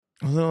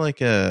Wasn't it like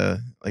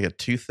a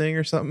tooth thing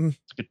or something?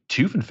 It's like a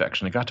tooth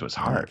infection. It got to his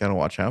heart. Gotta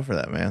watch out for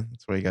that, man.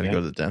 That's why you got to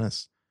go to the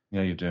dentist.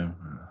 Yeah, you do.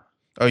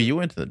 Oh, you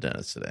went to the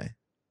dentist today.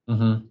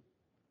 Mm-hmm.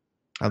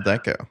 How'd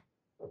that go?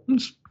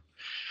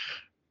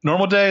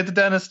 Normal day at the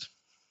dentist.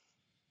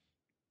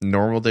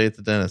 Normal day at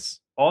the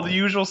dentist. All the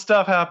usual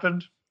stuff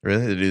happened.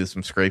 Really? They do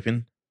some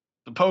scraping?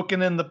 The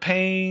poking and the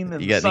pain.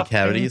 And you got any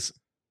cavities?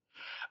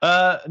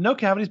 No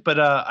cavities, but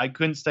I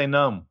couldn't stay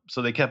numb,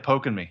 so they kept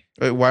poking me.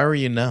 Wait, why were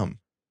you numb?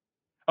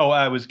 Oh,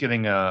 I was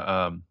getting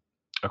a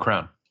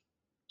crown.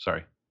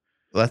 Sorry.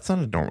 Well, that's not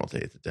a normal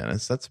day at the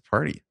dentist. That's a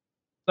party.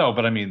 No,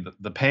 but I mean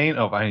the pain.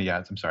 Oh,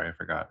 I'm sorry, I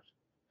forgot.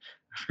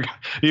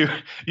 You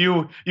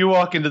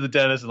walk into the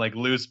dentist in like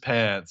loose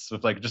pants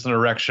with like just an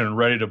erection,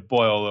 ready to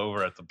boil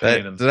over at the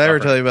pain. Did I ever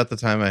tell you about the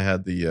time I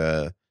had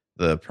the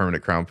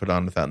permanent crown put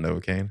on without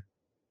Novocaine?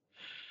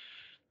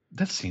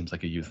 That seems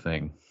like a you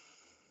thing.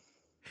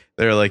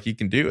 They were like, "You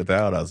can do it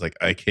without." I was like,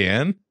 "I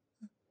can."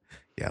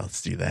 Yeah,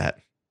 let's do that.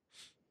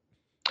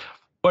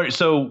 All right,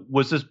 so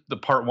was this the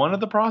part 1 of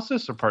the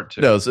process or part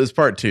 2? No, it's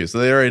part 2. So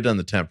they already done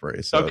the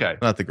temporary. So okay,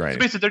 not the grinding.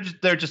 So basically,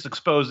 they're just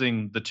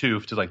exposing the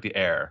tooth to like the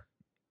air.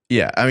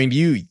 Yeah, I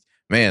mean,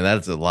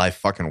 that's a live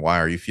fucking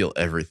wire. You feel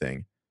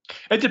everything.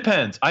 It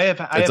depends.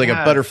 It's like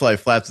a butterfly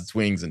flaps its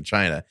wings in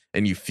China,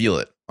 and you feel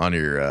it on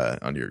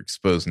your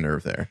exposed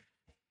nerve there.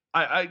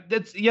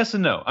 That's yes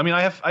and no. I mean,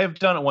 I have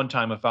done it one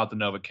time without the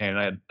Novocaine.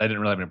 I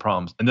didn't really have any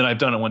problems, and then I've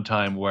done it one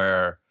time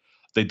where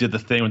they did the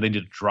thing when they need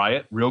to dry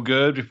it real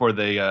good before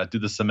they do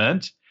the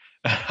cement.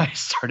 I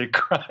started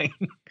crying,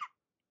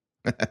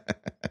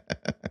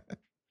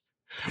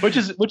 which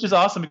is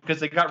awesome because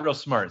they got real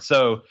smart.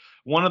 So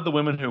one of the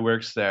women who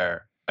works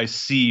there, I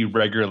see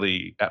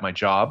regularly at my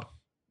job.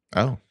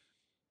 Oh,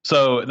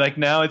 so like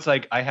now it's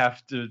like I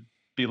have to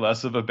be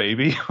less of a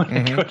baby when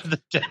I go to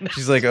the dentist.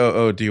 She's like,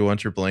 oh, do you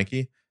want your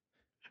blankie?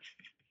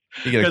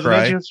 You gonna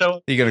cry?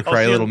 You gonna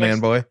cry, little man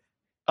boy?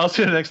 I'll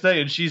see her the next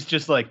day, and she's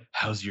just like,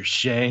 "How's your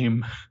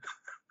shame?"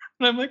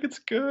 And I'm like, "It's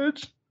good.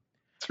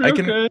 It's real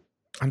good."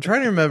 I'm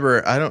trying to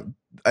remember. I'm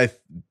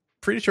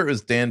pretty sure it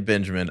was Dan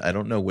Benjamin. I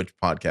don't know which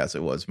podcast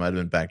it was. Might have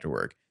been Back to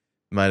Work.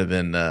 Might have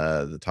been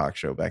the talk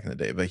show back in the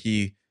day. But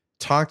he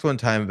talked one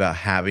time about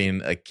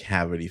having a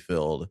cavity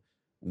filled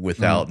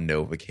without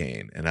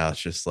Novocaine, and I was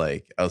just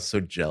like, I was so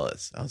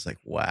jealous. I was like,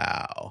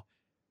 "Wow,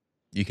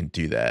 you can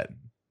do that."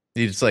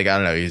 He just like, I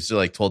don't know. He's just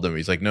like told them,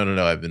 he's like, no,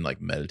 I've been like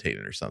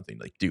meditating or something.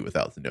 Like, do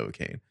without the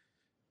Novocaine.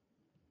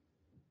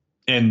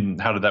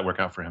 And how did that work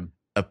out for him?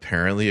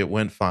 Apparently it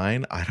went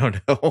fine. I don't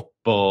know.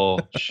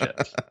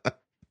 Bullshit.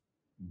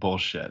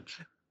 Bullshit.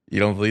 You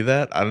don't believe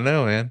that? I don't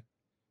know, man.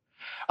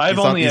 He's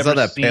on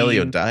that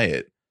paleo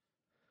diet.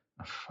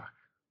 Oh, fuck.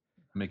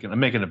 I'm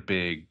making a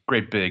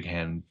great big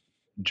hand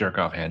jerk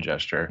off hand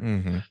gesture.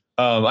 Mm-hmm.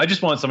 I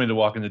just want somebody to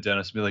walk in the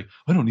dentist and be like,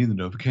 I don't need the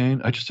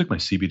Novocaine. I just took my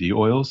CBD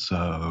oil.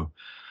 So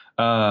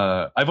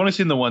I've only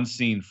seen the one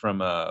scene from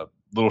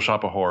Little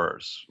Shop of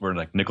Horrors where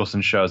like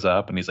Nicholson shows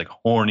up and he's like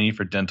horny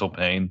for dental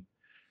pain.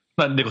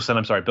 Not Nicholson,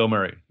 I'm sorry, Bill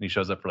Murray. And he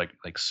shows up for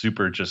like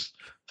super just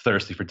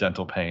thirsty for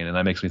dental pain. And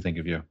that makes me think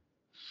of you.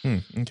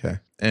 Okay.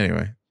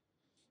 Anyway,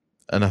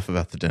 enough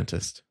about the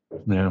dentist.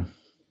 Yeah.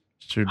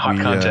 Should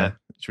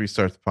we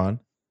start the pod?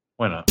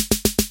 Why not?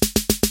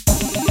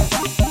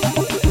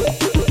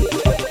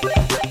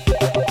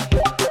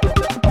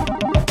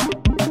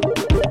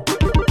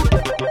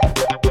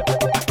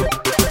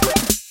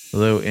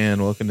 Hello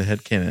and welcome to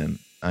Headcanon.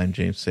 I'm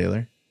James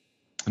Saylor.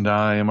 And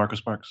I am Marcus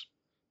Sparks.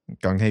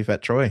 Gong Hei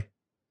Fat Troy.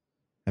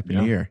 Happy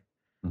New Year.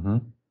 Mm-hmm.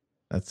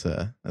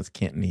 That's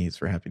Cantonese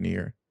for Happy New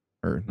Year.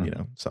 Or,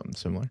 something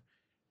similar.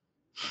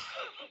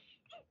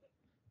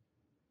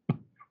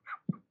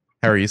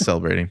 How are you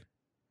celebrating?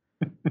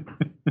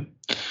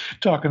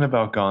 Talking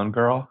about Gone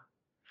Girl.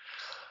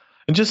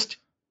 And just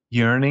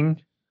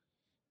yearning.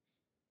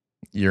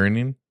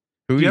 Yearning?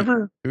 Who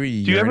are you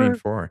yearning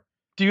for?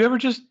 Do you ever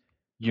just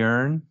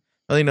yearn?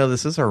 Well,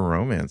 this is our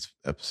romance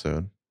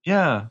episode.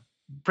 Yeah.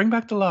 Bring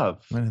back the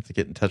love. Might have to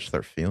get in touch with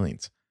our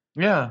feelings.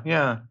 Yeah.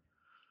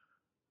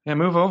 Yeah,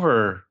 move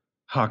over,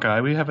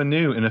 Hawkeye. We have a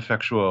new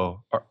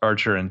ineffectual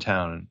archer in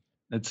town.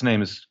 Its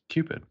name is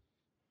Cupid.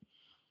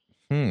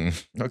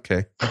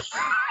 Okay.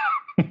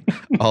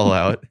 All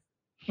out.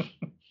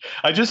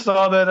 I just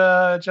saw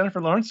that Jennifer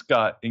Lawrence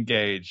got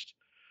engaged.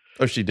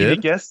 Oh, she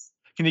did?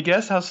 Can you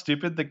guess how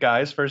stupid the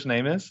guy's first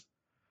name is?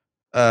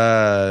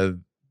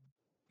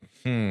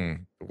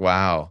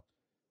 Wow.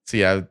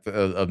 See, I have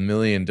a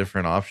million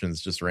different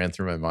options just ran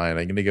through my mind.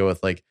 I'm going to go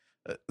with like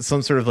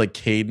some sort of like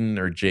Caden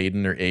or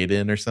Jaden or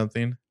Aiden or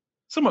something.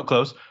 Somewhat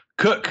close.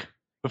 Cook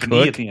with an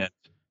E at the end.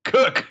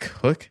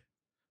 Cook?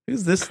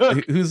 Who's this?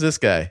 Who's this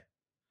guy?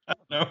 I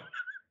don't know.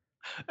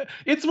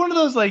 It's one of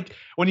those like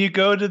when you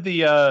go to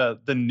the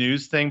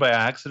news thing by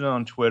accident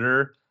on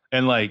Twitter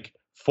and like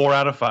 4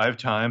 out of 5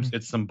 times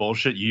it's some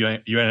bullshit you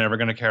ain't ever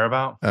going to care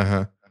about.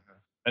 Uh-huh.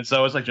 And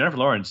so it's like Jennifer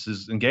Lawrence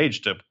is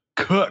engaged to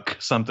Cook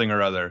something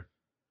or other.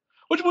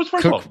 Which was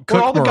first of all,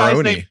 were all the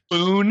guys named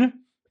Boone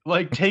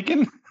like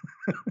taken?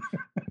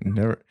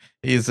 Never.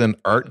 He's an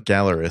art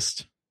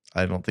gallerist.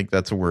 I don't think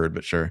that's a word,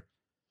 but sure.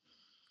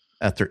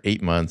 After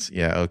 8 months,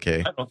 yeah,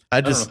 okay. I don't know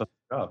if that's a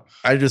job.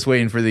 I'm just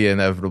waiting for the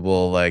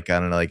inevitable, like, I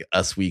don't know, like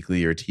Us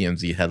Weekly or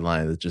TMZ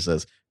headline that just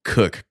says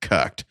 "Cook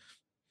cucked."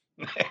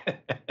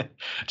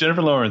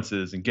 Jennifer Lawrence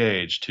is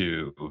engaged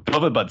to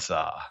Velvet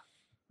Buzzsaw.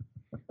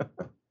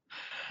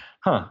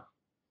 Huh.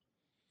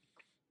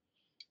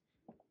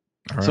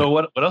 All So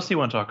what else do you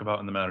want to talk about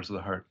in the matters of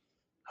the heart?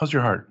 How's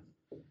your heart?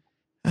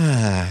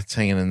 It's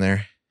hanging in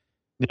there.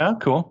 Yeah,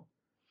 cool.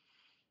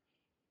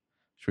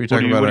 Should we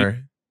talk about our?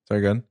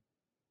 Sorry, go ahead.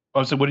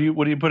 Oh, so what are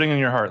you putting in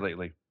your heart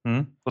lately?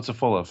 What's it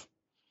full of?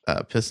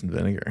 Piss and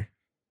vinegar.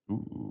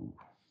 Ooh.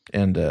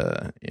 And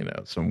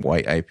some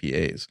white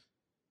IPAs.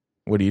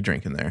 What are you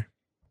drinking there?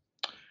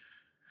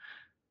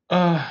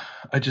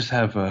 I just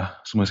have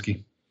some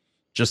whiskey.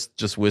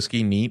 Just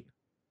whiskey, neat.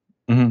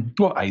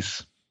 Well,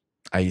 ice.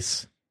 I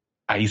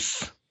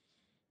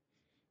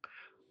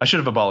should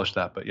have abolished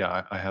that, but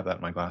yeah, I have that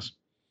in my glass.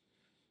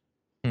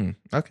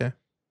 Okay.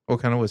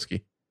 What kind of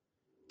whiskey?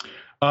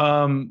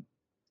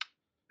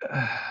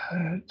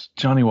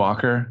 Johnny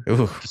Walker.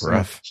 Ooh,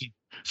 rough.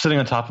 Sitting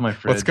on top of my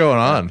fridge. What's going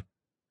on?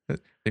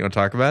 You want to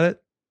talk about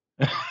it?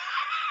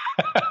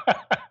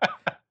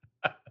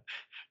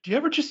 Do you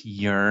ever just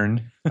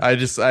yearn? I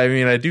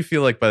do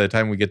feel like by the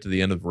time we get to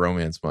the end of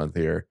Romance Month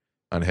here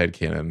on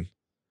Headcanon,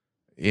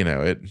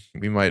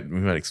 we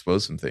might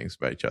expose some things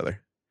about each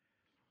other.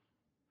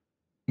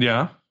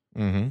 Yeah.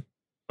 Mm-hmm.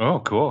 Oh,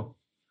 cool.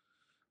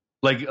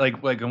 Like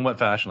in what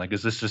fashion? Like,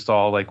 is this just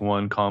all like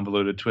one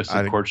convoluted,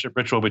 twisted courtship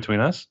ritual between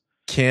us?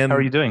 How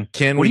are you doing?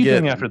 What are you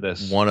doing after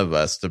this? One of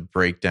us to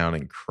break down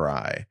and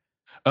cry.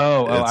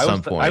 At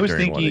some point I was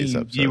during one of these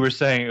thinking episodes. you were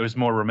saying it was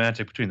more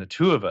romantic between the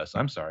two of us.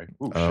 I'm sorry.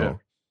 Ooh, oh, shit.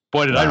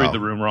 Boy, did I read the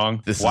room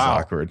wrong. This is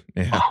awkward.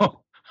 Yeah.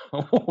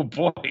 Oh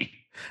boy.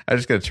 I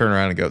just got to turn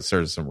around and go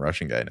start some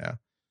Russian guy now.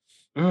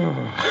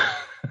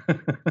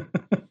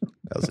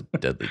 That was a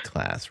Deadly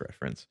Class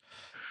reference.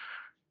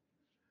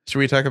 Should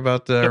we talk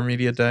about our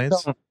media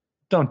diets?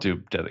 Don't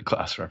do Deadly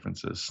Class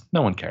references.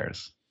 No one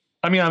cares.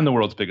 I mean, I'm the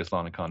world's biggest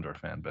Lana Condor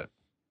fan, but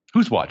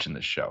who's watching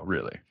this show,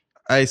 really?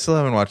 I still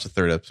haven't watched the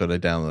third episode. I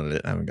downloaded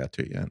it. I haven't got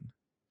to it yet.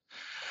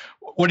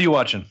 What are you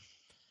watching?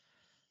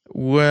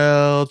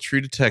 Well,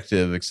 True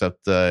Detective,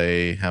 except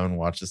I haven't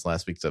watched this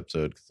last week's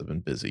episode because I've been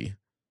busy.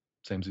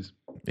 Samesies.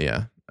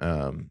 Yeah.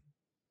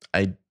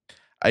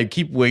 I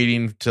keep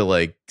waiting to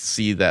like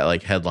see that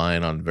like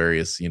headline on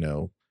various,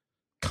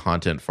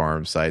 content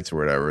farm sites or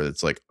whatever.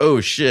 It's like,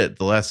 oh shit,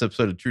 the last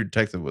episode of True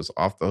Detective was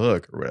off the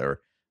hook or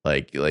whatever.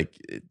 Like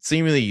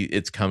seemingly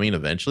it's coming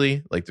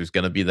eventually. Like there's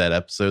going to be that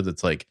episode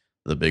that's like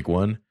the big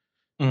one,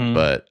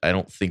 but I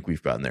don't think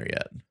we've gotten there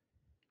yet.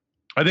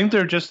 I think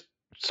they're just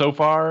so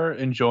far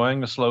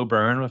enjoying a slow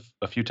burn with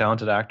a few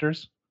talented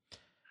actors.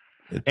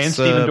 It's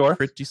Stephen Dorff.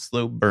 Pretty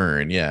slow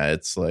burn. Yeah,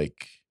 it's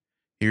like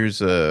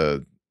here's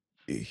a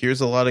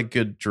lot of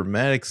good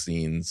dramatic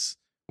scenes.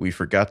 We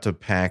forgot to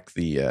pack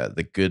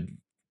the good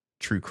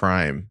true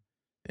crime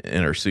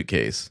in our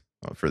suitcase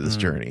for this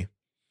journey.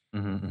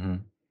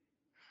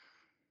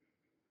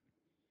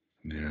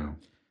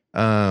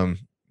 Yeah.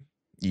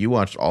 You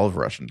watched all of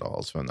Russian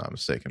Dolls, if I'm not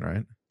mistaken,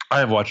 right? I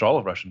have watched all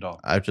of Russian Doll.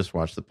 I've just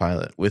watched the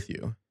pilot with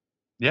you.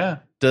 Yeah.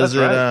 Does it?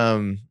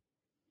 Right.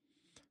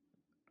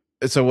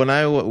 So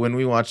when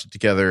we watched it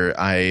together,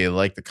 I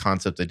like the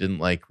concept. I didn't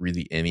like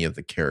really any of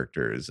the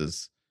characters.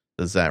 Is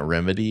that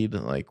remedied?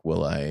 Like,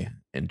 will I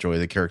enjoy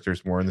the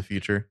characters more in the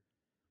future?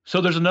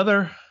 So there's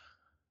another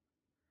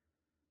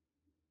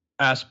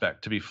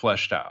aspect to be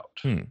fleshed out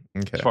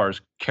as far as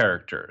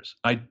characters.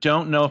 I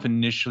don't know if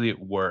initially it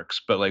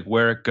works, but like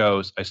where it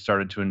goes, I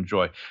started to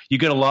enjoy. You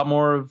get a lot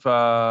more of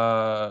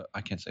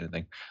I can't say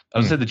anything. I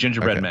was gonna say the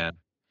gingerbread man.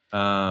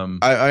 I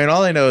mean,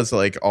 all I know is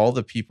like all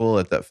the people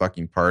at that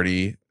fucking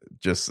party,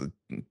 just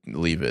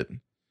leave it.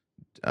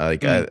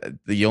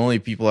 The only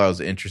people I was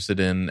interested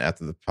in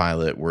after the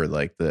pilot were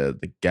like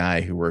the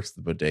guy who works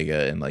the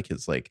bodega and like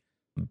his like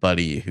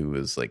buddy who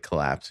was like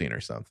collapsing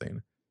or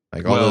something.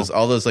 Like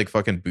all those like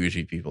fucking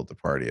bougie people at the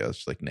party. I was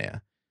just like, nah.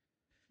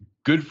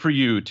 Good for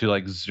you to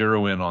like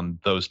zero in on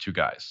those two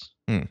guys.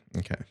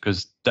 Okay.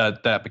 Because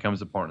that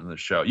becomes important in the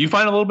show. You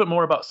find a little bit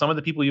more about some of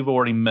the people you've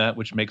already met,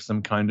 which makes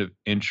them kind of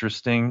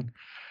interesting.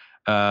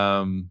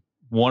 One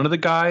of the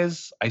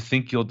guys I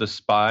think you'll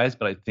despise,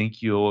 but I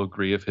think you'll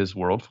agree with his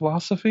world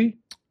philosophy.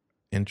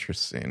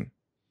 Interesting.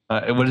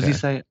 What does he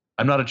say?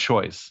 I'm not a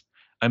choice.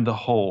 I'm the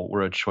whole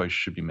where a choice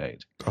should be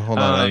made. Oh, hold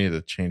on. I need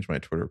to change my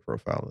Twitter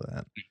profile to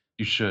that.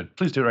 You should.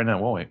 Please do it right now.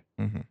 We'll wait.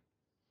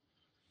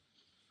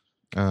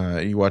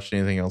 You watched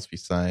anything else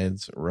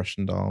besides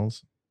Russian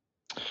Dolls?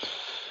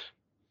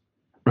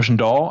 Russian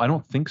Doll? I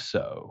don't think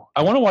so.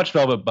 I want to watch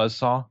Velvet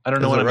Buzzsaw. I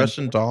don't know what what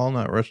Russian Doll,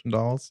 not Russian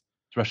Dolls.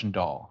 It's Russian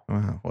Doll.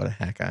 Wow, what a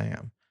hack I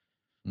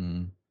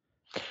am.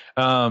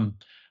 I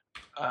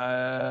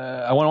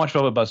want to watch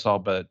Velvet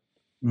Buzzsaw, but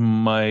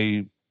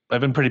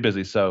I've been pretty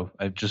busy, so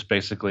I've just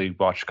basically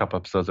watched a couple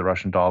episodes of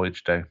Russian Doll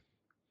each day.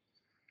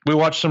 We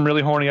watched some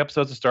really horny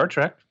episodes of Star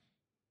Trek.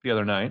 the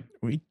other night.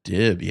 We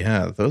did,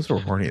 yeah. Those were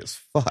horny as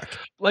fuck.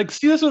 Like,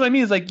 see, that's what I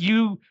mean. Is like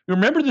you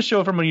remember the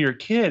show from when you were a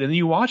kid, and then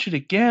you watch it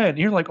again, and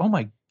you're like, oh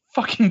my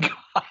fucking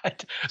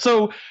god.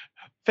 So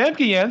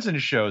Famke Janssen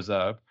shows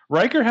up.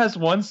 Riker has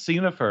one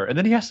scene of her, and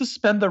then he has to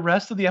spend the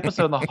rest of the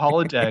episode on the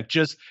holodeck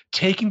just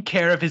taking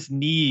care of his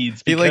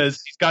needs because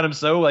he's got him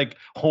so like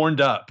horned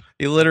up.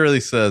 He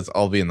literally says,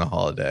 "I'll be in the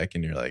holodeck,"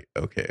 and you're like,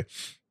 "Okay."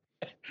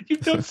 You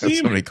don't see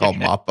somebody called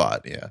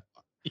Mopbot, yeah.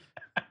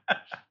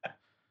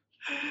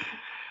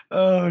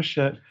 Oh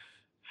shit!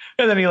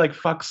 And then he like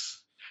fucks.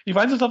 He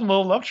finds himself in a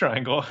little love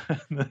triangle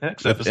in the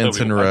next episode.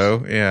 Ensign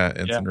Rowe, yeah,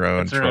 Ensign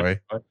Rowe and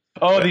Troy.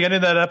 Oh, the end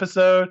of that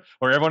episode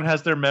where everyone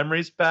has their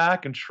memories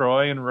back and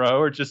Troy and Rowe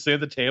are just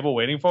sitting at the table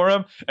waiting for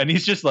him. And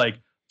he's just like,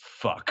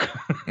 fuck.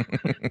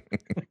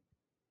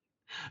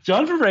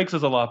 Jonathan Frakes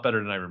is a lot better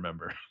than I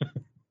remember.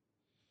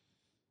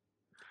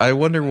 I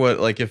wonder what,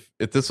 like, if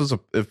this was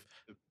if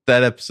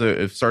that episode,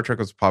 if Star Trek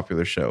was a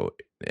popular show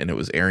and it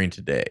was airing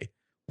today,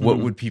 how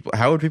would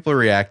people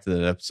react to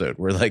that episode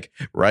where like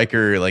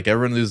Riker, like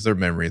everyone loses their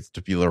memories,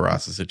 Tabula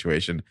Rasa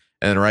situation,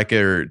 and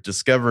Riker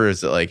discovers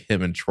that like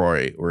him and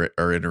Troy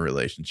are in a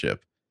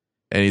relationship,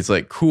 and he's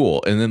like,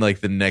 cool, and then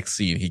like the next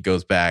scene he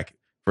goes back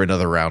for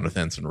another round with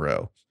Ensign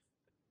Rowe.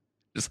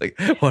 Just like,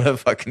 what a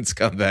fucking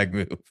scumbag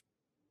move.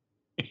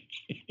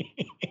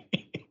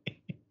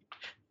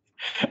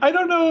 I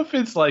don't know if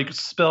it's like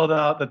spelled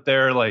out that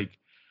they're like,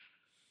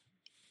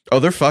 oh,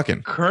 they're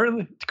fucking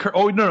currently.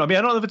 Oh no! I mean,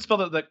 I don't know if it's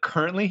spelled out that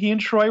currently he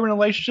and Troy were in a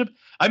relationship.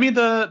 I mean,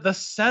 the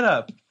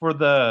setup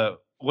for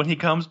when he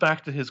comes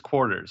back to his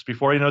quarters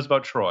before he knows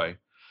about Troy,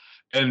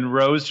 and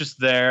Rose's just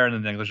there in a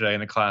negligee,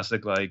 in a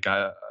classic like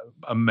a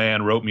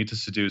man wrote me to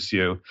seduce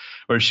you,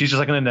 where she's just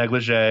like in a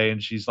negligee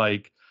and she's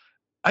like,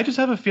 I just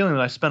have a feeling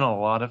that I spent a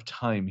lot of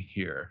time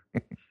here.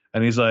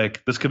 And he's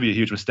like, this could be a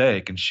huge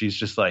mistake. And she's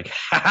just like,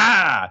 ha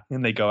ha.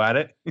 And they go at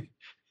it.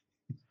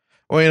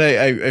 I mean,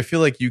 I feel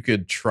like you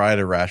could try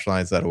to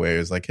rationalize that away. It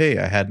was like, hey,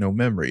 I had no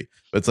memory.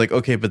 But it's like,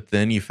 okay, but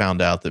then you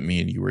found out that me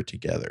and you were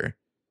together.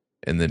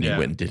 And then you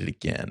went and did it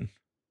again.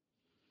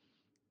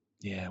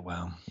 Yeah,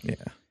 well.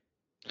 Yeah.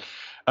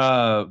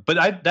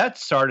 But that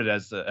started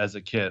as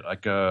a kid,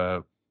 like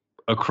a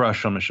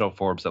crush on Michelle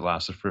Forbes that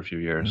lasted for a few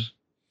years.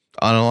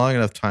 On a long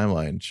enough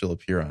timeline, she'll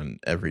appear on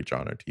every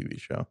genre TV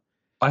show.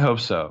 I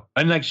hope so.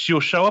 And like she'll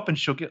show up and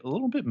she'll get a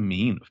little bit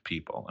mean with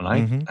people. And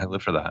I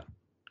live for that.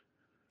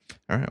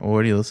 All right. Well, what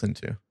are you listening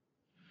to?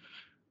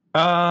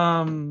 What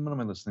am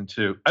I listening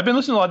to? I've been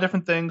listening to a lot of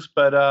different things,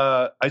 but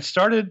I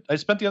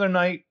spent the other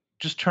night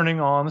just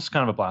turning on, this is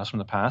kind of a blast from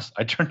the past.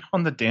 I turned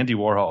on the Dandy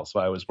Warhols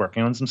while I was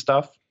working on some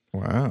stuff.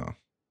 Wow.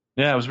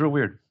 Yeah, it was real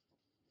weird.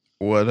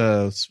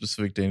 What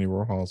specific Dandy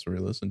Warhols were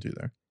you listening to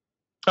there?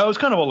 Oh, it was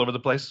kind of all over the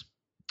place.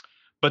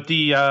 But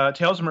the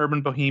Tales from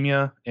Urban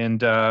Bohemia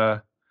and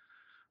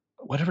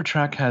whatever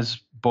track has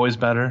Boys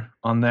Better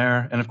on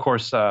there. And of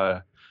course,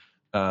 Not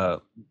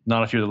a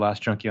Few of the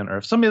Last Junkie on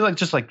Earth. Somebody like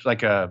just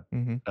like a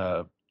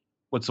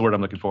what's the word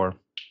I'm looking for?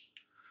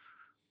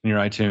 In your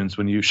iTunes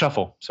when you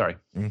shuffle. Sorry.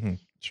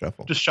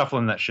 Shuffle. Just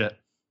shuffling that shit.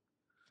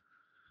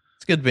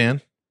 It's a good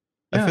band.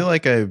 Yeah. I feel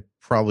like I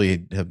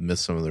probably have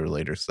missed some of their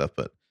later stuff,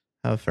 but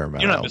I have a fair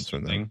amount of albums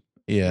from them.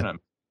 Yeah.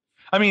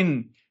 I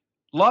mean,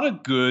 a lot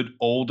of good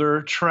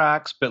older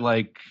tracks, but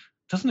like,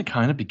 doesn't it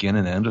kind of begin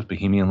and end with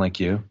Bohemian Like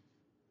You?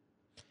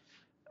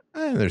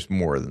 There's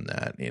more than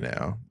that, you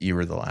know. You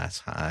Were the Last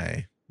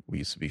High. We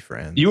Used to Be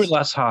Friends. You Were the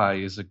Last High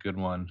is a good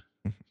one.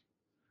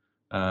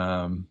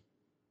 And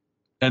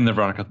the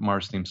Veronica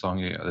Mars theme song,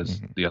 yeah,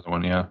 is the other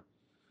one, yeah.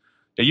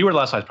 Yeah, You Were the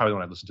Last High is probably the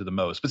one I listened to the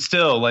most. But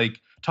still, like,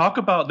 talk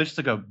about this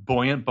like a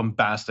buoyant,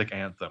 bombastic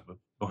anthem with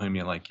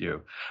Bohemian Like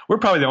You. We're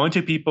probably the only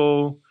two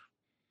people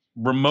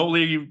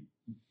remotely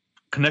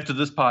connected to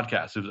this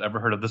podcast who's ever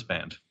heard of this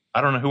band. I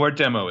don't know who our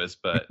demo is,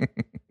 but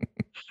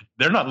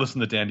they're not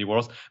listening to Dandy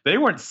Warhols. They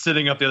weren't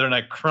sitting up the other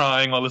night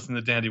crying while listening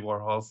to Dandy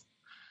Warhols.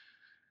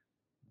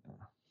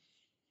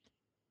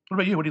 What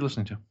about you? What are you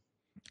listening to?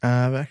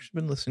 I've actually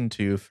been listening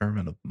to a fair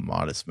amount of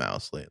Modest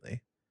Mouse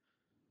lately.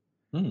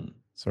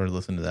 Started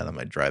listening to that on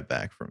my drive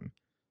back from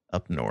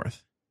up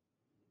north.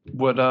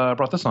 What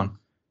brought this on?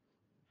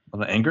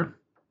 The anger?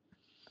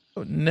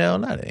 Oh, no,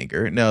 not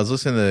anger. No, I was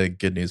listening to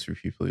Good News for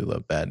People Who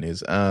Love Bad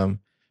News. Is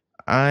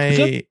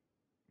that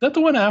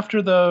the one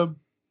after the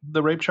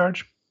rape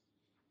charge?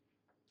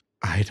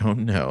 I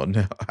don't know.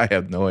 No, I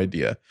have no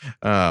idea.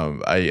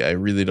 I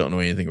really don't know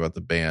anything about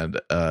the band.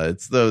 I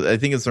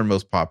think it's their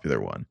most popular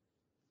one.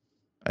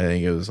 I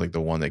think it was like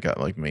the one that got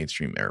like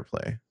mainstream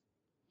airplay.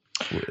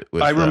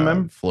 With, I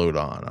remember Float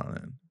on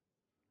it.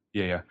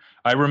 Yeah.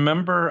 I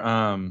remember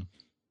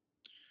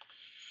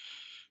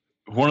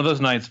one of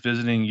those nights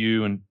visiting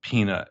you and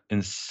Peanut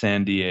in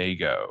San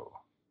Diego.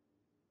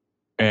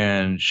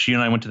 And she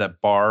and I went to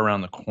that bar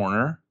around the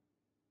corner.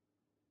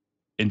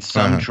 And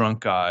some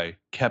drunk guy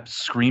kept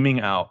screaming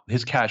out.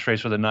 His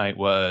catchphrase for the night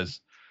was,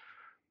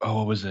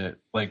 what was it?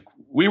 Like,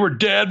 we were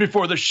dead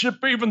before the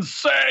ship even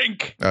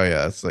sank. Oh,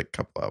 yeah. It's like a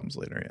couple albums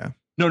later. Yeah.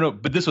 No.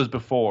 But this was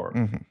before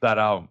that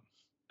album.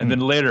 And then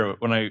later,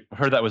 when I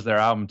heard that was their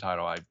album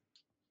title, I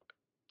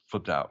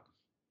flipped out.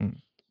 All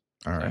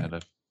right. I had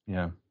to,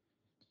 yeah.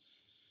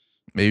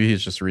 Maybe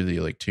he's just really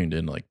like tuned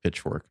in like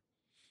Pitchfork.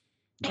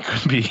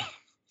 Could be.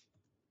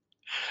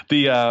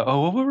 The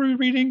what were we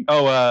reading?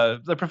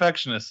 The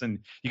Perfectionist, and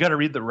you got to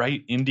read the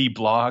right indie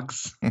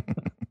blogs.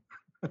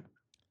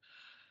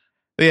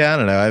 Yeah, I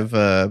don't know.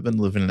 I've been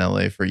living in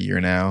LA for a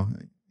year now.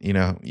 You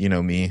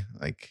know me.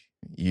 Like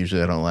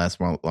usually I don't last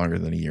longer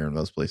than a year in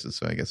most places,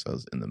 so I guess I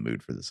was in the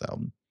mood for this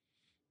album.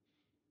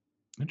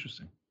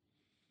 Interesting.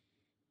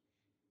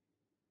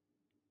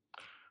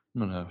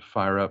 I'm gonna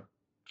fire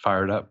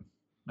it up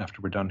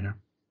after we're done here.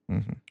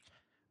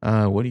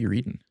 Mm-hmm. What are you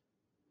reading?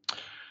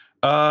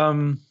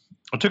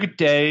 I took a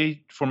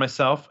day for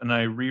myself and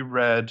I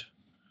reread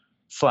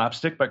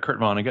Slapstick by Kurt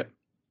Vonnegut.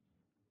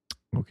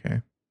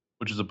 Okay.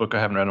 Which is a book I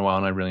haven't read in a while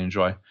and I really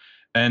enjoy.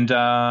 And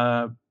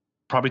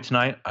probably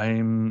tonight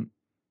I'm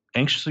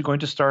anxiously going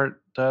to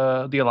start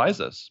The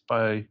Elizas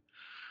by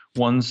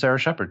one Sarah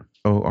Shepard.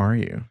 Oh, are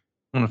you?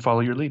 I'm going to follow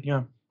your lead,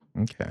 yeah.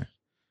 Okay.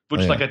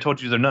 Which, like I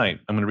told you the other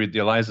night, I'm going to read The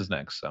Elizas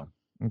next. So.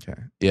 Okay.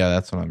 Yeah,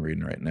 that's what I'm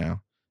reading right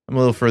now. I'm a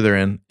little further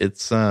in.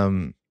 It's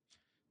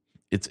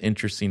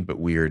interesting but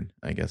weird,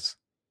 I guess.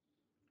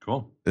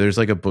 Cool. There's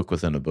like a book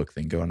within a book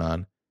thing going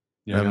on.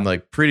 Yeah, I'm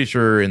like pretty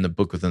sure in the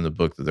book within the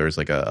book that there's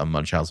like a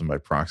Munchausen by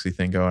proxy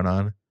thing going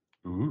on.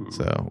 Ooh.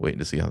 So waiting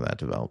to see how that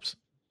develops.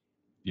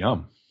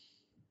 Yum.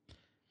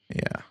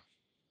 Yeah.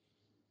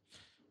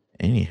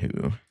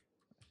 Anywho, I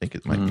think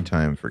it might be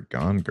time for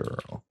Gone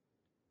Girl.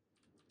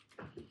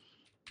 Are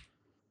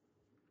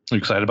you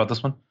excited about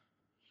this one?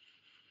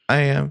 I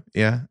am.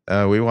 Yeah.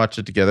 We watched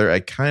it together.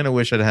 I kind of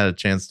wish I'd had a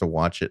chance to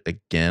watch it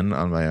again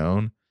on my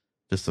own,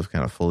 just to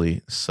kind of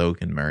fully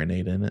soak and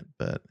marinate in it.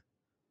 But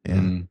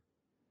yeah.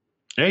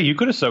 Yeah, you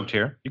could have soaked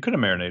here. You could have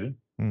marinated.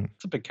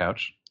 It's a big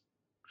couch.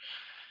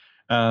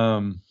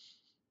 Yeah.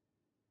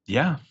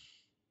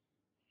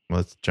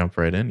 Let's jump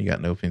right in. You got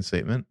an opening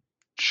statement?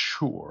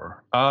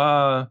 Sure.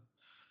 I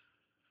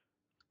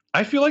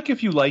feel like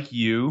if you like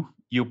you'll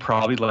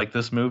probably like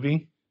this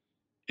movie.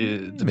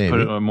 To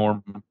put a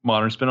more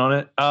modern spin on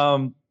it.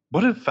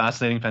 What a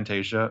fascinating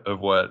fantasia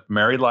of what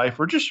married life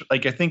or just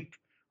like I think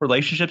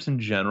relationships in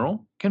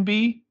general can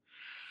be.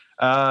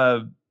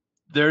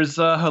 There's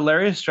a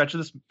hilarious stretch of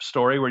this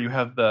story where you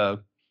have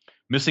the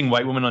missing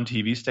white woman on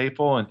TV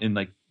staple and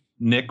like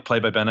Nick,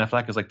 played by Ben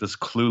Affleck, is like this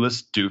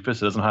clueless doofus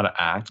who doesn't know how to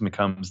act and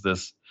becomes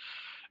this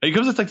like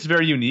this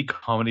very unique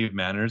comedy of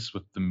manners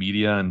with the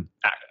media and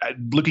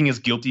looking as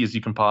guilty as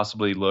you can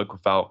possibly look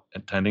without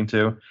intending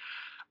to.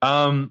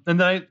 And then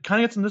it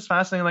kind of gets in this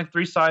fascinating like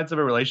three sides of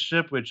a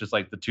relationship, which is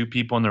like the two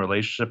people in the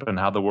relationship and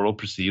how the world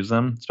perceives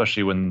them,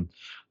 especially when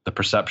the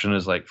perception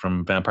is like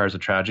from vampires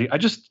of tragedy.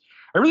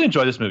 I really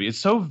enjoy this movie. It's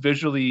so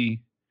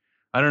visually,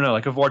 I don't know,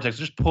 like a vortex. It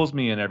just pulls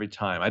me in every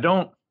time.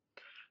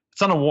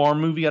 It's not a war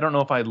movie. I don't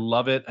know if I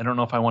love it. I don't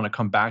know if I want to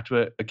come back to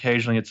it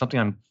occasionally. It's something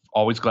I'm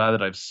always glad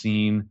that I've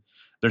seen.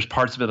 There's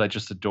parts of it I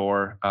just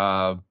adore.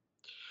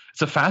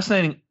 It's a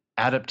fascinating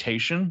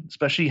adaptation,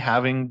 especially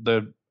having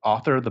the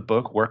author of the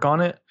book work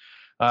on it.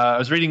 I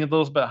was reading a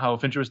little bit about how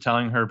Fincher was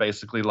telling her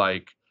basically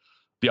like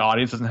the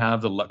audience doesn't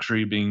have the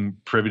luxury of being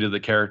privy to the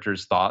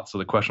character's thoughts. So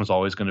the question was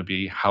always going to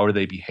be, how are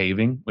they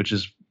behaving? Which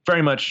is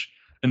very much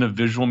in the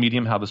visual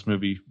medium, how this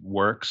movie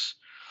works,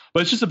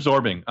 but it's just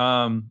absorbing.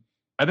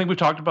 I think we've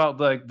talked about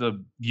like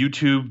the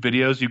YouTube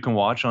videos you can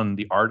watch on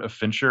the art of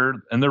Fincher,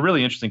 and they're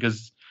really interesting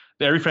because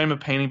every frame of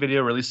painting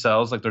video really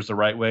sells like there's the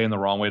right way and the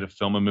wrong way to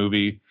film a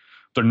movie.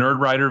 The Nerd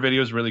Writer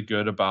video is really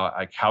good about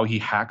like how he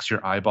hacks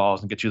your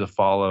eyeballs and gets you to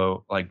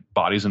follow like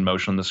bodies in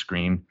motion on the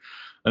screen.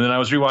 And then I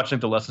was rewatching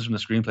the Lessons from the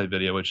Screenplay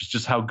video, which is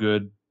just how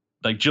good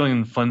like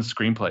Gillian Flynn's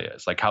screenplay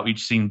is, like how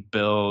each scene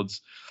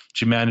builds.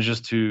 She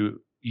manages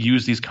to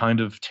use these kind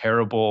of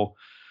terrible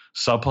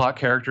subplot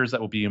characters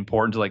that will be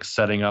important to like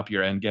setting up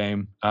your end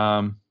game.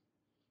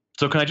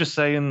 So can I just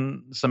say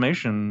in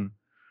summation,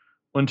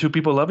 when two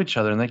people love each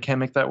other and they can't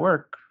make that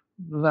work,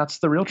 that's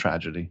the real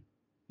tragedy.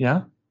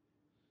 Yeah.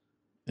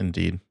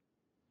 Indeed.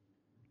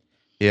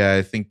 Yeah,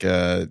 I think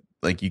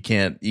like you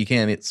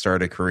can't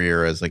start a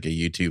career as like a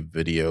YouTube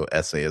video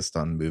essayist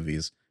on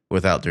movies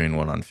without doing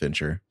one on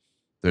Fincher.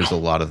 There's a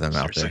lot of them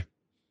out there.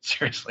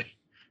 Seriously.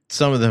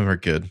 Some of them are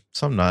good,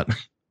 some not.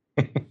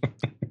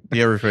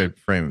 The Every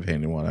Frame of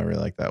Painting one, I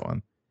really like that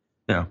one.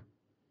 Yeah.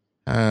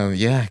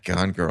 Yeah,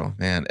 Gone Girl,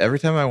 man. Every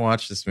time I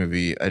watch this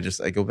movie, I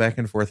go back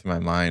and forth in my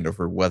mind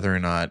over whether or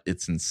not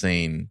it's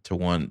insane to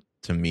want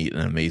to meet an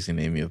amazing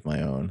Amy of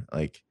my own.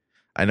 Like,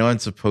 I know I'm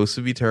supposed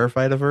to be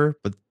terrified of her,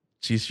 but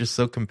she's just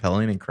so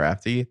compelling and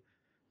crafty.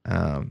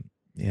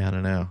 Yeah, I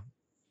don't know.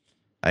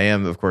 I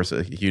am, of course,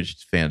 a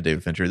huge fan of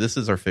David Fincher. This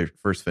is our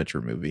first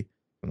Fincher movie, if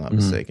I'm not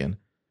mistaken.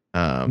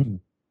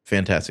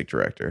 Fantastic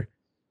director.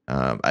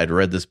 I'd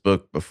read this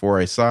book before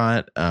I saw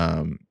it,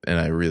 and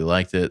I really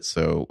liked it.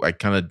 So I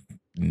kind of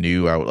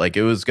knew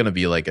it was going to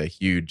be like a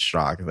huge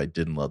shock if I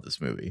didn't love this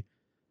movie.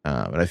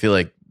 But I feel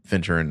like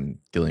Fincher and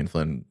Gillian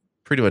Flynn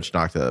pretty much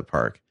knocked it out of the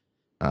park.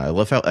 I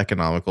love how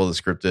economical the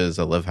script is.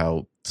 I love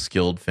how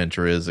skilled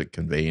Fincher is at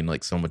conveying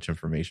like so much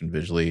information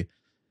visually.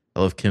 I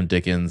love Kim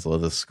Dickens. I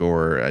love the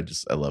score.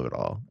 I love it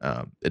all.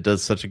 It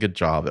does such a good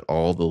job at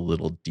all the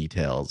little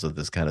details of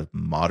this kind of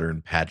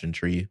modern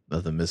pageantry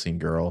of the missing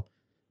girl.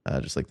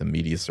 Just like the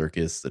media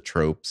circus, the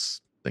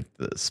tropes, like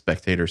the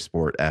spectator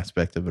sport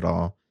aspect of it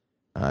all.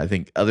 I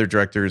think other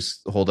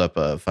directors hold up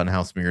a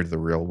funhouse mirror to the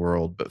real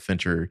world, but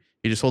Fincher,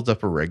 he just holds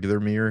up a regular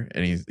mirror,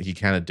 and he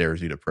kind of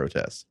dares you to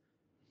protest.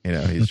 You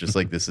know, he's just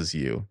like, "This is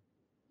you.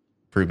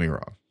 Prove me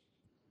wrong."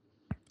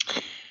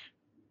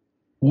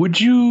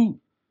 Would you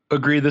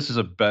agree this is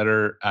a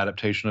better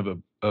adaptation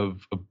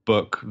of a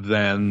book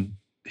than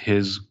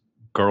his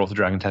Girl with the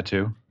Dragon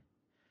Tattoo?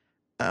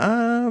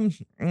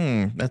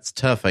 That's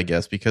tough, I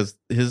guess, because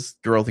his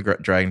Girl with the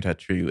Dragon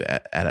Tattoo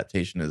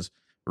adaptation is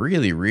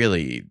really,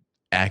 really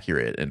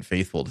accurate and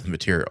faithful to the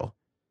material.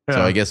 Yeah.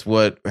 So I guess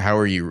how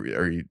are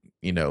you,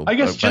 I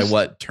guess by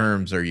what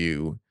terms are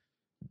you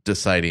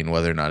deciding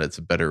whether or not it's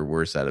a better or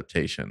worse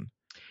adaptation?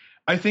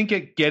 I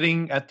think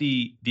getting at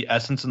the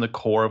essence and the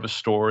core of a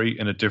story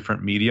in a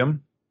different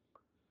medium,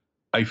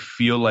 I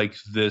feel like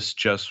this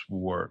just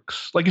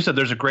works. Like you said,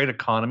 there's a great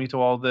economy to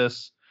all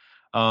this.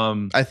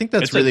 I think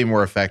that's really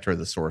more a factor of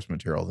the source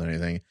material than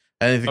anything.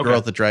 I think the Girl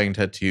with the Dragon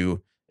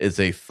Tattoo is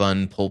a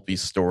fun, pulpy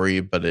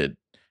story, but it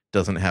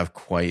doesn't have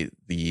quite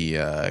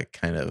the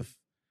kind of,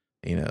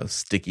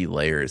 sticky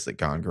layers that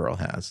Gone Girl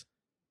has.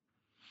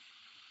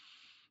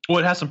 Well,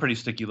 it has some pretty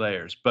sticky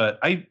layers, but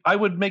I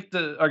would make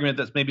the argument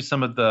that maybe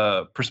some of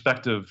the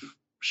perspective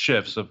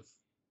shifts of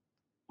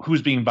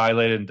who's being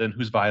violated and then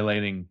who's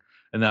violating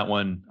in that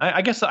one.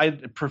 I guess I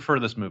prefer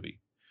this movie.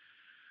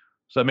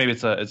 So maybe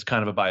it's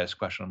kind of a biased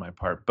question on my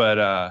part, but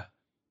I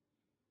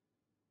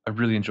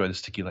really enjoy the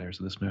sticky layers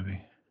of this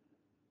movie.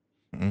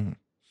 Mm.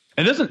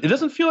 It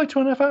doesn't feel like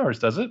 2.5 hours,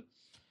 does it?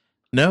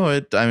 No,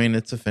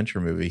 it's a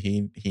Fincher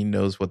movie. He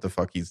knows what the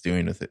fuck he's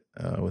doing with it,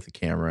 with the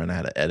camera and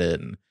how to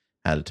edit and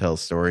how to tell a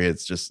story.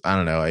 It's just, I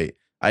don't know.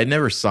 I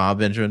never saw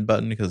Benjamin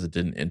Button because it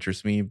didn't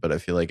interest me, but I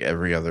feel like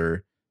every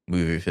other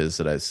movie of his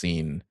that I've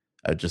seen,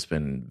 I've just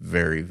been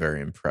very,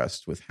 very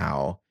impressed with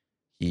how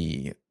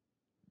he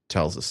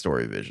tells a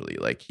story visually.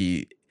 Like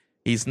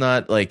he's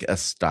not like a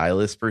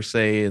stylist per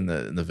se in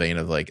the vein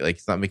of like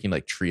he's not making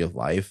like Tree of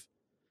Life,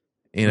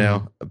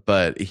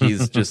 but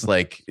he's just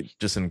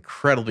just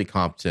incredibly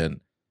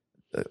competent,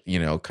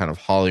 kind of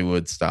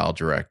Hollywood style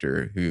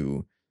director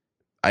who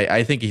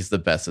I think he's the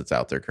best that's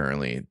out there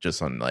currently,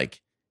 just on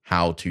like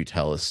how to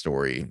tell a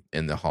story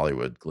in the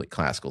Hollywood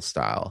classical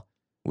style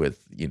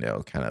with,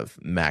 kind of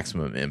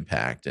maximum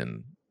impact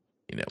and,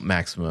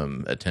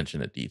 maximum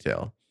attention to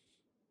detail.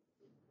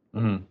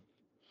 Mm-hmm.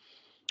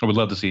 I would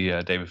love to see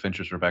David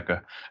Fincher's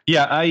Rebecca.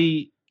 Yeah,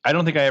 I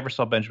don't think I ever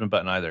saw Benjamin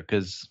Button either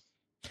because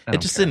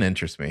it just didn't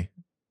interest me.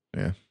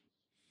 Yeah.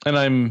 And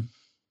I'm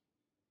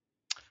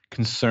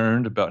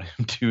concerned about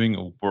him doing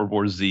a World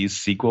War Z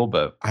sequel,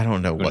 but I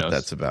don't know what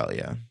that's about.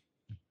 Yeah.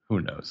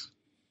 Who knows?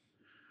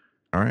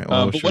 All right.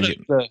 Well, I'm just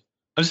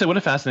saying, what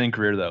a fascinating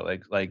career though.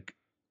 Like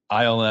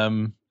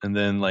ILM and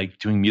then like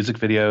doing music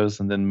videos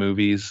and then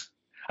movies.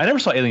 I never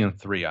saw Alien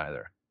 3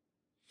 either.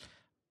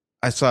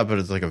 I saw it, but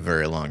it's like a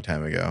very long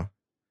time ago.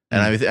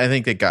 And I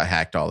think it got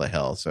hacked all to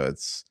hell. So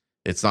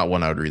it's not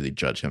one I would really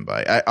judge him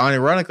by.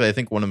 Ironically, I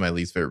think one of my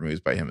least favorite movies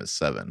by him is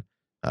Seven,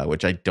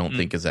 which I don't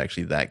think is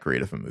actually that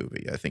great of a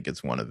movie. I think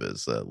it's one of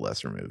his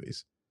lesser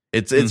movies.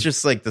 It's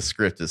just like the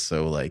script is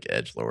so like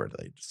edgelord.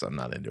 I'm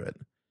not into it.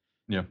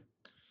 Yeah.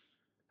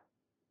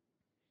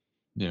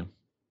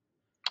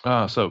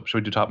 Yeah. So should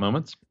we do top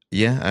moments?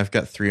 Yeah, I've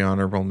got 3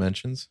 honorable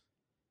mentions.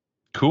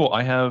 Cool.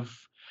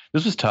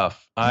 This was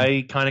tough.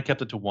 I kind of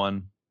kept it to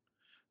 1,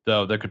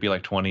 though there could be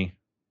like 20.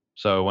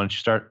 So why don't you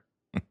start?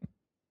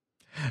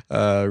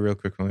 Real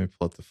quick, let me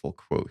pull up the full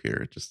quote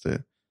here just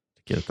to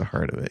get at the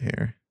heart of it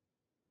here.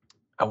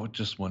 I would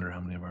just wonder how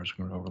many of ours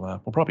are going to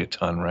overlap. Well, probably a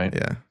ton, right?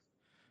 Yeah.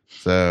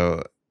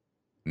 So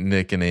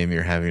Nick and Amy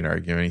are having an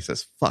argument. He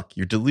says, "Fuck,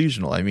 you're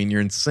delusional. I mean,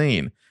 you're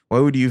insane. Why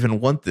would you even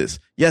want this?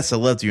 Yes, I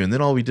loved you. And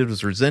then all we did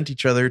was resent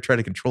each other, try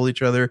to control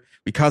each other.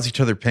 We caused each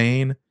other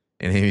pain."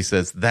 And Amy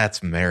says,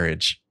 "That's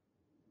marriage."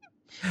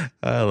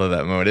 I love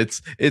that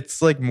moment.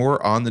 It's like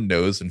more on the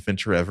nose than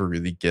Fincher ever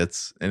really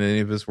gets in any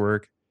of his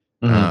work.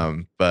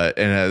 Mm-hmm. But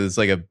it's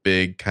like a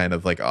big kind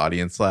of like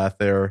audience laugh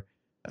there.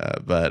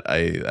 But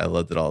I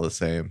loved it all the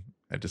same.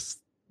 I just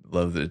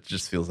love that it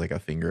just feels like a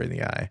finger in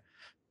the eye.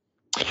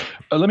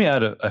 Let me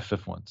add a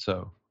 5th one.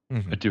 So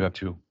I do have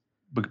 2,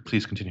 but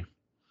please continue.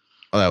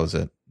 Oh, that was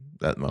it.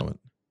 That moment.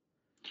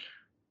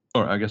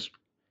 Or I guess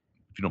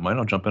if you don't mind,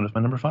 I'll jump in with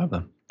my number 5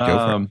 then. Go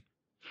for it.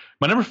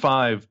 My number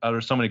 5,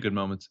 there's so many good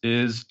moments,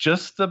 is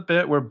just the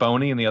bit where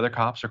Boney and the other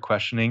cops are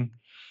questioning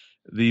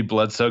the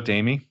blood-soaked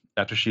Amy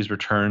after she's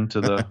returned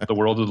to the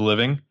world of the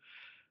living.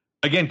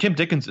 Again, Kim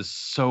Dickens is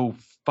so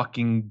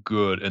fucking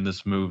good in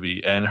this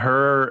movie, and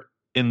her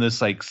in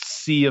this like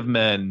sea of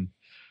men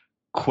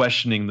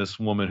questioning this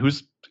woman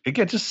who's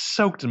again just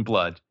soaked in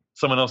blood,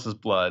 someone else's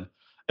blood,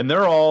 and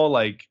they're all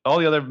like all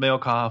the other male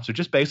cops are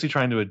just basically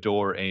trying to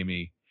adore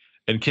Amy.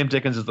 And Kim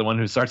Dickens is the one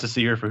who starts to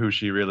see her for who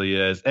she really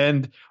is.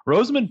 And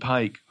Rosamund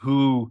Pike,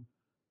 who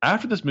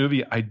after this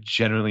movie, I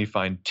genuinely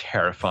find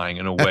terrifying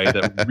in a way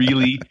that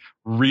really,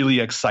 really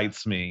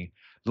excites me.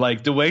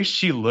 Like the way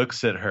she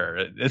looks at her.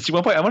 At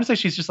one point, I want to say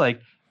she's just like,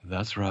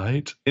 "That's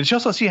right," and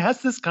she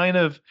has this kind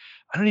of,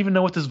 I don't even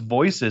know what this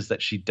voice is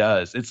that she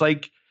does. It's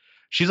like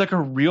she's like a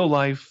real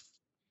life,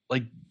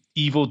 like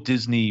evil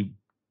Disney,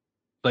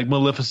 like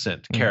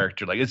Maleficent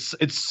character. Like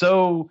it's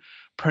so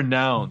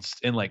pronounced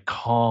and like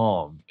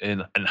calm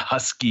and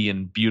husky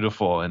and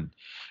beautiful, and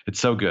it's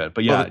so good.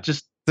 But yeah, Well,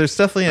 just there's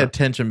definitely a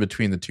tension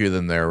between the two of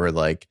them there, where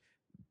like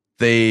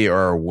they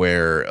are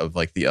aware of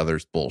like the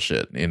other's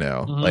bullshit, you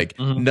know, like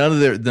none of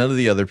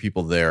the other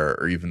people there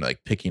are even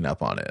like picking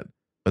up on it,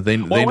 but they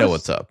know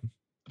what's up.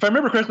 If I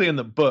remember correctly, in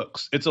the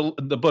books, it's a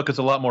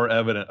lot more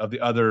evident of the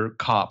other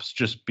cops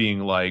just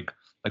being like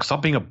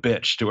stop being a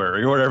bitch to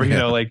her or whatever, you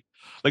know, like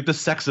the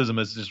sexism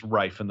is just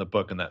rife in the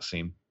book in that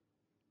scene.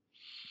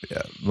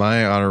 Yeah,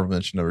 my honorable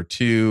mention number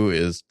 2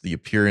 is the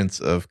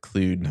appearance of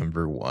Clue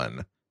number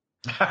 1.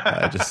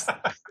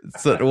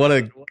 What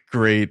a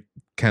great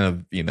kind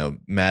of, you know,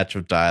 match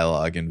of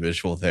dialogue and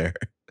visual there.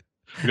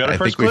 We got our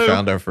first clue. We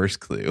found our first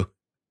clue.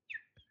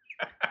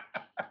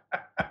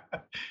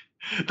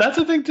 That's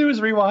the thing too, is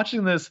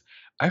rewatching this,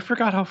 I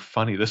forgot how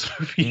funny this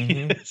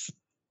movie is.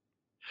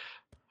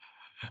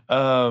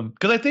 Because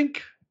I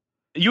think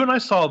you and I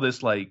saw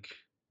this like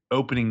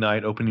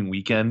opening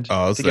weekend.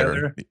 Oh, I was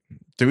together. There.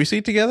 Did we see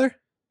it together?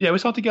 Yeah, we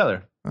saw it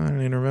together. I don't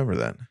even remember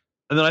that.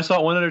 And then I saw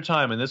it one at a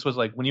time, and this was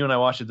like when you and I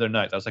watched it the other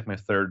night. That was like my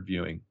third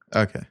viewing.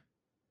 Okay.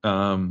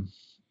 All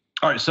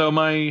right. So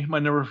my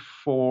number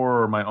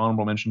 4, or my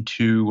honorable mention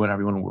 2,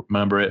 whatever you want to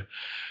remember it,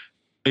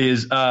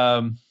 is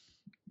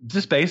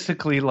just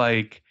basically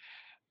like,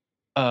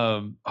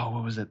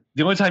 what was it?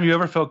 The only time you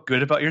ever felt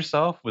good about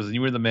yourself was when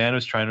you were the man who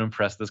was trying to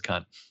impress this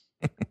cunt.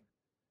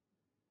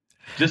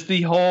 Just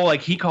the whole,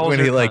 like, he calls when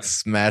her he like cunt.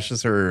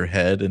 Smashes her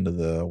head into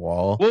the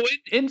wall. Well,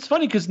 it's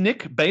funny because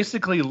Nick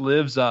basically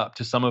lives up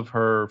to some of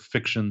her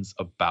fictions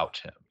about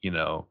him, you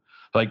know,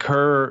 like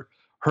her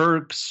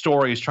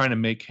story is trying to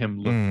make him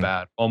look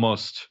bad,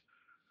 almost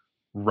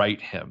right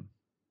him.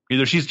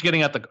 Either she's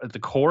getting at the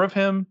core of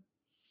him,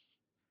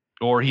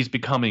 or he's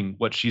becoming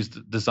what she's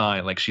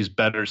designed. Like she's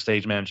better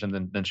stage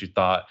management than she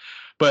thought.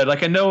 But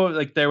like, I know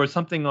like there was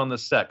something on the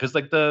set, because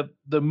like the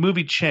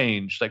movie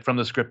changed like from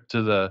the script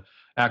to the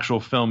actual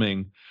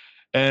filming.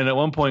 And at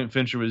one point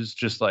Fincher was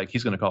just like,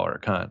 he's going to call her a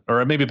cunt.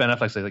 Or maybe Ben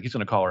Affleck said like, he's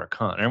going to call her a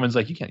cunt. And everyone's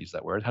like, you can't use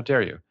that word. How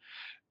dare you?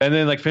 And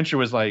then like Fincher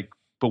was like,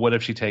 but what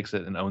if she takes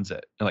it and owns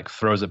it and like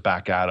throws it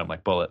back at him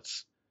like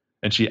bullets?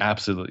 And she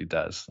absolutely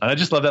does. And I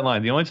just love that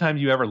line. The only time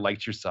you ever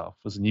liked yourself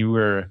was when you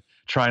were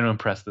trying to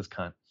impress this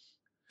cunt.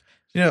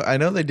 You know, I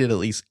know they did at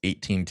least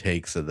 18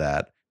 takes of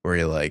that where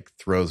he like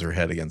throws her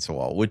head against the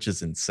wall, which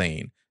is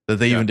insane that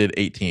they even did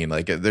 18.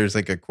 Like there's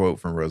like a quote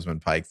from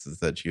Rosamund Pike that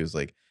said she was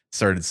like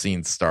started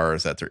seeing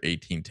stars after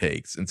 18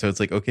 takes. And so it's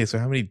like, okay, so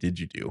how many did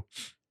you do?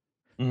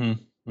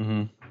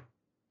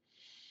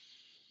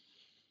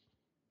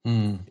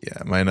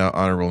 Yeah, my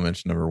honorable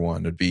mention number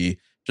 1 would be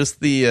just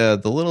the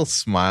little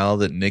smile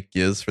that Nick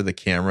gives for the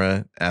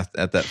camera at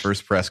that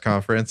first press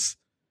conference.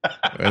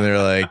 And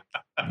they're like,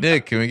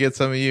 Nick, can we get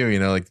some of you? You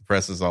know, like the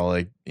press is all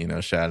like, you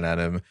know, shouting at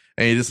him.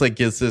 And he just like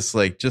gives this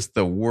like just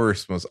the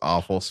worst, most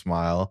awful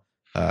smile.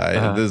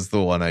 This is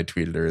the one I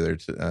tweeted earlier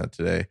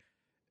today.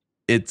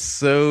 It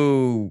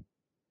so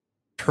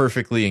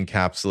perfectly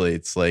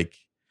encapsulates like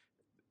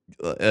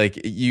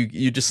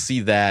you just see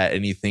that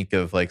and you think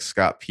of like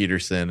Scott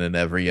Peterson and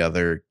every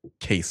other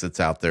case that's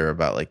out there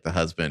about like the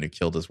husband who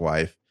killed his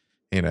wife.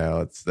 You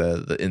know, it's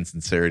the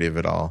insincerity of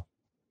it all.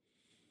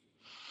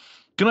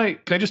 Can I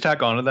just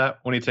tack on to that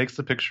when he takes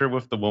the picture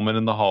with the woman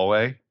in the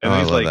hallway? And I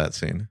he's love like, that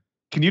scene.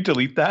 Can you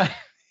delete that?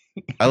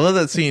 I love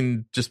that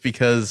scene just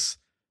because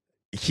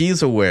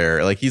he's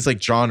aware, like he's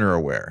like genre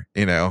aware,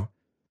 you know?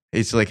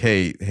 He's like,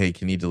 hey,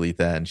 can you delete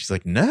that? And she's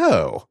like,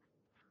 no.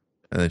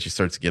 And then she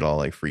starts to get all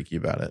like freaky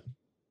about it.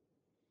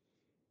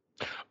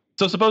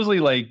 So supposedly,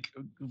 like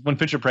when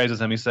Fincher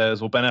praises him, he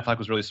says, well, Ben Affleck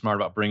was really smart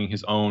about bringing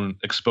his own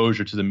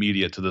exposure to the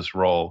media to this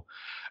role.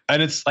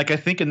 And it's like, I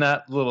think in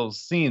that little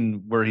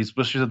scene where he's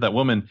wishes at that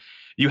woman,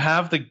 you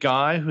have the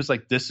guy who's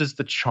like, this is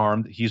the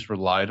charm that he's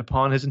relied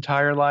upon his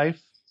entire life.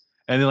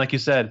 And then, like you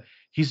said,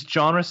 he's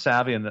genre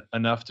savvy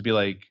enough to be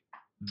like,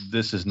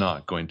 this is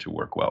not going to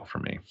work well for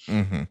me.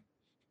 Mm-hmm.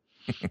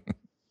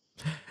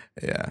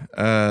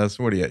 Yeah.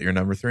 So what are you at? Your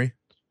number 3?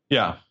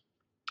 Yeah.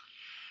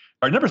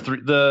 Our number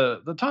 3,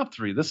 the top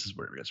 3, this is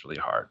where it gets really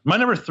hard. My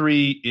number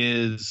 3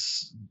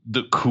 is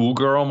the cool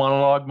girl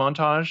monologue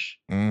montage.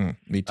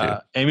 Me too.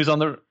 Amy's on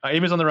the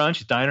run.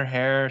 She's dyeing her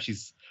hair.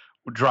 She's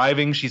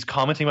driving. She's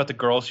commenting about the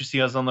girls she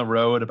sees on the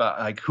road, about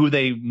like who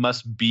they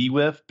must be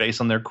with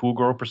based on their cool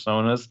girl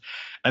personas.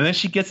 And then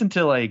she gets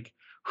into like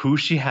who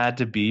she had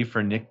to be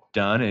for Nick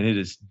Dunn, and it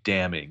is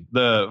damning.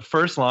 The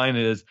first line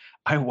is,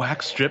 I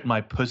wax stripped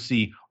my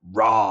pussy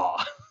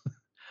raw.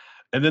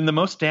 And then the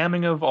most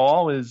damning of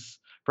all is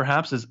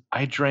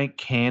I drank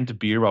canned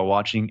beer while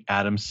watching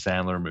Adam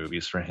Sandler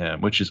movies for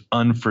him, which is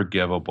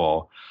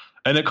unforgivable.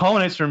 And it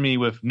culminates for me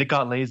with Nick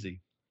Got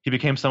Lazy. He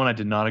became someone I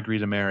did not agree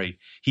to marry.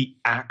 He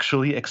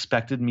actually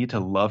expected me to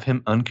love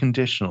him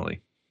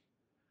unconditionally.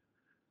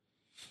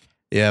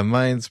 Yeah,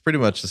 mine's pretty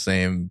much the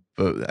same,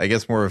 but I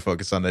guess more of a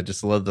focus on I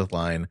just love the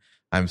line,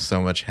 I'm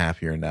so much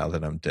happier now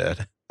that I'm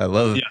dead. I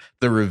love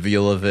the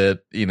reveal of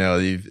it. You know,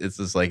 it's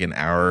just like an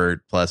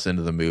hour plus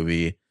into the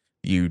movie.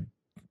 You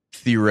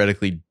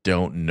theoretically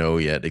don't know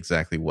yet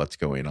exactly what's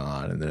going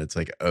on. And then it's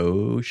like,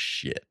 oh,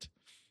 shit.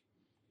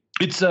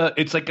 It's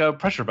like a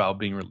pressure valve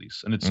being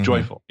released, and it's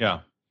joyful. Yeah.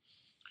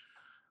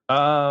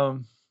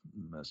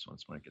 This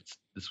one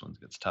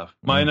gets tough.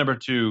 My number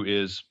 2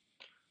 is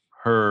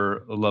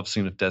her love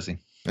scene with Desi.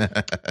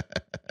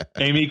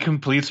 Amy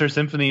completes her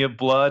symphony of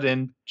blood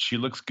and she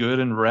looks good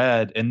in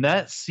red. And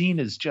that scene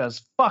is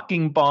just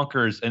fucking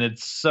bonkers. And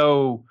it's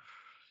so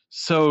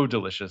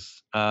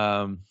delicious.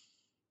 Again,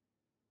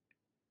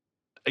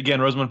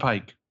 Rosamund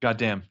Pike,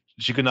 goddamn,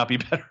 she could not be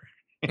better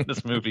in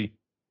this movie.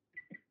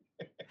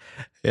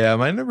 Yeah,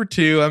 my number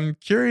 2, I'm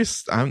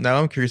curious.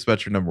 I'm curious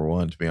about your number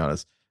 1, to be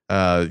honest.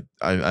 I'm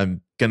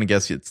going to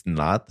guess it's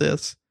not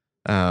this.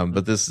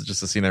 But this is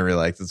just a scene I really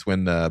liked. It's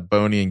when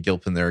Boney and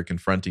Gilpin there are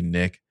confronting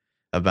Nick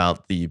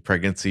about the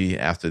pregnancy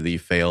after the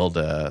failed,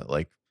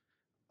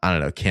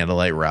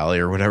 candlelight rally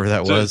or whatever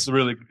that was.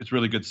 It's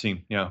really good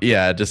scene. Yeah.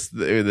 Yeah. Just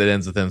that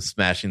ends with them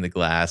smashing the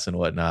glass and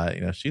whatnot.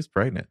 You know, she's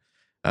pregnant.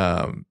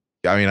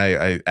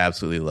 I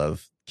absolutely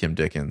love Kim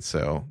Dickens.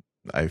 So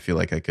I feel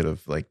like I could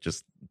have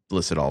just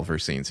listed all of her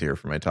scenes here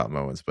for my top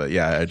moments. But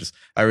yeah,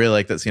 I really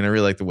like that scene. I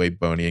really like the way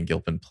Boney and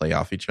Gilpin play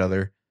off each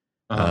other.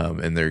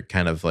 And they're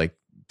kind of like,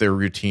 their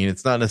routine.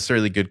 It's not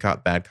necessarily good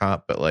cop, bad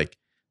cop, but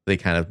they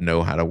kind of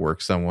know how to work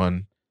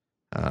someone.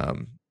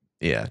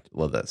 Yeah,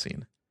 love that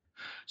scene.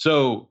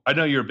 So I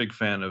know you're a big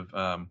fan of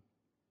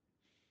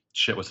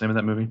what's the name of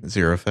that movie?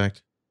 Zero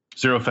Effect.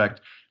 Zero Effect.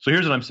 So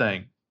here's what I'm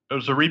saying. It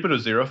was a reboot of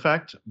Zero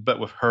Effect, but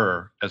with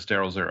her as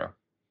Daryl Zero.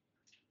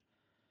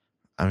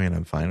 I mean,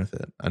 I'm fine with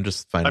it. I'm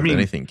just fine with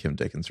anything Kim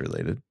Dickens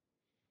related.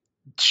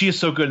 She is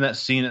so good in that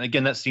scene. And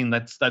again, that scene,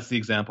 that's the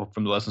example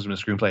from the lessons from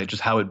the screenplay,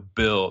 just how it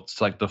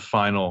builds like the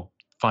final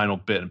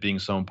bit and being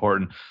so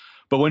important.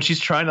 But when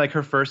she's trying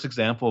her first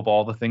example of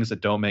all the things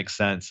that don't make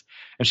sense,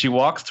 and she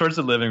walks towards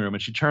the living room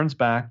and she turns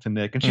back to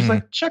Nick and she's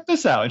like, check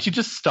this out. And she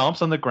just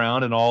stomps on the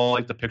ground and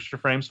all the picture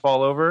frames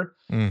fall over.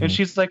 And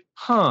she's like,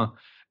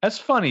 that's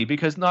funny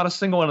because not a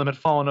single one of them had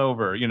fallen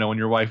over, when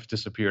your wife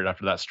disappeared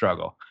after that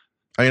struggle.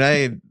 I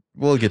mean,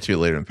 we'll get to it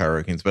later in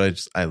Power Rankings,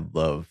 but I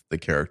love the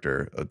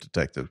character of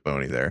Detective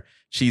Boney there.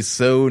 She's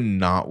so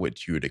not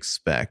what you would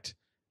expect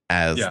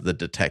as the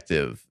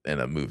detective in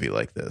a movie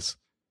like this.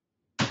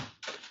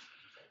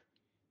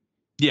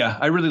 Yeah,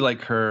 I really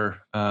like her,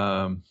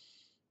 her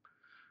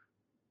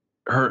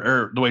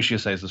the way she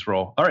essays this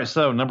role. All right,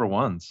 so number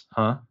 1s,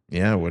 huh?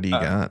 Yeah, what do you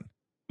got?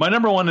 My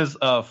number 1 is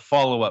a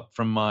follow-up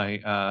from my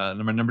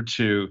number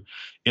 2.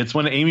 It's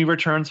when Amy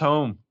returns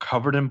home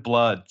covered in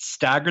blood,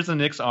 staggers in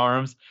Nick's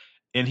arms,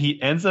 and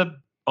he ends up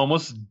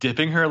almost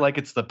dipping her like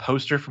it's the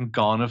poster from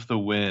Gone with the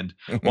Wind,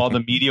 while the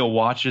media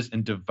watches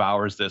and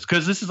devours this.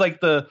 Because this is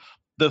like the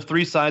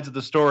 3 sides of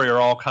the story are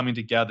all coming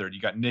together.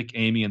 You got Nick,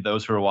 Amy, and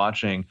those who are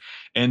watching.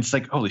 And it's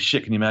like, holy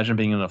shit, can you imagine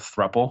being in a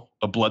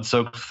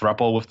blood-soaked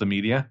throuple with the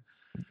media?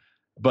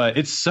 But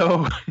it's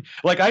so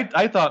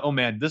I thought, oh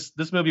man, this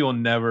movie will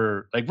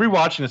never,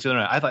 rewatching this the other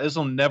night, I thought this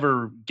will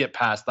never get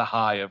past the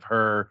high of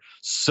her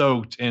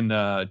soaked in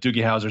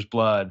Doogie Howser's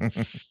blood.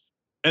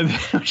 And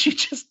then she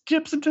just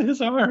dips into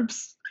his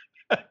arms.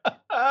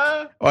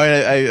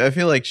 I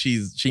feel like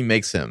she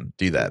makes him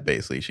do that.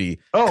 Basically, she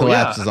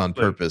collapses on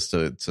purpose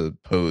to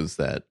pose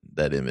that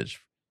image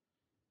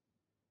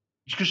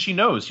because she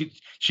knows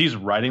she's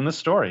writing the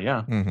story.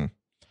 Yeah,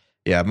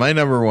 yeah. My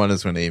number 1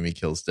 is when Amy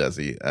kills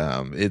Desi.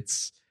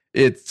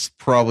 It's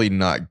probably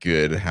not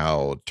good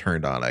how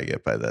turned on I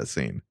get by that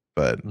scene,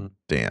 but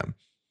damn,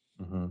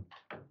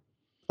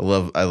 I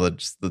love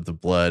just the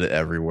blood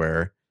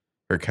everywhere,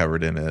 her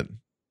covered in it.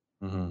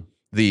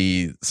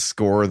 The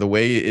score, the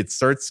way it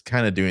starts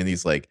kind of doing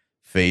these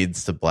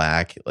fades to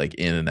black,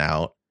 in and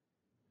out,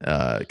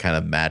 kind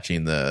of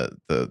matching the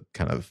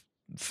kind of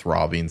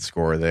throbbing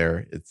score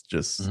there. It's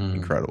just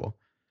incredible.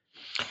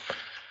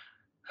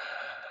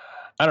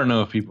 I don't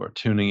know if people are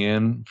tuning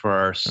in for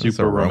our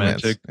super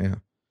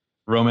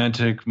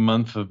romantic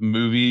month of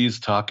movies,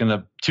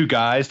 two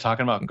guys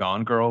talking about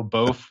Gone Girl,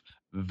 both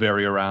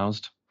very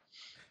aroused.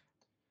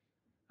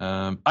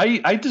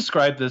 I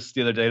described this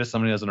the other day to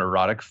somebody as an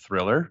erotic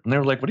thriller, and they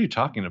were like, what are you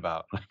talking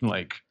about? I'm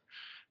like,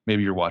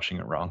 maybe you're watching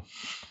it wrong.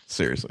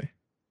 Seriously.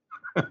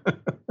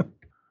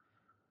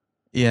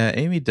 Yeah,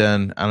 Amy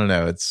Dunn, I don't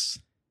know.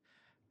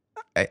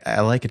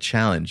 I like a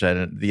challenge.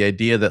 The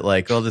idea that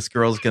this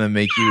girl's going to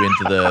make you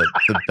into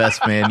the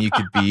best man you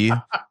could be,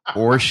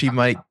 or she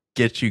might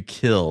get you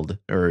killed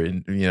or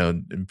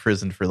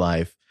imprisoned for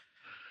life.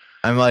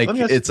 I'm like,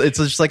 it's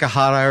just like a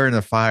hot iron in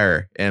a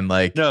fire, and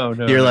no,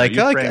 you're like,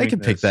 oh, I can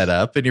pick that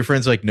up, and your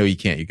friend's like, no, you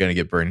can't. You're gonna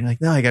get burned. You're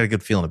like, no, I got a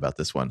good feeling about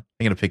this one.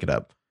 I'm gonna pick it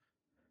up.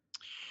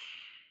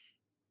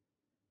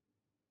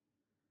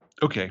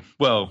 Okay,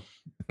 well,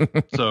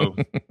 so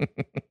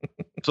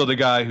So the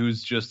guy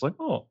who's just like,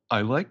 oh,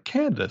 I like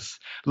Candace.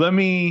 Let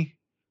me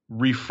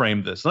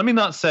reframe this. Let me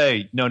not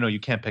say, no, you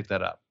can't pick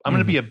that up. I'm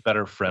going to Mhm. be a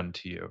better friend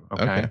to you.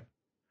 Okay. Okay.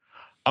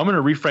 I'm going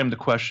to reframe the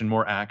question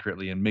more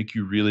accurately and make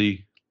you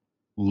really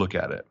look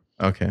at it.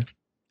 Okay. You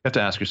have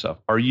to ask yourself,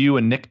 are you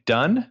a Nick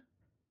Dunn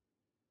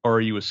or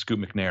are you a Scoot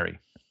McNairy?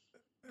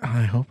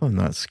 I hope I'm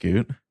not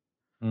Scoot.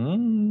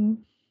 Mm.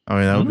 I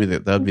mean,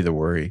 that would be the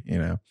worry, you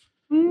know.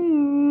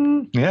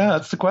 Yeah,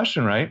 that's the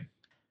question, right?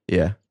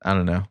 Yeah, I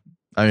don't know.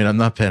 I mean, I'm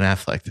not Ben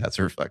Affleck, that's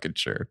for fucking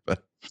sure,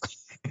 but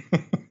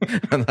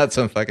I'm not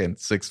some fucking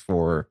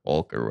 6'4"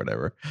 Hulk or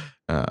whatever.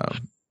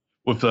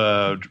 With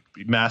a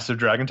massive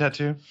dragon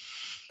tattoo?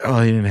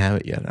 Oh, he didn't have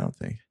it yet, I don't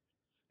think.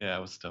 Yeah,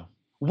 it was still.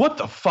 What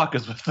the fuck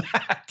is with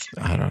that?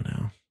 I don't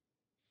know.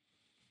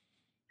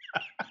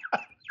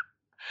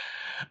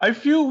 I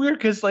feel weird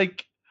because,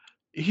 like,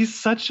 he's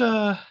such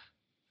a.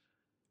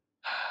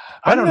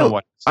 I don't know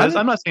what he says.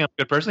 I'm not saying I'm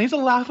a good person. He's a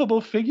laughable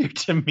figure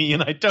to me,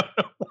 and I don't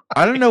know why.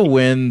 I don't know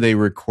when they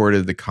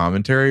recorded the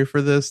commentary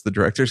for this, the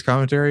director's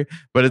commentary,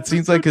 but it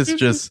seems like it's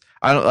just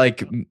I don't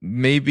like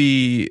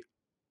maybe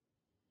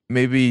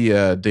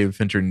David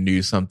Fincher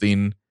knew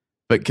something,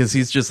 but because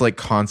he's just like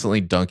constantly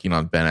dunking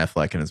on Ben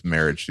Affleck and his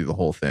marriage through the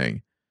whole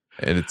thing,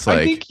 and it's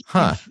like,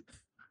 huh.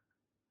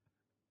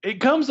 It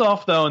comes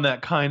off though in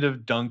that kind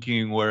of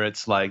dunking where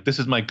it's like, this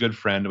is my good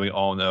friend, and we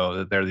all know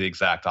that they're the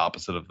exact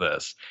opposite of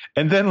this.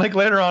 And then like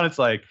later on, it's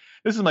like,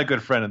 this is my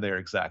good friend, and they're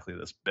exactly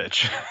this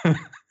bitch.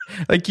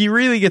 Like you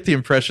really get the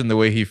impression the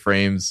way he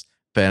frames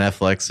Ben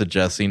Affleck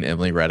suggesting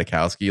Emily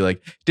Ratajkowski.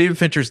 Like David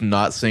Fincher's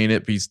not saying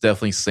it, but he's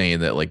definitely saying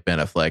that like Ben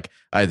Affleck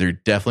either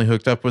definitely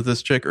hooked up with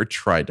this chick or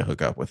tried to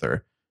hook up with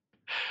her.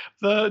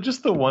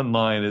 Just the one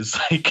line is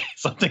like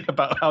something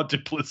about how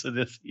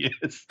duplicitous he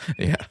is.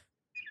 Yeah.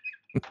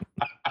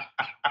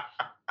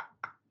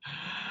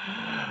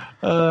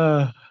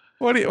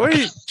 What do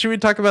you, should we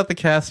talk about the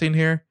casting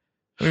here?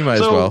 We might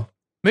as well.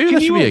 Maybe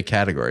that should be a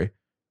category.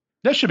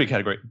 That should be a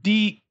category.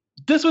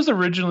 This was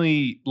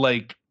originally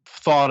like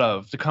thought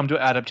of to come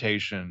to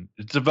adaptation.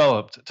 It's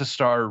developed to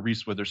star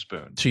Reese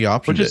Witherspoon. She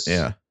optioned it,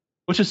 yeah.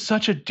 Which is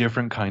such a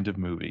different kind of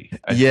movie.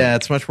 I think.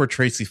 It's much more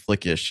Tracy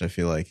Flickish, I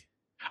feel like.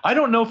 I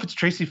don't know if it's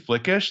Tracy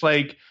Flickish.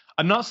 Like,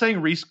 I'm not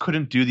saying Reese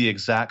couldn't do the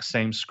exact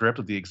same script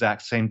with the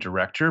exact same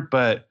director,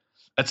 but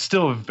it's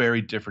still a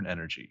very different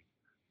energy.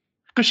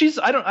 Because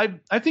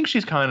I think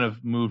she's kind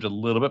of moved a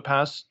little bit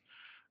past,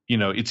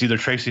 it's either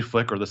Tracy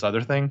Flick or this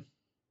other thing.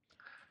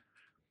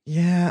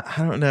 Yeah,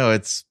 I don't know.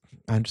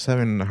 I'm just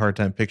having a hard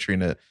time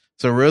picturing it.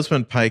 So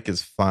Rosamund Pike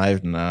is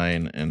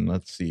 5'9", and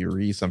let's see,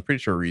 Reese. I'm pretty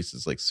sure Reese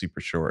is like super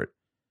short.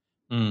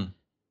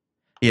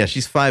 Yeah,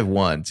 she's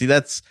 5'1". See,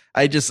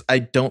 I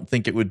don't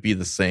think it would be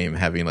the same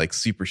having like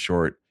super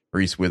short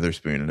Reese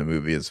Witherspoon in a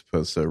movie as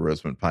opposed to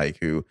Rosamund Pike,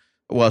 who,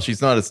 well,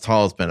 she's not as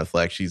tall as Ben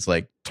Affleck. She's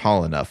like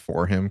tall enough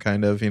for him,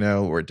 kind of,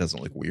 where it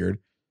doesn't look weird.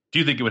 Do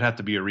you think it would have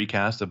to be a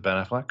recast of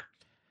Ben Affleck?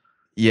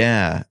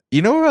 Yeah.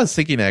 You know what I was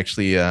thinking,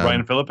 actually?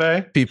 Ryan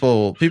Philippe?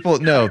 People are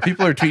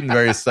tweeting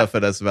various stuff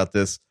at us about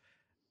this.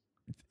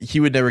 He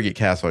would never get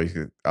cast,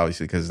 obviously,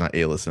 because he's not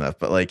A-list enough.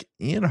 But like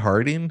Ian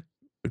Harding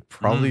would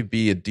probably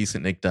be a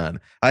decent Nick Dunn.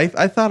 I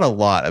thought a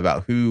lot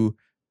about who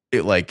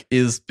it like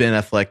is Ben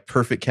Affleck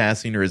perfect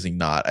casting or is he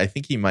not? I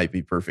think he might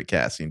be perfect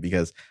casting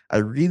because I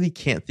really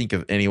can't think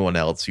of anyone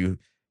else who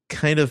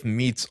kind of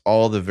meets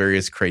all the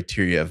various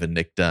criteria of a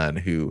Nick Dunn,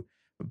 who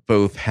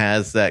both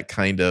has that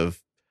kind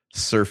of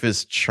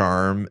surface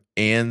charm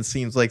and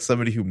seems like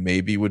somebody who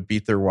maybe would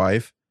beat their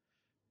wife.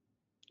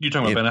 You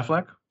talking about Ben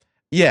Affleck?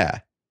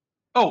 Yeah.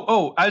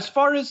 Oh, as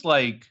far as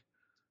like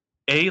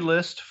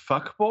A-list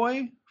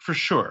fuckboy, for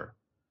sure.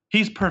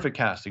 He's perfect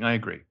casting. I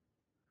agree.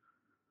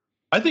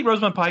 I think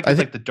Rosamund Pike is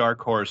like the dark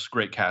horse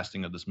great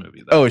casting of this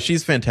movie, though. Oh,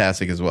 she's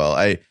fantastic as well.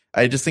 I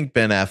just think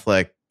Ben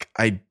Affleck,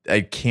 I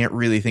can't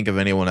really think of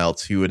anyone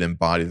else who would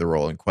embody the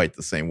role in quite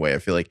the same way. I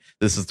feel like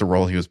this is the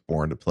role he was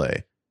born to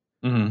play.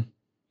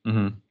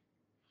 Mm-hmm.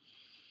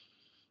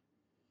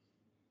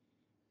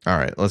 All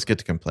right, let's get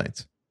to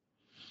complaints.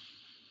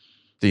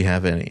 Do you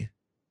have any?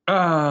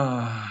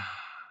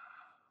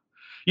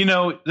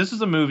 This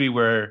is a movie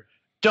where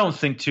don't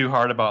think too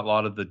hard about a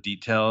lot of the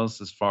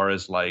details as far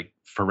as like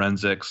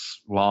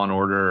forensics, law and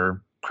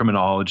order,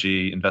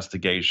 criminology,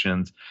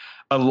 investigations.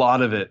 A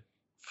lot of it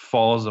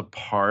falls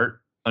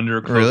apart under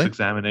a close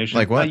examination.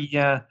 Like what?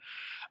 Yeah.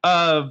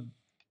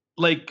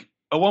 Like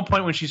at one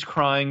point when she's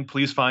crying,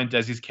 please find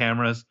Desi's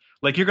cameras.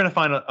 Like you're going to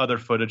find other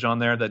footage on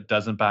there that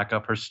doesn't back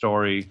up her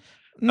story.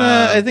 No,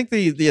 I think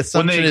the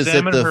assumption is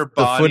that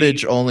the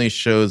footage only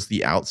shows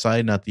the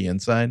outside, not the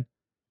inside.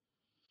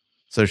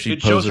 So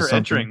it shows her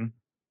entering.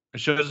 It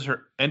shows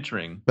her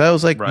entering. That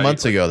was like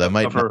months ago. That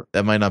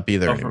might not be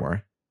there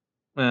anymore.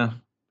 Yeah,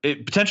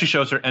 it potentially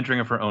shows her entering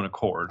of her own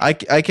accord. I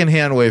can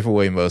hand wave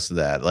away most of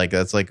that. Like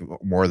that's like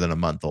more than a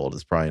month old.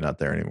 It's probably not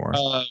there anymore.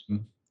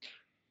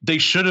 They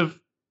should have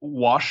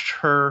washed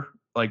her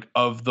like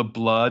of the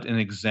blood and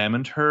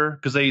examined her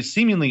because they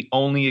seemingly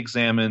only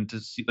examined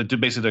to see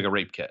basically like a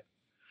rape kit.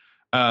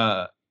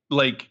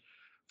 Like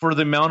for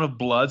the amount of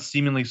blood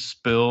seemingly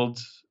spilled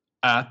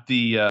at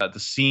the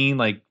scene,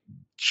 like,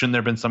 shouldn't there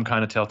have been some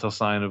kind of telltale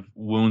sign of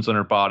wounds on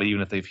her body,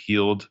 even if they've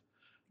healed?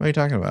 What are you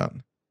talking about?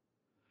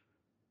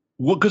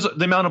 Well, because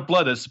the amount of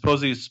blood is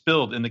supposedly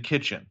spilled in the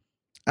kitchen,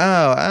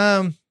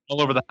 Oh,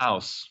 all over the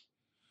house,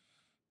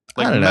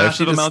 I like don't know.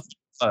 massive amounts of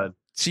blood.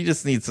 She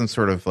just needs some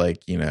sort of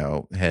like,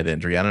 head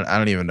injury. I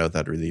don't even know if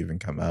that really even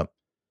come up.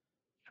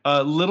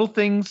 Little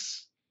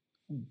things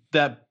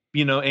that,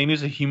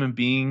 Amy's a human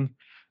being,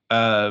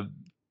 to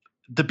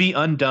be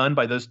undone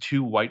by those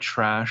two white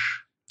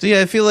trash. So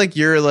yeah, I feel like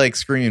you're like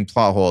screaming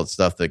plot hole at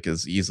stuff that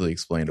is easily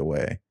explained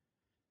away.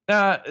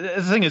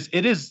 The thing is,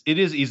 it is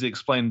easily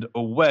explained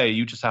away.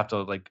 You just have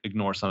to like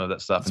ignore some of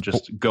that stuff and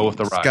just go with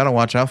the ride. Got to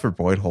watch out for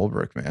Boyd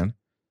Holbrook, man.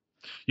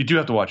 You do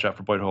have to watch out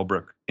for Boyd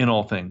Holbrook in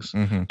all things.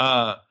 Mm-hmm.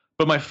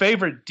 But my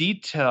favorite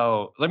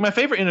detail, like my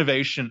favorite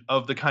innovation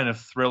of the kind of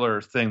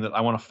thriller thing that I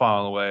want to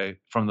file away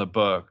from the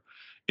book,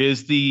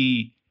 is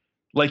you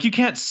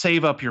can't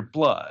save up your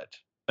blood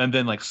and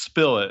then like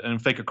spill it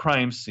and fake a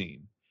crime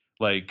scene.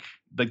 Like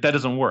that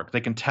doesn't work. They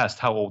can test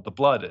how old the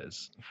blood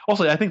is.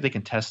 Also, I think they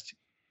can test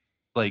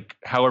like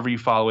however you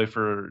file away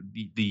for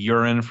the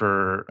urine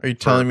for. Are you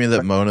telling me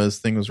that Mona's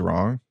thing was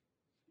wrong?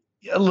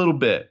 A little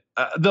bit.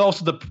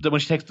 When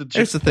she takes the.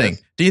 Here's the thing.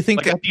 Do you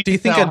think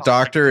a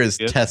doctor is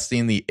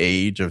testing the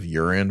age of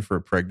urine for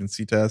a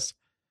pregnancy test?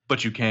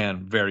 But you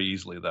can very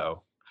easily,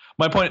 though.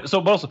 My point.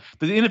 But also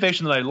the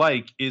innovation that I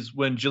like is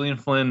when Gillian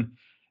Flynn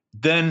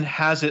then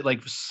has it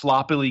like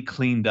sloppily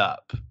cleaned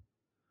up.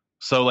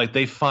 So like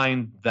they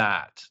find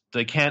that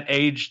they can't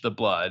age the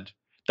blood.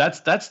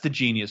 That's the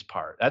genius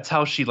part. That's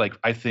how she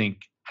I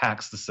think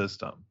hacks the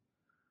system.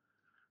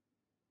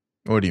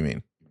 What do you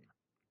mean?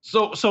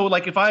 So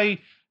if I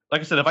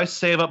said, if I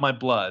save up my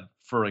blood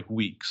for like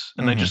weeks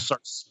and I just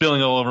start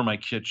spilling all over my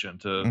kitchen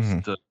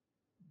to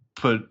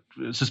put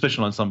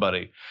suspicion on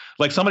somebody,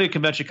 like somebody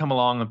can eventually come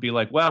along and be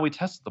like, well, we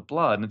tested the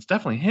blood and it's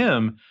definitely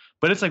him,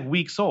 but it's like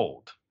weeks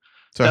old.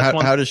 So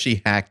how does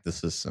she hack the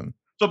system?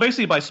 So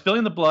basically by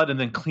spilling the blood and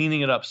then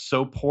cleaning it up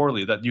so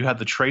poorly that you have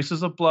the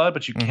traces of blood,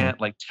 but you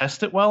can't like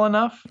test it well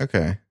enough.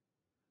 Okay.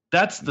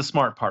 That's the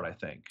smart part, I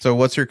think. So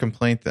what's your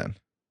complaint then?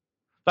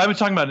 I was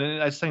talking about,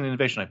 I was saying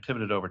innovation. I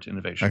pivoted over to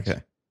innovations.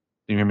 Okay.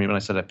 You hear me when I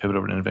said I pivot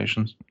over to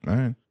innovations? All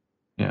right.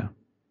 Yeah.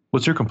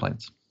 What's your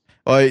complaints?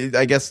 Well,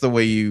 I guess the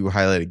way you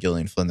highlighted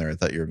Gillian Flynn there, I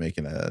thought you were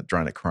making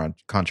drawing a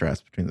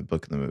contrast between the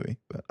book and the movie.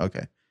 But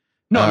okay.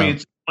 No, I mean,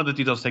 it's one of the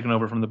details taken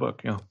over from the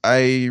book. Yeah.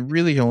 I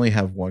really only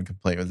have one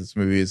complaint with this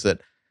movie is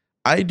that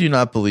I do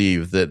not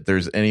believe that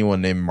there's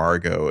anyone named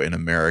Margot in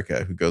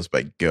America who goes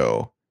by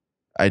Go.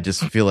 I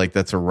just feel like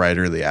that's a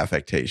writerly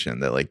affectation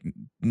that like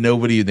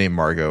nobody named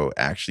Margot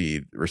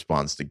actually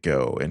responds to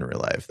Go in real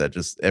life. That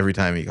just every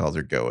time he calls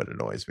her Go, it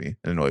annoys me.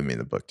 It annoyed me in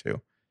the book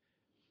too.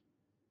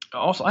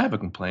 Also, I have a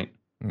complaint.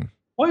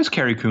 Why is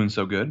Carrie Coon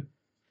so good?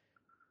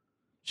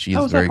 She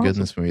is very good in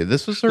this movie.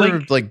 This was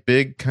her like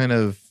big kind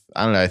of,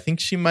 I don't know. I think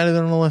she might have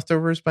been on The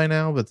Leftovers by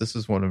now, but this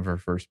is one of her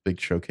first big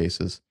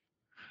showcases.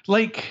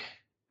 Like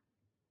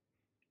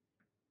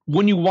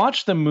when you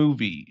watch the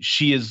movie,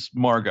 she is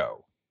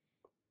Margot.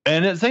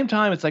 And at the same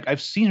time, it's like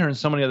I've seen her in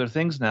so many other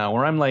things now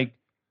where I'm like,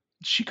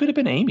 she could have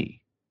been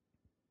Amy.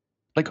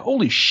 Like,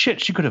 holy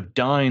shit, she could have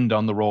dined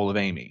on the role of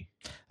Amy.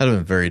 That would have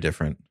been very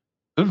different.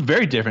 It would be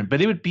very different,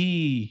 but it would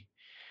be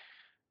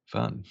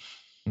fun.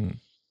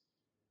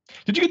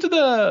 Did you get to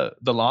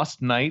the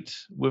Lost Night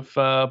with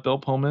Bill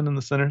Pullman in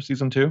the center,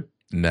 season 2?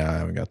 No, I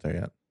haven't got there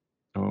yet.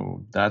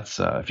 Oh, that's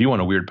if you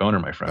want a weird boner,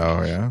 my friend.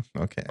 Oh, yeah?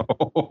 Okay.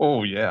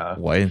 Oh, yeah.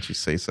 Why didn't you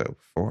say so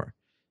before?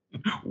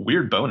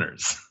 Weird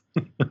boners.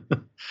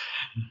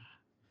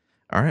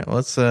 All right,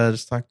 let's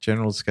just talk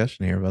general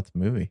discussion here about the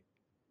movie.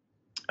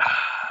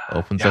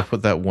 Opens up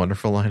with that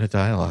wonderful line of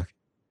dialogue.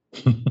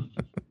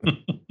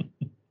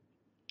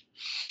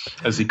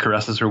 As he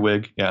caresses her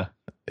wig. Yeah.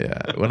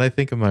 When I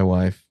think of my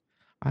wife,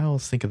 I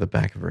always think of the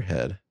back of her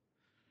head.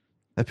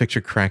 I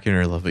picture cracking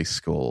her lovely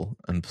skull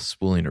and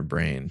spooling her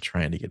brain,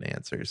 trying to get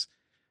answers.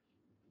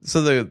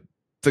 So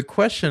the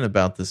question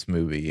about this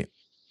movie,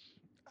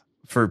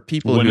 for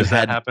people when does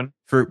that happen?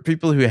 For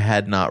people who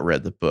had not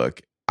read the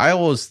book,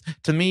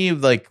 to me,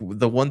 like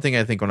the one thing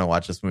I think when I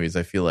watch this movie is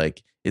I feel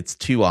like it's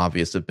too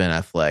obvious that Ben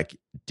Affleck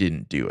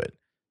didn't do it.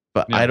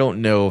 But I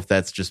don't know if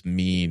that's just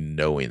me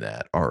knowing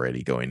that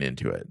already going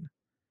into it.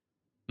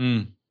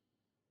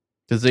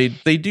 Because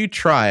they do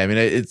try. I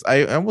mean,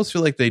 I almost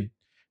feel like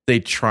they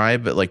try,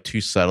 but like too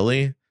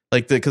subtly.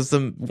 Like because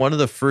one of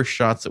the first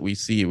shots that we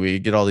see, we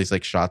get all these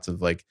like shots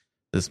of like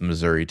this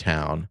Missouri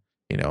town,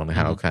 and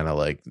how kind of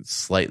like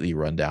slightly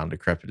run down,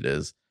 decrepit it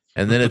is.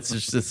 And then it's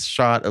just this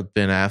shot of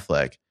Ben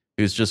Affleck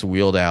who's just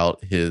wheeled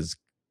out his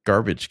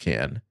garbage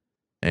can,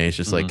 and he's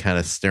just like kind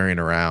of staring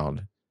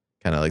around,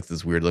 kind of like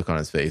this weird look on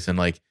his face. And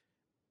like,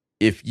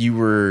 if you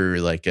were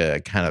like a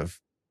kind of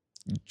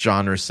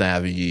genre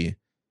savvy,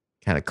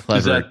 kind of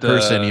clever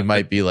person, you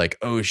might be like,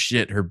 "Oh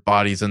shit, her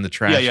body's in the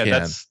trash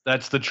can."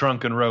 That's the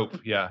trunk and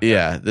rope.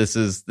 Yeah. This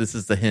is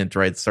the hint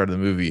right at the start of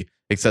the movie,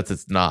 except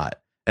it's not.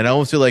 And I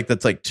almost feel like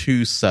that's like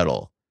too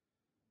subtle.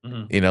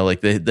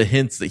 Like the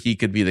hints that he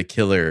could be the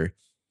killer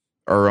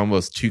are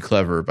almost too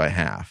clever by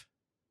half.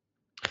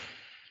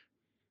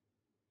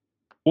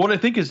 What I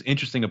think is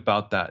interesting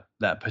about that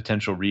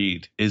potential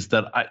read is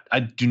that I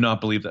do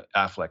not believe that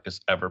Affleck is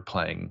ever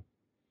playing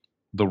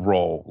the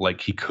role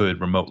like he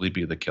could remotely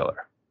be the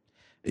killer.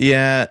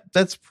 Yeah,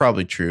 that's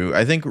probably true.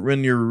 I think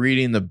when you're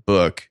reading the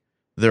book,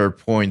 there are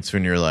points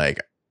when you're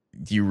like,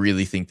 do you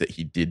really think that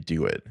he did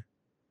do it?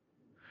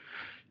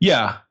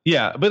 Yeah,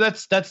 but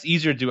that's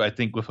easier to do, I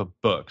think, with a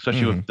book,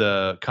 especially with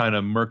the kind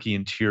of murky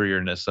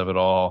interiorness of it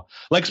all.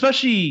 Like,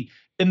 especially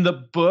in the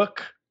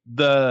book,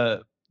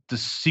 the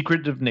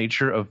secretive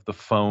nature of the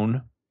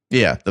phone.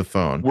 Yeah, the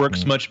phone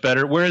works much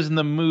better. Whereas in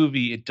the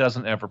movie, it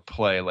doesn't ever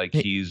play like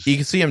you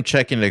can see him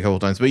checking it a couple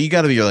times, but you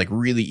got to be like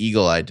really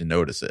eagle-eyed to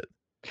notice it.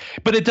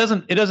 But it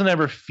doesn't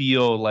ever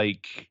feel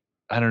like,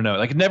 I don't know,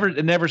 like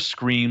it never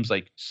screams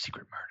like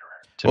secret murderer.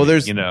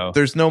 Well,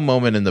 there's no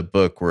moment in the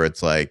book where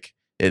it's like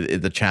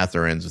the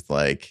chapter ends with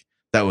like,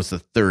 that was the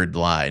third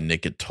lie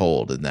Nick had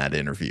told in that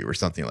interview or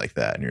something like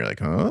that, and you're like,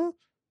 huh?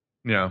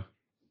 Yeah.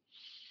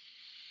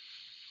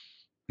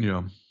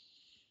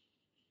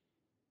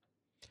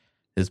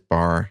 His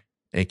bar,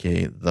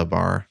 aka the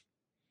bar.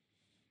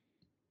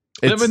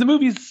 The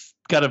movie's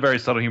got a very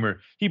subtle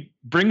humor. He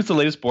brings the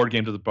latest board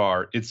game to the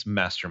bar. It's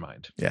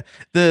Mastermind. Yeah.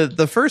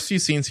 The first few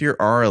scenes here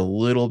are a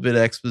little bit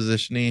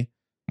exposition-y,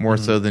 more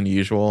so than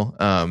usual.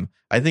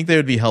 I think they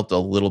would be helped a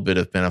little bit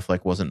if Ben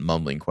Affleck wasn't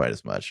mumbling quite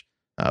as much.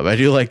 But I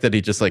do like that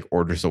he just like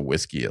orders a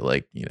whiskey at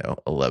like,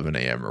 11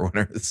 a.m. or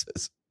whatever this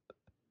is.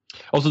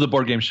 Also, the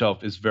board game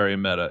shelf is very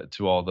meta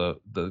to all the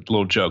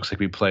little jokes like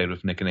we played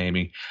with Nick and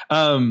Amy.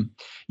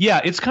 Yeah,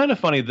 it's kind of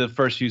funny, the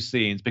first few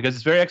scenes, because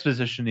it's very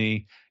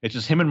exposition-y. It's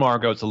just him and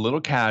Margot. It's a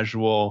little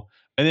casual.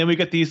 And then we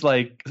get these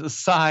like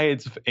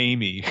sides of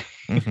Amy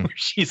where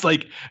she's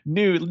like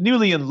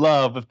newly in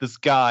love with this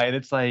guy. And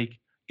it's like,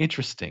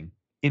 interesting.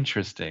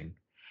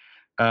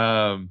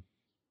 Also,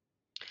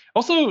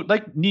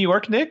 like New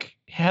York Nick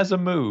has a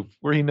move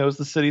where he knows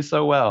the city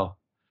so well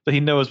that he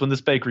knows when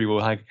this bakery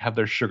will have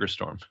their sugar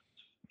storm.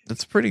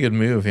 That's a pretty good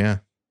move, yeah.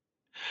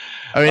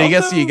 I mean, I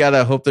guess you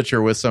gotta hope that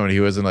you're with somebody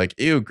who isn't like,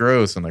 ew,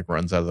 gross, and like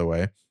runs out of the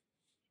way.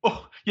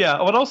 Oh, yeah,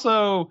 but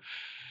also,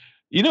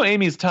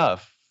 Amy's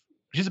tough.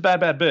 She's a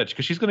bad bitch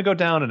because she's going to go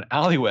down an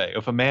alleyway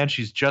with a man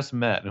she's just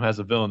met who has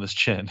a villainous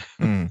chin.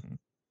 Do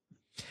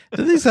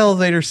these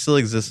elevators still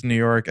exist in New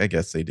York? I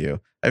guess they do.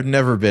 I've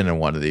never been in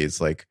one of these,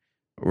 like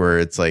where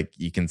it's like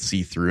you can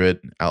see through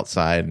it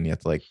outside and you have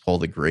to like pull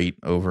the grate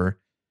over.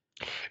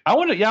 I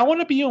want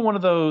to be in one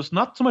of those,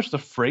 not so much the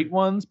freight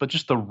ones, but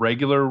just the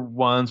regular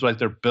ones, like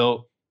they're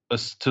built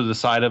to the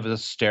side of a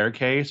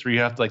staircase where you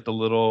have to like the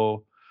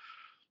little,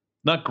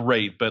 not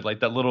grate, but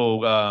like that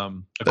little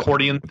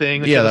accordion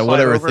thing. That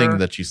whatever thing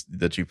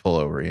that you pull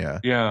over. Yeah.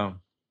 Yeah.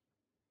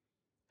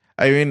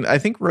 I mean, I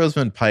think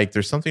Rosamund Pike,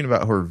 there's something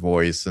about her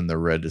voice and the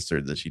register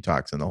that she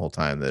talks in the whole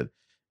time that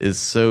is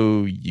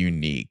so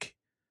unique.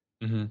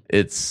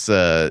 It's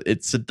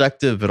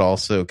seductive, but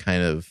also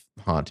kind of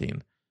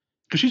haunting.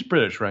 Because she's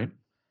British, right?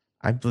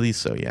 I believe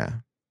so, yeah.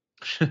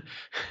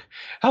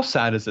 How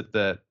sad is it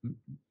that,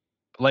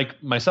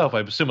 like myself, I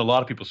assume a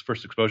lot of people's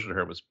first exposure to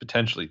her was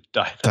potentially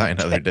Die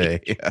Another Day.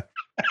 Yeah.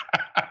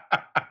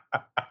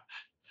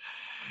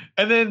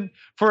 And then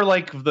for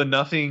like the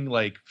nothing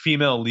like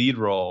female lead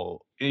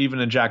role, even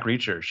in Jack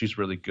Reacher, she's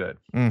really good.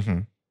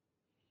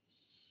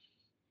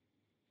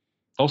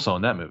 Also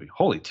in that movie,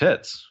 holy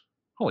tits,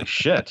 holy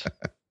shit.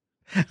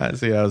 I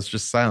see. I was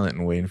just silent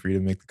and waiting for you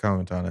to make the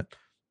comment on it.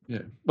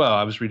 Yeah. Well,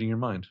 I was reading your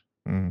mind.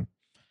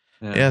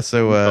 Yeah.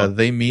 So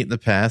they meet in the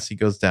past. He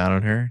goes down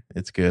on her.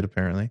 It's good,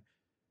 apparently.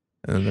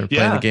 And then they're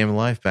playing the game of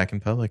life back in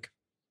public.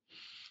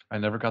 I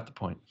never got the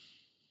point.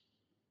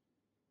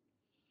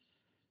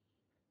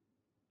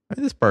 I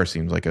mean, this bar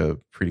seems like a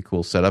pretty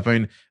cool setup.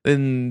 I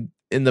mean,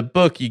 in the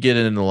book, you get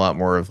in a lot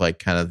more of like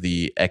kind of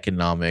the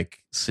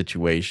economic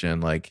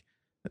situation. Like,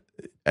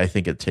 I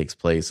think it takes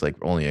place like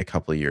only a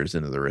couple of years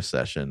into the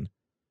recession.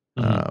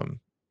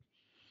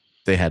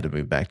 They had to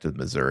move back to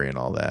Missouri and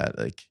all that.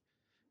 Like,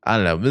 I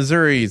don't know.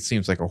 Missouri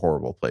seems like a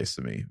horrible place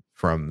to me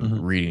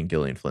from reading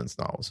Gillian Flynn's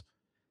novels.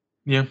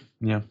 Yeah.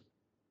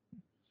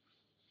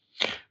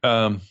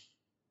 My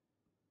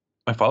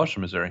father's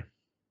from Missouri.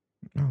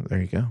 Oh, there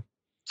you go.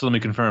 So let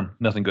me confirm,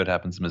 nothing good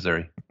happens in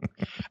Missouri.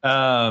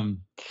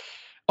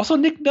 Also,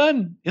 Nick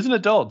Dunn is an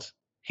adult.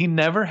 He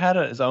never had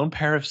his own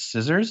pair of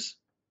scissors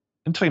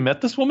until he met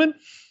this woman.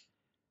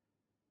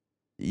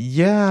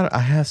 Yeah, I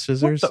have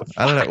scissors.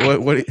 I don't know.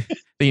 What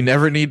do you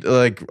never need to,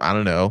 like, I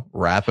don't know,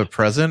 wrap a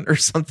present or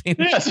something?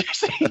 Yeah,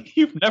 seriously,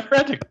 you've never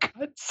had to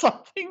cut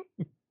something?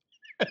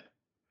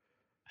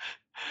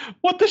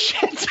 What the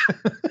shit?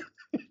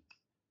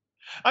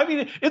 I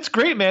mean, it's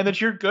great, man, that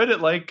you're good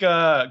at like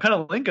kind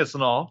of Linkus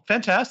and all.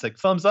 Fantastic.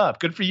 Thumbs up.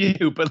 Good for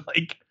you. But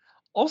like,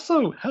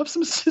 also have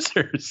some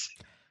scissors.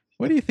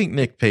 What do you think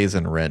Nick pays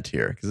in rent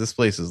here? Because this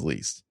place is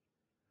leased.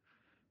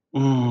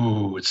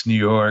 Ooh, it's New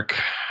York.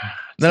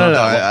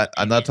 No.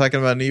 I'm not talking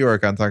about New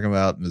York. I'm talking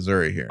about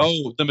Missouri here.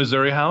 Oh, the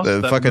Missouri house?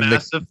 The fucking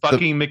massive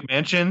fucking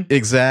McMansion?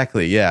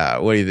 Exactly. Yeah.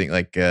 What do you think?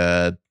 Like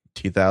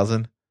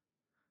 2,000?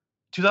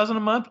 $2,000 a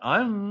month.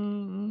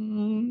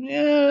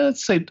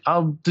 Let's say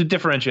I'll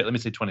differentiate. Let me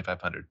say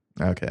 2,500.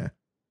 Okay.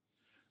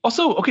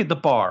 Also, okay, the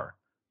bar,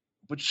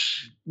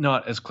 which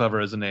not as clever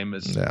as a name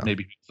as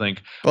maybe you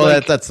think. Well,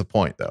 like, that's the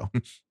point, though,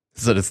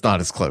 is that it's not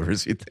as clever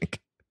as you think.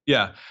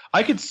 Yeah,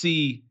 I could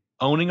see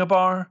owning a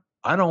bar.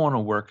 I don't want to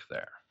work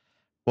there.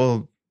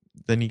 Well,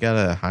 then you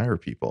gotta hire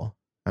people.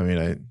 I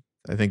mean,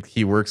 I think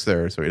he works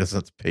there, so he doesn't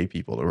have to pay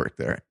people to work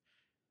there.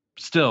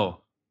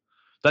 Still,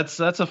 that's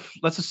a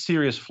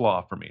serious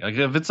flaw for me. Like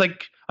if it's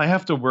like I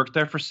have to work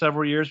there for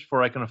several years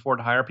before I can afford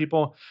to hire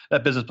people,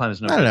 that business plan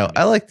is no. I don't know.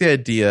 I like the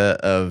idea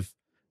of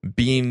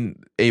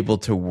being able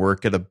to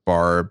work at a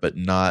bar, but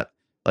not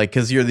like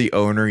because you're the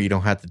owner, you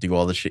don't have to do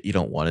all the shit you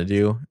don't want to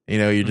do. You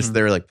know, you're just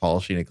there like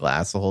polishing a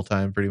glass the whole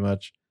time, pretty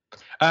much.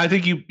 I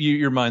think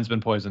your mind's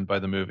been poisoned by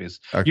the movies.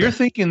 Okay. You're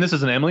thinking this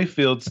is an Emily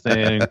Fields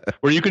thing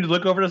where you could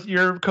look over to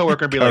your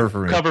coworker and be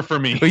cover for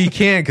me. Well, you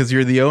can because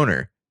you're the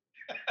owner.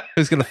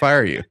 Who's going to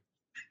fire you?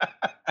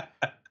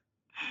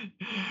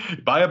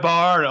 Buy a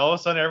bar and all of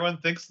a sudden everyone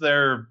thinks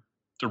they're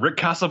Rick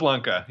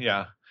Casablanca.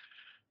 Yeah.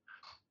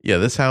 Yeah,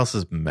 this house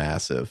is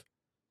massive.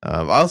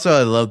 Also,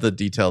 I love the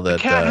detail that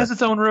the cat has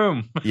its own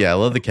room. Yeah, I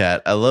love the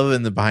cat. I love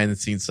in the behind the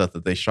scenes stuff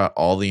that they shot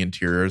all the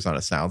interiors on a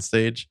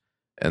soundstage.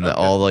 And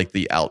all like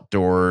the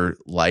outdoor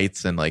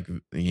lights and like,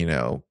 you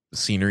know,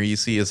 scenery you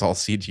see is all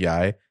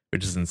CGI,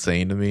 which is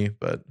insane to me.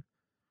 But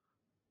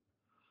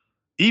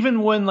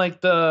even when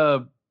like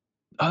that's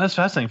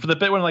fascinating. For the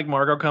bit when like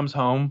Margot comes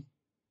home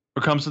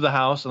or comes to the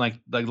house and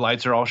like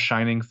lights are all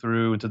shining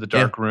through into the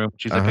dark room.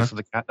 She's like, "This is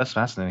the cat." That's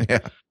fascinating. Yeah.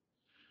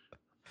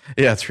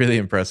 Yeah, it's really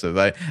impressive.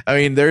 I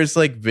mean, there's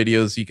like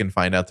videos you can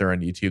find out there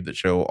on YouTube that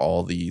show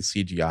all the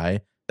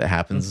CGI that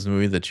happens in this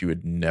movie that you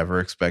would never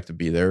expect to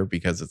be there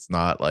because it's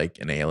not like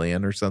an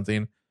alien or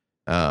something.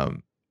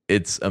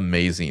 It's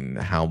amazing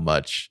how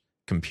much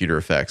computer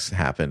effects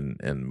happen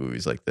in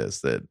movies like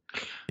this that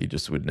you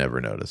just would never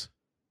notice.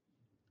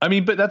 I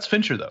mean, but that's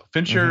Fincher though.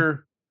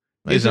 Fincher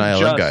he's an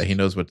ILM guy.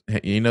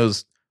 He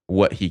knows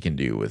what he can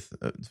do with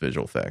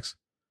visual effects.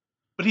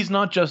 But he's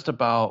not just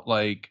about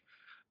like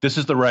this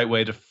is the right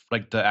way to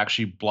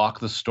actually block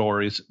the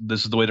stories.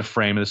 This is the way to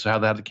frame it. This is how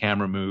they have the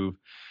camera move.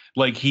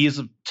 Like he is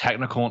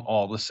technical in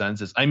all the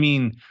senses. I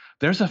mean,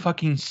 there's a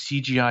fucking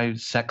CGI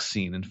sex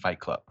scene in Fight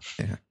Club.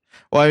 Yeah.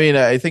 Well, I mean,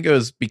 I think it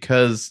was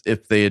because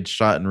if they had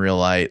shot in real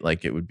light,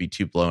 like it would be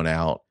too blown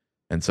out.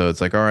 And so it's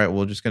like, all right,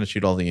 we're just going to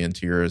shoot all the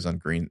interiors on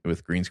green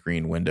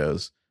screen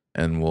windows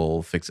and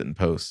we'll fix it in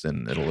post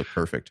and it'll look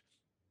perfect.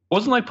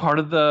 Wasn't like part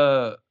of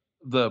the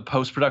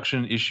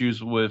post-production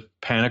issues with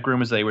Panic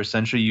Room is they were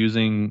essentially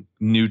using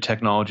new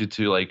technology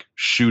to like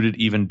shoot it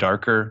even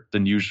darker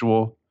than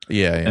usual.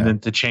 Yeah. And then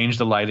to change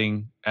the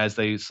lighting as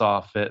they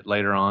saw fit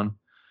later on.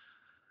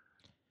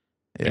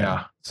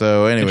 Yeah.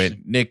 So anyway,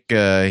 Nick,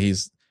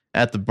 he's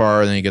at the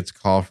bar, and then he gets a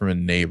call from a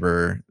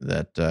neighbor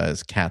that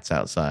his cat's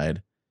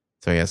outside.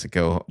 So he has to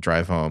go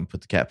drive home,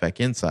 put the cat back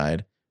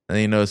inside. And then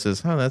he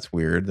notices, oh, that's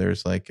weird.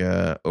 There's like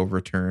a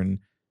overturned,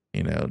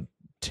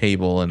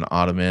 table and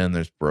ottoman.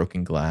 There's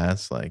broken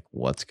glass. Like,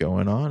 what's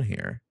going on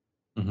here?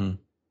 Mm-hmm.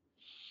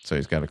 So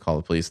he's got to call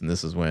the police. And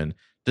this is when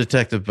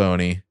Detective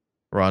Boney,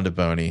 Rhonda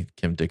Boney,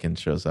 Kim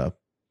Dickens shows up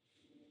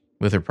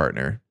with her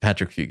partner,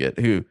 Patrick Fugit,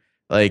 who,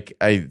 like,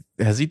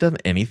 has he done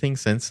anything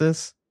since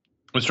this?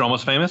 Mr.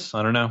 Almost Famous?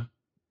 I don't know.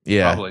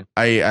 Yeah. Probably.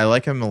 I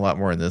like him a lot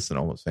more in this than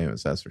Almost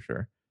Famous, that's for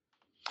sure.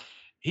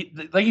 He,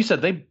 like you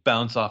said, they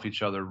bounce off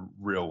each other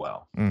real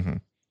well. Mm-hmm.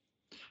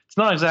 It's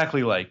not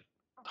exactly like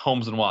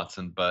Holmes and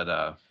Watson,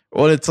 but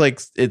well, it's like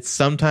it's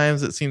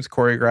sometimes it seems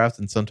choreographed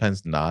and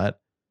sometimes not.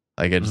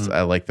 Like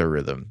I like their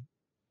rhythm.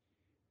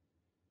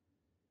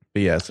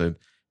 But yeah, so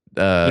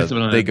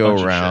they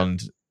go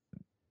around.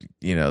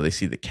 They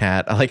see the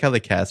cat. I like how the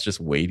cat's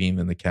just waiting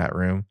in the cat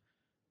room.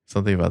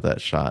 Something about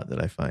that shot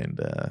that I find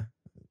the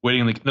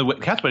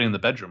cat's waiting in the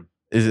bedroom.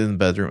 Is it in the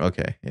bedroom?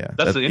 Okay, yeah.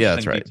 That's the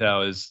interesting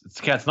detail. Is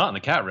the cat's not in the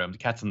cat room. The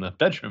cat's in the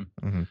bedroom.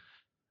 Mm-hmm.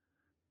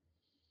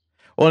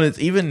 Well, and it's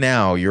even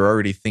now you're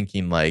already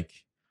thinking like,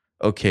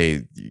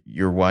 okay,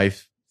 your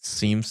wife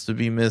seems to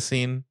be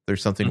missing.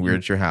 There's something weird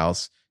at your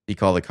house. You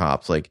call the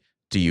cops. Like,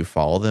 do you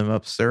follow them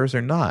upstairs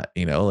or not?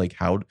 Like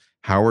how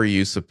are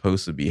you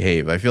supposed to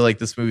behave? I feel like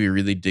this movie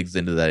really digs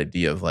into that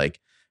idea of like,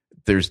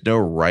 there's no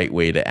right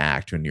way to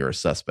act when you're a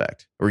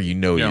suspect, or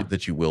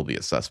that you will be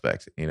a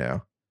suspect.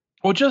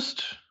 Well,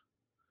 just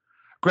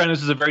granted,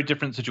 this is a very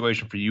different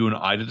situation for you and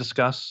I to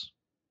discuss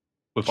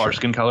with our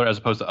skin color as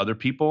opposed to other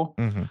people.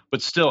 Mm-hmm.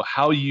 But still,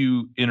 how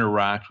you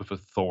interact with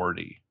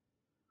authority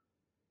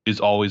is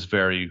always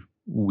very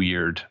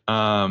weird.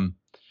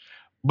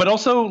 But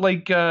also,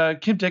 like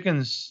Kim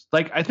Dickens,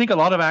 like I think a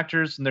lot of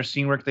actors in their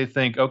scene work, they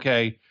think,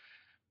 okay,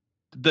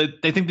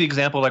 they think the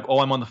example like, oh,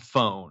 I'm on the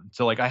phone,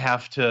 so like I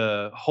have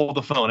to hold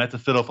the phone, I have to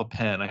fiddle with a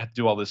pen, I have to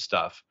do all this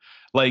stuff.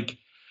 Like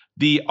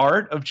the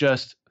art of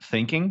just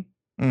thinking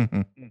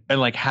and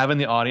like having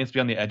the audience be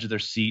on the edge of their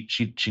seat,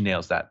 she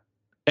nails that.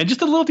 And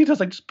just the little details,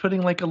 like just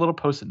putting like a little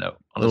post-it note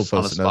on a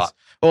spot.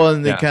 Well,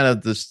 and then kind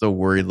of just the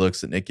worried looks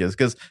that Nick gives,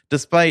 because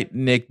despite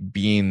Nick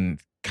being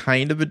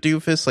kind of a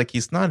doofus. Like,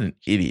 he's not an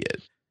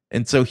idiot.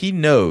 And so he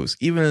knows,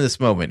 even in this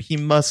moment, he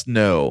must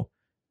know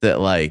that,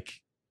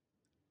 like,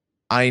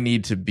 I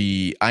need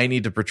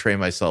to portray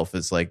myself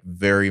as, like,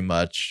 very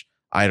much,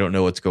 I don't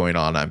know what's going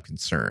on, I'm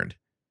concerned.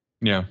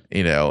 Yeah.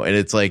 You know, and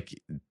it's like,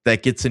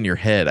 that gets in your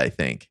head, I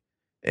think.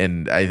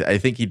 And I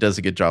think he does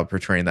a good job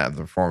portraying that in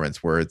the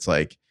performance, where it's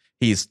like,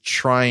 he's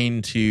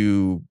trying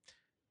to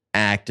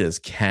act as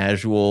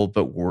casual,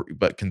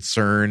 but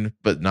concerned,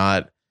 but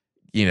not,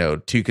 you know,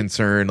 too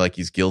concerned, like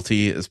he's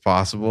guilty as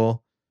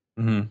possible.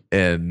 Mm-hmm.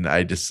 And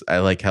I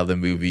like how the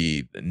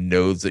movie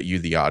knows that you,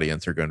 the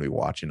audience, are going to be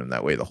watching him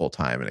that way the whole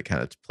time, and it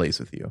kind of plays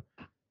with you.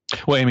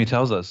 Well, Amy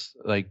tells us,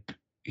 like,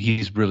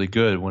 he's really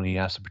good when he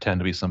has to pretend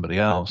to be somebody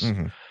else.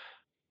 Mm-hmm.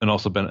 And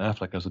also Ben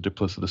Affleck has a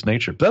duplicitous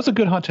nature. But that's a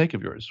good hot take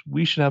of yours.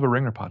 We should have a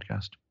Ringer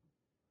podcast.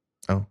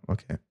 Oh,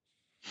 okay.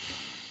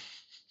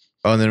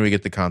 Oh, and then we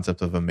get the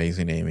concept of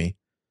Amazing Amy.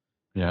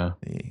 Yeah.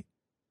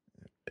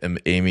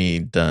 Amy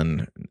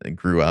Dunn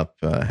grew up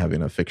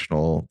having a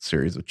fictional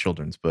series of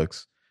children's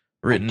books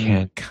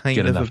written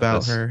kind of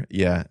about her.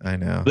 Yeah, I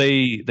know.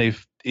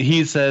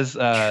 He says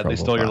they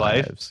stole your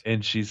life, vibes.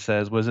 and she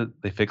says, was it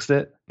they fixed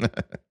it?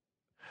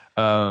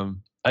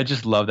 I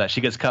just love that.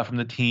 She gets cut from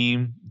the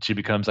team. She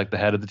becomes like the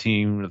head of the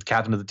team, the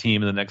captain of the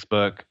team in the next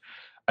book.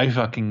 I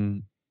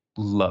fucking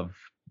love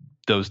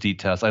those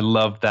details. I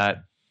love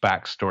that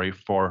backstory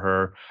for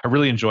her. I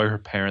really enjoy her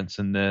parents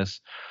in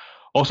this.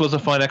 Also, as a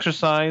fun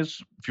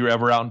exercise, if you're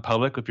ever out in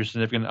public with your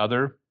significant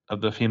other of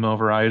the female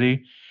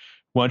variety,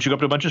 why don't you go up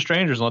to a bunch of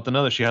strangers and let them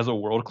know that she has a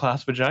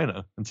world-class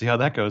vagina and see how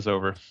that goes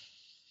over?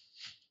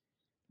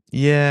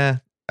 Yeah.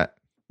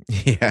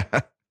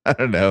 Yeah. I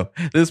don't know.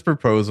 This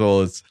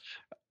proposal is,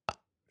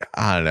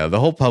 I don't know. The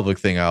whole public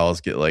thing, I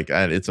always get like,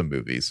 it's a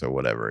movie, so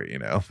whatever, you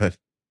know. But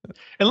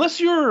unless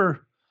you're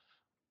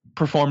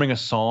performing a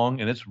song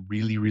and it's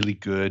really, really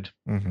good,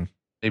 mm-hmm.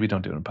 maybe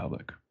don't do it in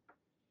public.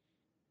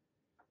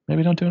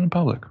 Maybe don't do it in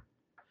public.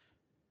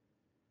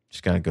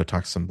 Just gotta go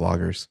talk to some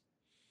bloggers.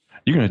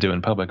 You're gonna do it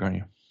in public, aren't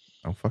you?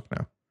 Oh, fuck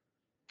no.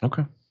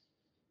 Okay.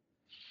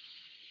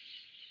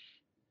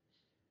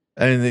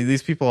 I mean,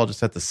 these people all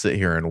just have to sit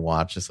here and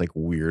watch this like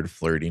weird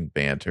flirting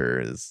banter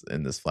as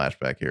in this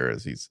flashback here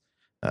as he's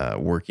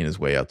working his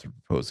way up to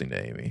proposing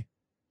to Amy.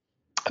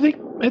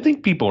 I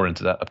think people are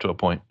into that up to a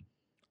point.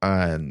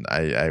 And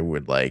I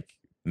would like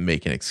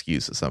make an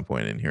excuse at some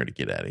point in here to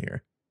get out of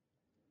here.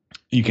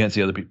 You can't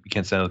see other people. You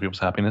can't stand other people's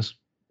happiness.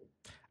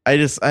 I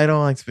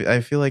don't like.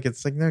 I feel like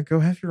it's like, no, go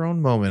have your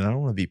own moment. I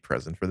don't want to be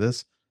present for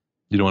this.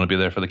 You don't want to be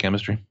there for the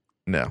chemistry?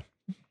 No.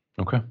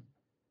 Okay.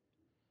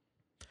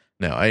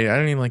 No, I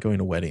don't even like going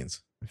to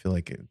weddings. I feel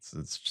like it's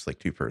just like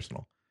too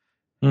personal.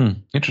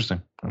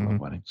 Interesting. I love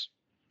weddings.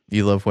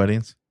 You love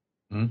weddings?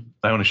 I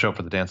only show up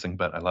for the dancing,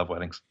 but I love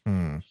weddings.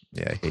 Yeah,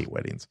 I hate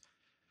weddings.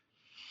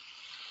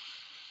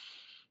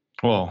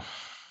 Well,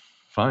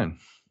 fine.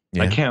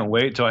 Yeah. I can't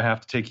wait till I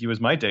have to take you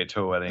as my date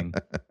to a wedding.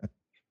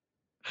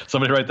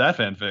 Somebody write that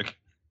fanfic.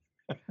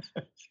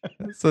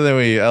 So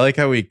then I like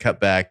how we cut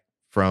back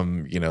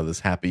from, you know, this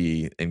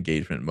happy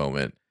engagement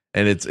moment.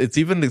 And it's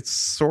even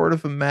sort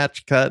of a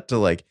match cut to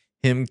like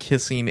him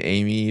kissing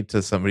Amy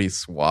to somebody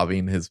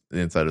swabbing his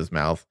inside his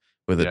mouth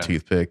with a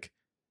toothpick,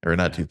 or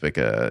not toothpick,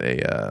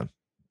 a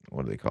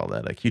what do they call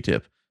that? A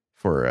Q-tip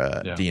for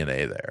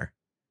DNA there.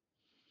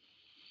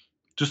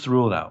 Just to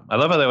rule it out. I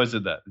love how they always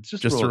did that. It's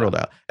just to rule it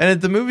out. And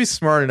the movie's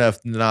smart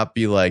enough to not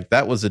be like,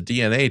 that was a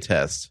DNA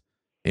test.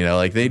 You know,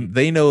 like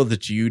they know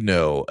that you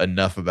know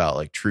enough about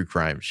like true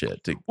crime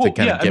shit to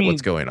kind of get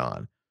what's going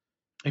on.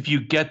 If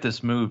you get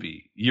this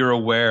movie, you're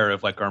aware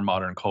of like our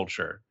modern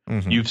culture.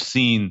 Mm-hmm. You've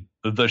seen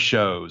the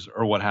shows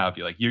or what have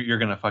you. Like you're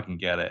gonna fucking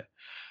get it.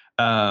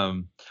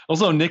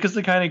 Also, Nick is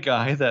the kind of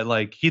guy that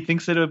like he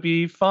thinks it would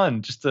be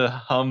fun just to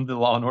hum the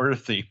Law and Order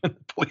theme in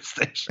the police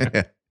station.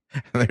 Yeah.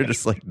 They're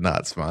just like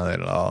not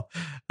smiling at all.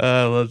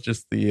 Let's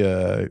just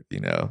the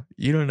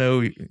you don't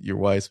know your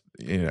wife's,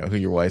 who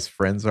your wife's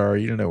friends are.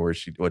 You don't know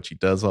what she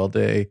does all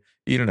day.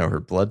 You don't know her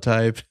blood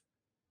type.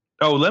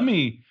 Oh, let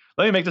me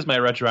make this my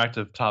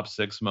retroactive top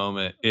 6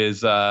 moment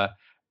is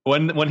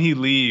when he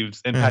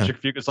leaves and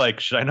Patrick Fuqua is like,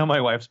 should I know my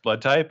wife's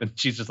blood type? And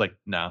she's just like,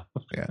 no.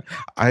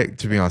 Yeah.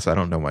 To be honest, I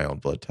don't know my own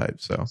blood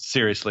type. So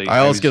seriously, I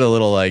always get a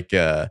little like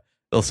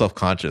little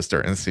self-conscious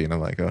during the scene.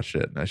 I'm like, oh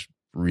shit, I should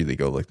really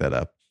go look that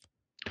up.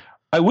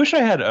 I wish I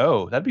had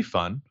O. That'd be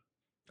fun.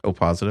 O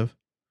positive?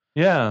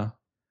 Yeah.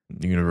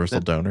 Universal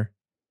donor?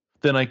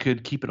 Then I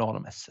could keep it all to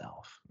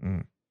myself.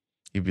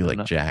 You'd be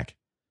like Jack,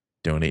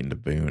 donating to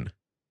Boone.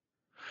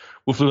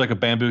 We'll flew like a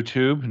bamboo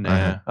tube?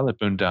 Nah, I let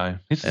Boone die.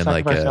 He's a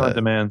sacrifice like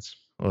demands.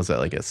 What was that,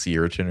 like a sea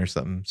urchin or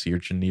something? Sea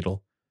urchin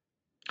needle?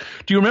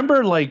 Do you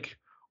remember like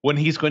when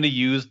he's going to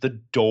use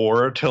the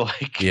door to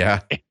like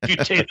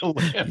amputate a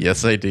limb?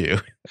 Yes, I do.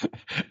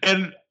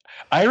 And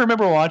I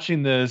remember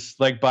watching this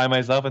like by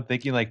myself and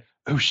thinking like,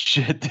 oh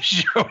shit, this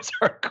show is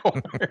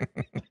hardcore.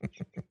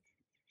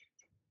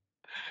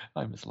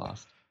 I miss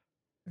Lost.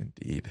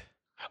 Indeed.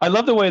 I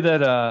love the way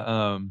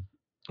that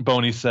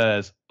Boney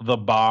says the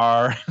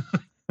bar.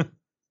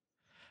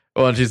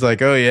 Well, and she's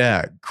like, oh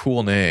yeah,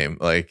 cool name.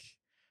 Like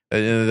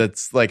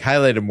that's like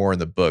highlighted more in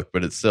the book,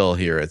 but it's still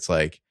here. It's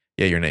like,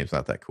 yeah, your name's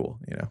not that cool,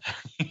 you know?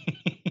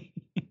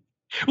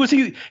 Well,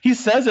 he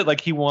says it like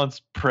he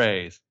wants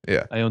praise.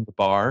 Yeah. I own the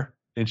bar.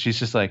 And she's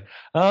just like,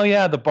 oh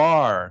yeah, the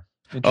bar.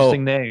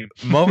 Interesting name.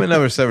 Moment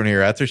number 7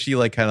 here. After she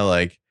like kind of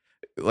like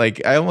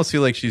I almost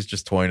feel like she's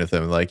just toying with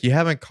him. Like, you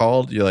haven't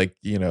called, you're like,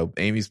 you know,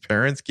 Amy's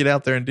parents, get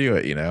out there and do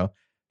it, you know?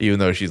 Even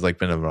though she's like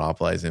been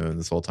monopolizing him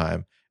this whole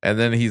time. And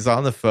then he's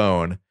on the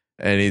phone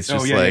and he's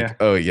just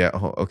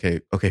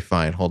okay,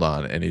 fine, hold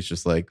on. And he's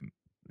just like,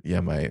 yeah,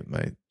 my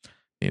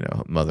you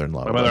know,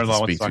 mother-in-law. My mother-in-law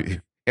wants to speak to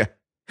you.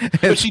 Yeah.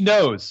 But she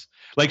knows.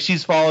 Like,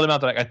 she's followed him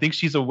out. Like, I think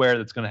she's aware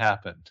that's going to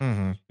happen.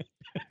 Mm-hmm.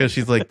 Because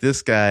she's like,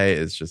 this guy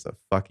is just a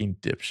fucking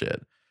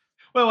dipshit.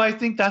 Well, I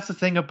think that's the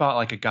thing about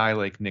like a guy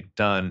like Nick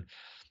Dunn.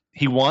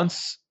 He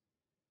wants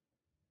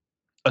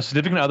a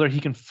significant other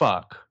he can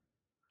fuck,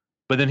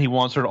 but then he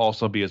wants her to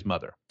also be his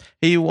mother.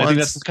 I think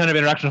that's the kind of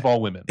interaction of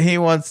all women. He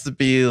wants to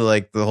be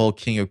like the whole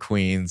king of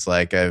queens.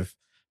 Like, I've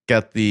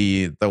got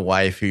the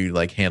wife who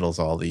like handles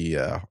all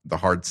the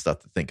hard stuff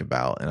to think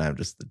about, and I'm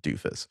just the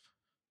doofus.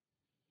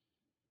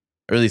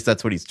 Or at least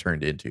that's what he's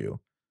turned into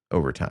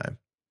over time.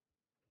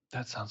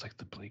 That sounds like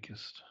the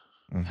bleakest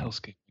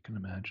hellscape I can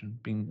imagine,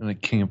 being in a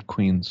king of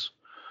queens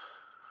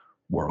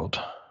world.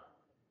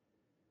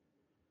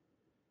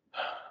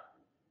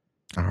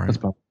 All right.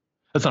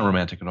 That's not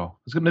romantic at all.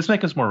 Let's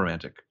make us more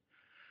romantic.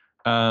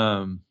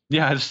 Yeah, we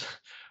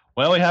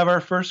have our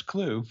first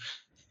clue.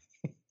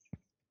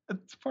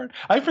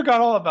 I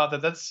forgot all about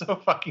that. That's so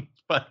fucking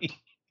funny.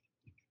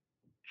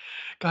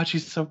 God,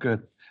 she's so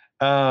good.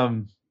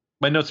 My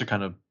notes are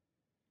kind of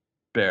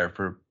bare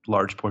for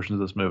large portions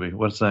of this movie.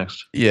 What's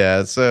next?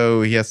 Yeah,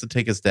 so he has to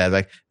take his dad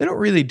back. They don't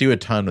really do a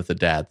ton with the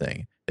dad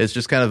thing. It's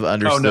just kind of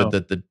understood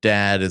that the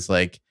dad is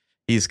like,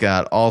 he's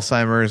got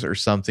Alzheimer's or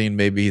something.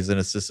 Maybe he's in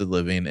assisted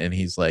living and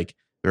he's like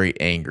very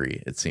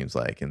angry, it seems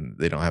like, and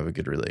they don't have a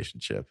good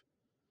relationship.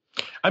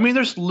 I mean,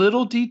 there's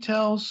little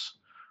details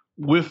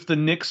with the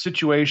Nick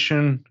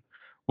situation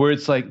where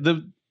it's like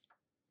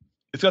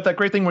it's got that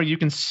great thing where you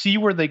can see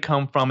where they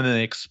come from and then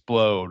they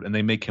explode and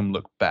they make him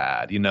look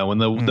bad, you know. And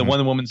the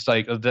one woman's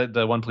like,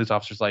 the one police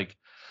officer's like,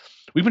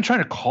 we've been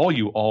trying to call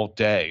you all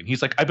day. And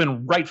he's like, I've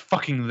been right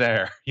fucking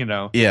there, you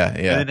know. Yeah. And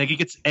then like, he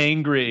gets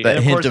angry. That and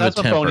of hint course, of that's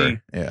a when temper. Boney,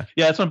 yeah,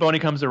 that's when Boney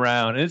comes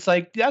around. And it's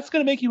like, that's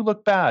going to make you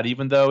look bad,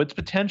 even though it's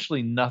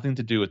potentially nothing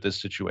to do with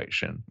this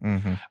situation.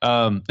 Mm-hmm.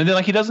 And then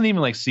like, he doesn't even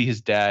like see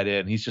his dad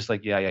in. He's just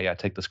like, yeah,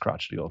 take this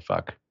crotchety old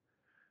fuck.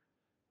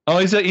 Oh,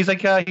 he's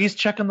like he's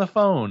checking the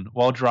phone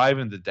while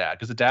driving the dad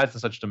because the dad's in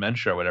such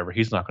dementia or whatever.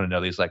 He's not going to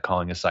know that he's like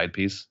calling his side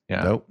piece.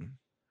 Yeah. Nope.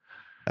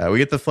 We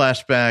get the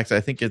flashbacks.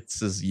 I think it's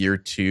his year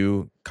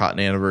 2 cotton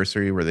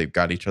anniversary where they've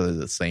got each other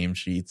the same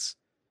sheets.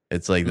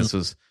 It's like this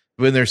was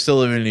when they're still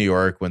living in New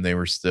York, when they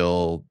were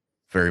still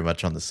very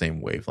much on the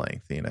same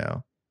wavelength, you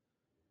know.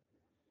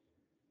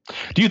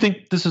 Do you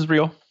think this is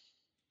real?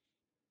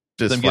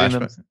 Just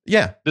flashbacks?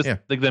 Yeah.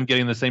 Like them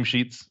getting the same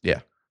sheets? Yeah.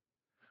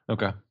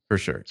 Okay. For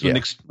sure. So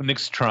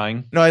Nick's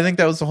trying. No, I think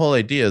that was the whole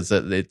idea, is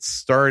that it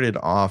started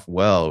off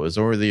well. It was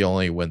already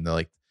only when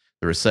the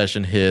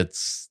recession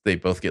hits, they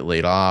both get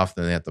laid off,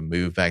 then they have to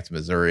move back to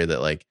Missouri,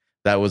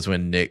 that was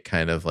when Nick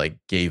kind of like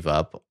gave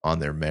up on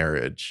their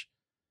marriage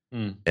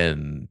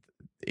and,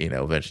 you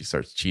know, eventually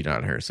starts cheating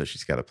on her. So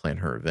she's got to plan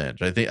her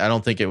revenge. I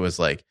don't think it was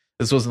like,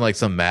 this wasn't like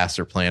some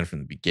master plan from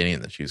the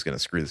beginning that she was going to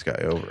screw this guy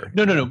over.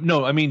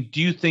 No. I mean,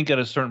 do you think at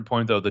a certain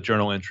point though, the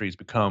journal entries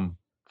become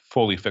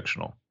fully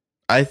fictional?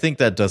 I think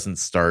that doesn't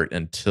start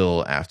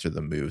until after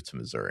the move to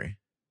Missouri.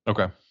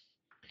 Okay.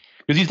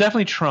 Because he's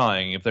definitely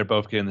trying if they're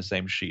both getting the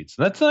same sheets.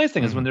 And that's the nice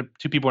thing is when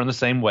two people are on the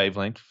same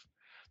wavelength,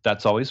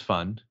 that's always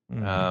fun.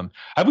 Mm-hmm.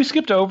 Have we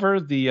skipped over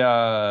the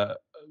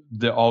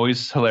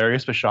always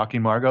hilarious but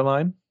shocking Margot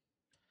line?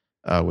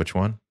 Which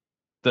one?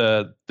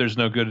 There's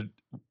no good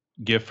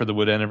gift for the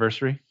Wood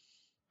anniversary.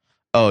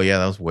 Oh yeah,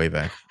 that was way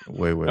back.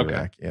 Way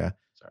back. Yeah.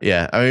 Sorry.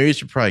 Yeah. I mean, we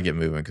should probably get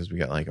moving because we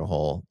got like a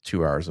whole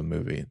 2 hours of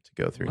movie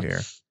to go through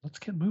here. Let's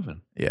get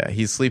moving. Yeah.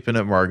 He's sleeping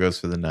at Margot's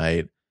for the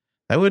night.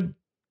 That would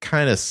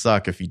kind of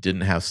suck if you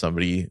didn't have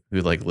somebody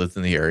who like lived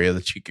in the area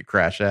that you could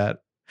crash at.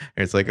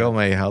 And it's like, oh,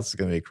 my house is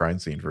going to be a crime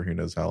scene for who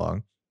knows how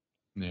long.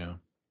 Yeah.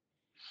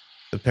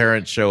 The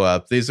parents show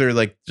up. These are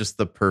like just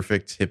the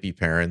perfect hippie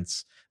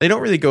parents. They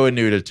don't really go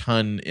into it a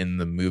ton in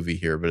the movie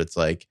here, but it's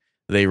like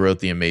they wrote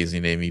the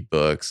Amazing Amy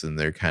books and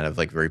they're kind of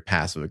like very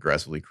passive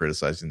aggressively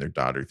criticizing their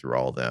daughter through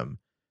all of them.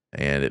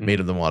 And it made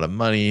them a lot of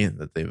money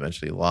that they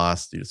eventually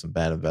lost due to some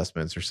bad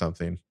investments or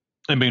something.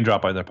 And being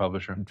dropped by their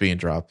publisher. Being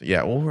dropped.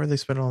 Yeah. Well, where are they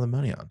spending all the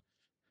money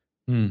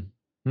on?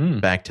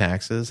 Back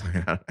taxes?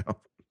 I don't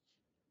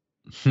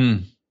know.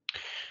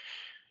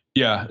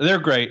 Yeah, they're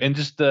great. And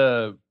just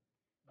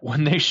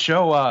when they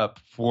show up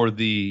for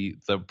the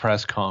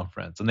press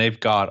conference and they've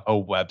got a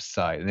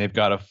website and they've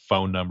got a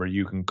phone number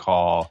you can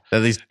call.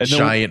 These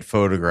giant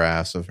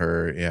photographs of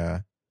her. Yeah.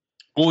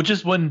 Well,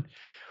 just when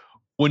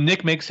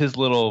Nick makes his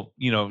little,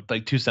 you know,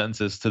 like 2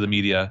 sentences to the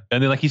media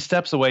and then like he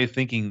steps away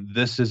thinking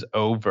this is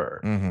over.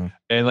 Mm-hmm.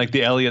 And like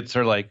the Elliots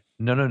are like,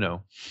 No, no,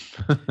 no.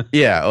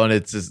 Yeah, and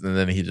it's just, and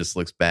then he just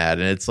looks bad,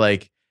 and it's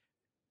like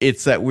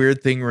it's that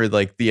weird thing where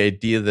like the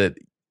idea that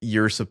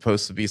you're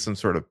supposed to be some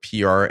sort of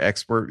PR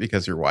expert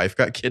because your wife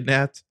got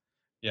kidnapped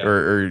Yeah.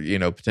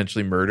 or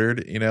potentially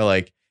murdered.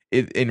 Like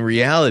in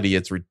reality,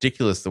 it's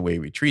ridiculous the way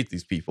we treat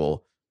these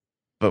people,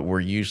 but we're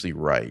usually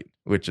right,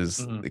 which is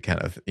the kind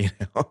of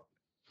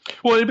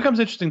Well, it becomes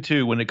interesting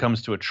too when it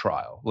comes to a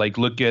trial. Like,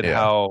 look at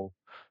how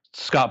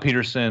Scott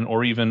Peterson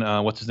or even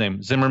what's his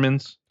name,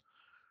 Zimmerman's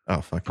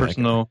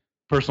personal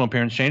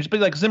appearance changed. But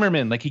like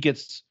Zimmerman, like he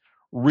gets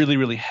really,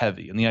 really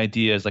heavy, and the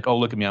idea is like, oh,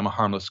 look at me, I'm a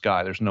harmless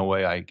guy. There's no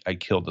way I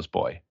killed this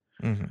boy.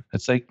 Mm-hmm.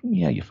 It's like,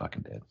 yeah, you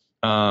fucking did.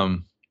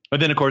 But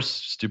then of course,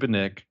 stupid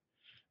Nick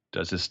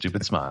does his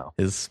stupid smile.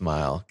 His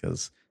smile,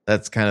 because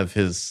that's kind of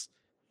his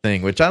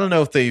thing, which I don't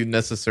know if they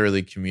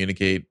necessarily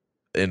communicate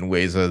in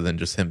ways other than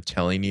just him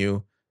telling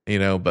you,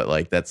 but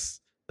like that's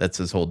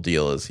his whole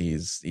deal is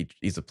he's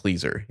a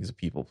pleaser. He's a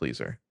people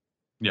pleaser.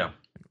 Yeah.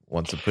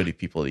 Wants to put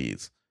people at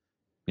ease.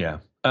 Yeah.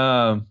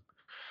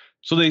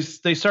 So they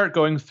start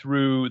going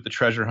through the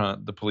treasure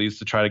hunt, the police,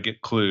 to try to get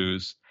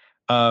clues.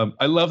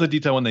 I love the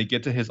detail when they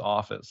get to his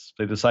office.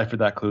 They decipher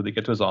that clue. They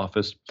get to his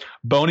office.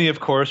 Boney, of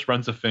course,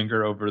 runs a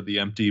finger over the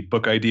empty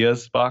book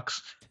ideas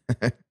box.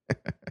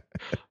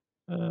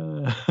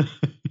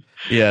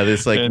 Yeah,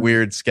 this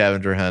weird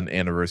scavenger hunt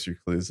anniversary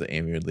clues that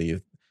Amy would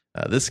leave.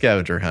 This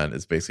scavenger hunt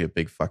is basically a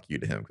big fuck you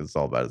to him because it's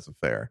all about his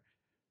affair.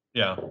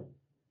 Yeah.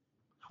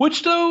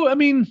 Which, though, I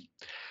mean,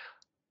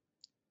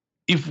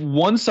 if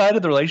one side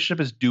of the relationship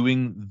is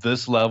doing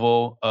this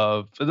level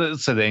of,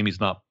 let's say that Amy's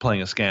not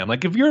playing a scam.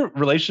 Like if your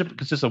relationship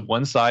consists of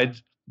one side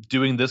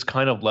doing this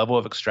kind of level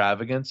of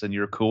extravagance and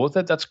you're cool with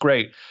it, that's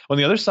great. When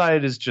the other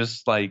side is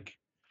just like,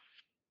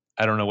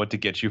 I don't know what to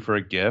get you for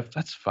a gift,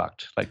 that's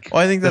fucked. Like,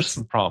 well, I think that's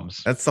some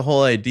problems. That's the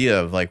whole idea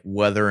of like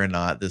whether or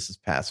not this is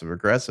passive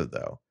aggressive,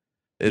 though.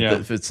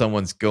 If it's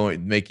someone's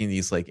making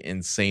these like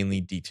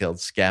insanely detailed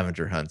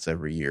scavenger hunts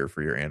every year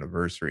for your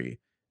anniversary,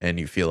 and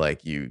you feel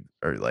like you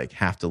are like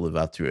have to live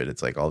up to it.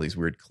 It's like all these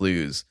weird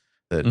clues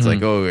that it's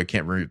like, oh, I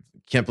can't believe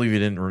you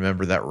didn't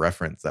remember that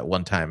reference. That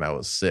one time I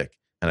was sick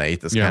and I ate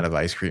this kind of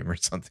ice cream or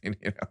something.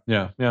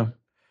 Yeah.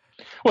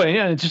 Well,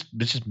 yeah, it's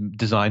just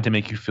designed to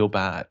make you feel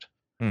bad.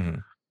 Mm-hmm.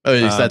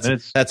 Oh,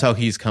 that's how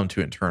he's come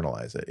to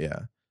internalize it. Yeah.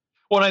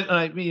 Well,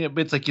 I mean,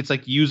 it's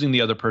like using the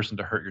other person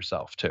to hurt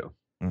yourself too,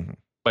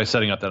 by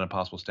setting up that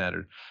impossible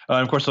standard.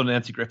 Of course, so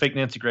fake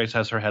Nancy Grace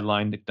has her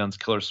headline, Nick Dunn's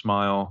killer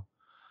smile.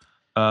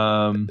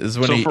 This is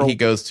when he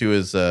goes to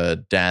his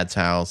dad's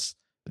house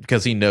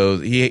because he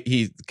knows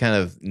he kind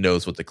of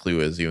knows what the clue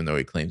is, even though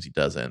he claims he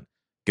doesn't.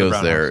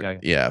 Goes there,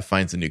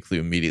 finds a new clue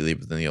immediately,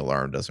 but then the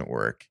alarm doesn't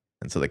work,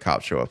 and so the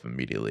cops show up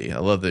immediately. I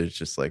love that it's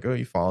just like, oh,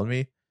 you followed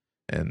me,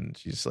 and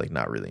she's like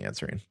not really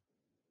answering.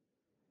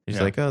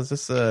 He's like, oh, is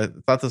this I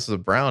thought this was a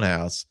brown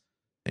house,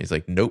 and he's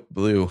like, nope,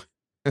 blue.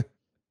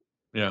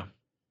 Yeah,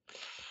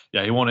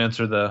 he won't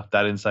answer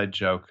that inside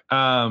joke.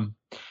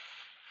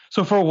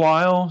 So for a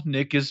while,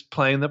 Nick is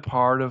playing the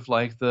part of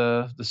like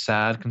the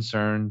sad,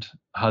 concerned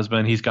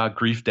husband. He's got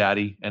grief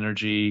daddy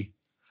energy.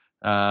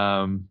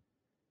 And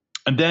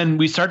then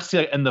we start to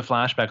see in the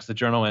flashbacks, the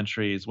journal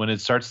entries, when it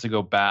starts to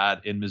go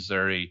bad in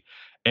Missouri.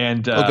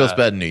 And it goes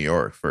bad in New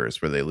York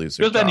first, where they lose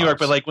their jobs. It goes bad in New York,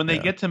 but like when they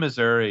get to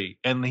Missouri,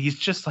 and he's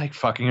just like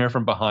fucking her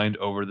from behind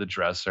over the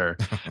dresser.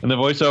 And the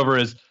voiceover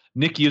is,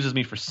 Nick uses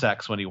me for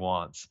sex when he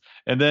wants.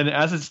 And then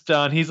as it's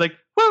done, he's like,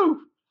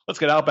 woo, let's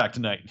get Outback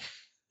tonight.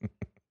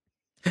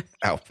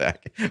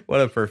 Outback. What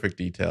a perfect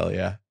detail.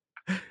 Yeah.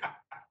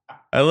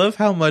 I love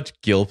how much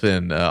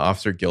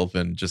Officer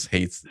Gilpin just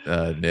hates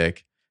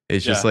Nick.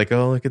 It's just like,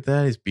 oh, look at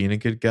that. He's being a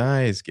good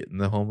guy. He's getting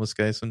the homeless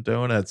guy some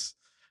donuts.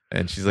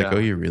 And she's like, oh,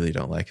 you really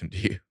don't like him, do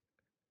you?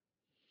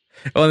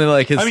 Oh, and then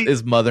like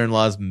his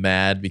mother-in-law's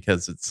mad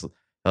because it's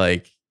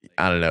like,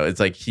 I don't know.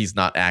 It's like he's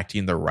not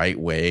acting the right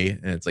way.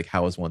 And it's like,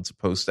 how is one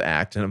supposed to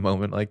act in a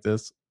moment like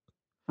this?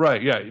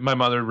 Right. Yeah. My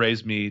mother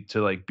raised me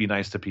to like be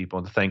nice to people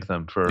and to thank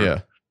them for.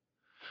 Yeah.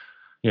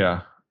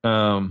 Yeah.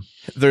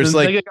 There's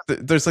like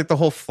the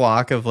whole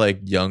flock of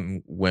like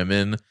young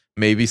women,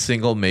 maybe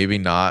single, maybe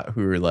not,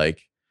 who are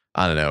like,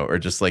 I don't know, or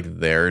just like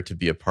there to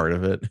be a part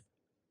of it.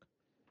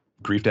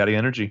 Grief daddy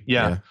energy.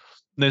 Yeah.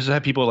 There's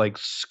had people like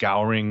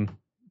scouring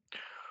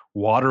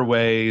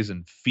waterways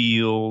and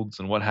fields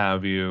and what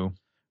have you.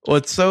 Well,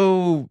 it's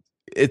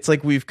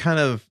like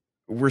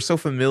we're so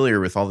familiar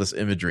with all this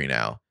imagery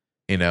now,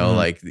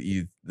 like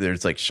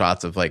there's like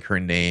shots of like her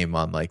name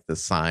on like the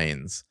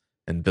signs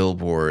and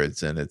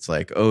billboards, and it's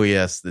like, oh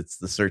yes, it's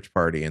the search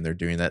party, and they're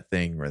doing that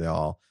thing where they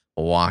all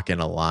walk in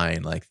a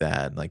line like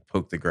that and like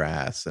poke the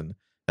grass, and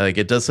like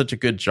it does such a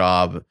good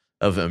job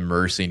of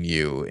immersing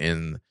you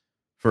in,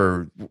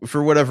 for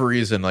whatever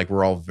reason, like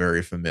we're all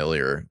very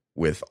familiar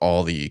with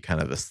all the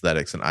kind of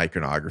aesthetics and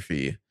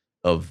iconography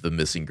of the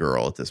missing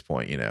girl at this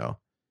point,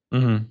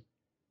 Mm-hmm.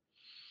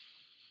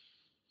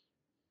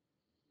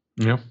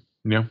 Yeah.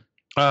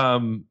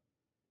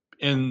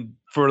 In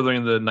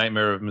furthering the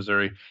nightmare of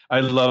Missouri,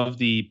 I love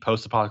the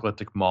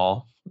post-apocalyptic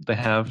mall they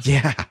have.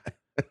 Yeah.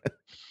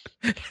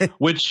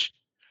 Which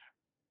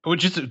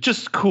which is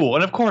just cool.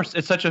 And of course,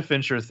 it's such a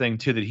Fincher thing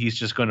too that he's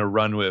just going to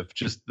run with,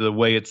 just the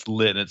way it's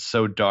lit and it's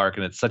so dark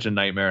and it's such a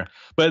nightmare.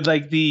 But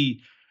like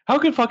how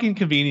fucking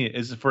convenient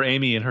is it for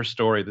Amy and her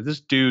story that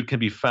this dude can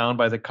be found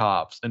by the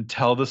cops and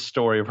tell the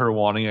story of her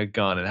wanting a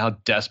gun and how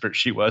desperate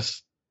she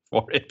was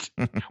for it,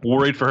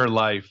 worried for her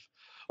life.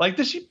 Like,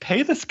 does she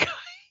pay this guy?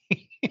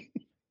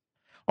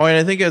 Oh, and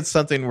I think it's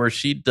something where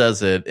she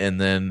does it, and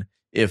then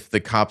if the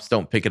cops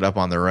don't pick it up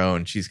on their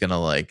own, she's gonna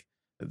like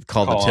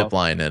call the tip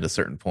line at a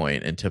certain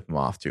point and tip them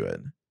off to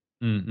it.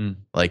 Mm-mm.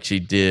 Like she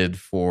did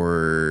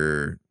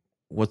for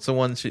what's the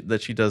one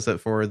that she does that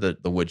for? The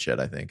woodshed,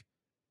 I think.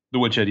 The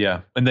woodshed,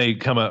 yeah. And they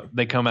come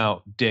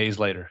out days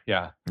later.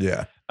 Yeah.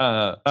 Yeah.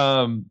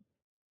 But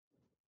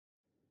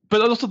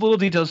also the little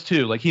details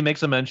too. Like he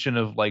makes a mention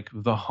of like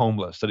the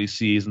homeless that he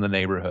sees in the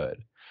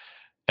neighborhood.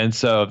 And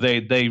so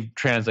they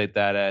translate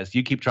that as,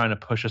 you keep trying to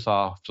push us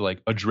off to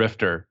like a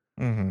drifter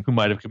who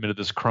might have committed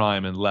this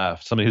crime and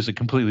left, somebody who's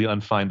completely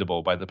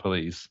unfindable by the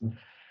police.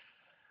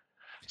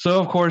 So,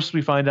 of course,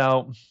 we find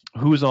out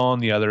who's on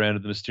the other end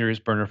of the mysterious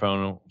burner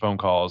phone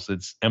calls.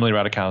 It's Emily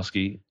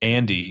Ratajkowski,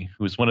 Andy,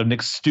 who's one of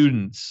Nick's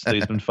students that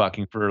he's been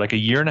fucking for like a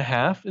year and a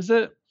half, is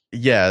it?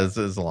 Yeah, it's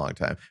a long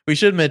time. We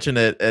should mention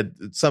it at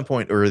some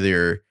point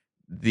earlier.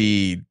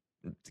 The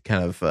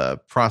kind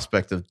of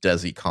prospect of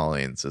Desi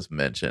Collins is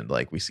mentioned.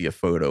 Like we see a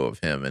photo of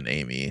him and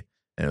Amy,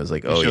 and it was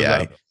like, oh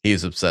yeah, he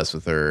was obsessed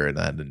with her and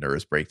had a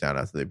nervous breakdown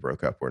after they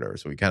broke up or whatever.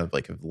 So we kind of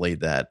like have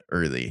laid that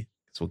early.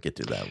 So we'll get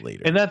to that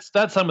later. And that's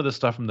some of the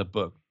stuff from the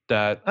book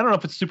that I don't know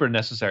if it's super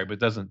necessary, but it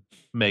doesn't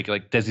make,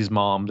 like, Desi's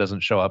mom doesn't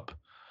show up.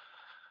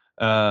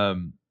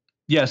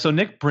 Yeah, so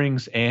Nick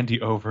brings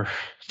Andy over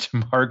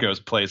to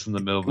Margot's place in the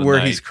middle of the night. Where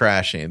he's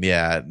crashing.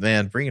 Yeah,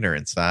 man, bringing her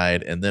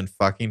inside and then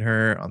fucking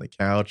her on the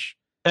couch.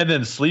 And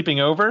then sleeping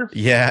over.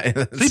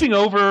 Yeah. Sleeping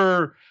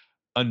over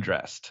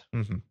undressed.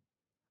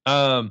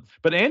 Mm-hmm.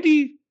 But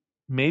Andy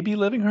may be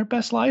living her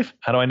best life.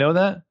 How do I know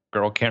that?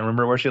 Girl can't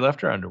remember where she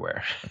left her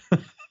underwear.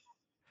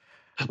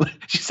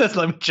 She says,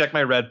 let me check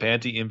my red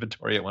panty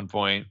inventory at one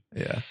point.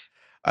 Yeah.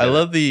 I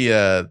love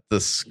the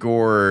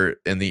score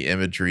and the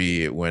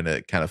imagery when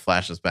it kind of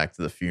flashes back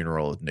to the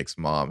funeral of Nick's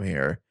mom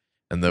here,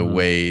 and the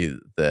way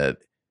that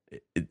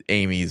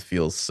Amy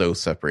feels so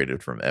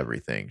separated from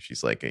everything.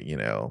 She's like,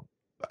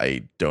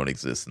 I don't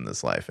exist in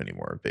this life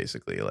anymore,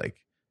 basically.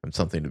 Like, I'm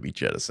something to be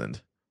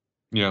jettisoned.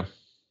 Yeah.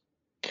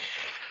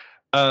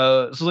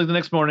 So like the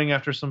next morning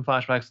after some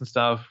flashbacks and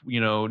stuff,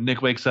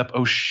 Nick wakes up.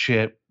 Oh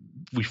shit,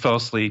 we fell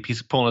asleep.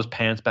 He's pulling his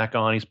pants back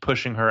on. He's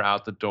pushing her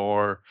out the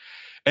door.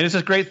 And it's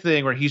this great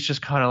thing where he's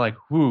just kind of like,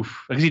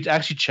 woof. Because he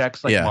actually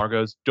checks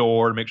Margot's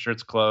door to make sure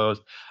it's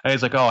closed. And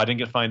he's like, oh, I didn't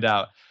get find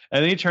out.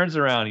 And then he turns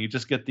around and you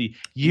just get the,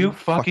 you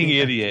fucking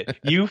idiot.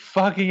 You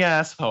fucking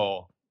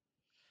asshole.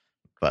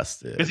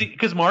 Busted.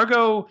 Because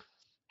Margot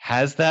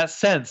has that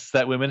sense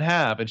that women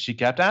have, and she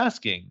kept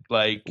asking,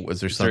 like, was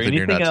there something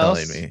you're not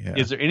telling me? Yeah.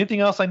 Is there anything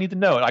else I need to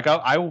know? Like,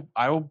 I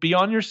will be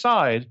on your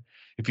side.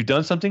 If you've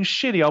done something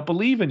shitty, I'll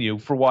believe in you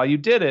for why you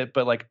did it,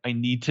 but like, I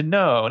need to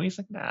know. And he's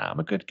like, nah, I'm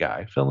a good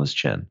guy. Feeling his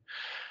chin.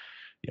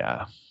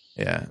 Yeah.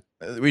 Yeah.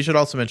 We should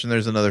also mention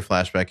there's another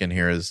flashback in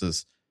here.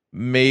 Is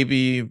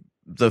maybe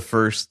the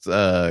first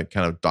kind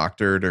of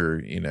doctored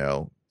or,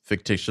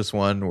 fictitious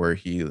one where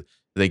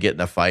they get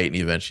in a fight and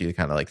eventually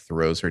kind of like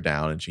throws her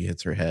down and she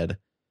hits her head.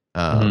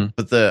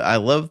 But I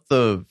love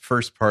the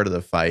first part of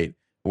the fight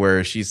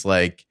where she's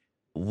like,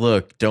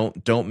 look,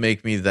 don't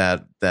make me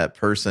that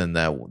person,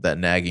 that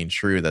nagging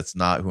shrew. That's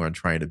not who I'm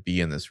trying to be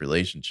in this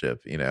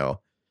relationship,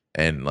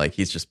 and like,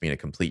 he's just being a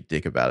complete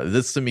dick about it.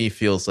 This to me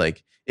feels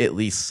like at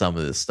least some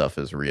of this stuff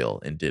is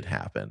real and did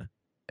happen.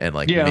 And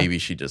like, maybe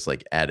she just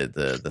like added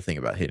the thing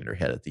about hitting her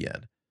head at the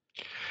end.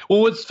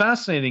 Well, what's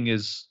fascinating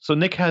is, so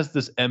Nick has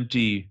this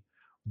empty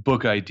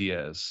book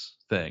ideas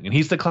thing, and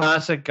he's the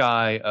classic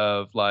guy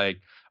of like,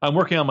 I'm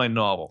working on my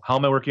novel. How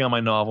am I working on my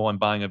novel? I'm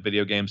buying a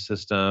video game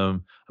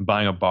system. I'm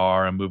buying a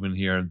bar. I'm moving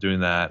here. I'm doing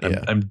that.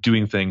 I'm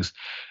doing things.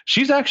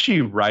 She's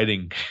actually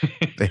writing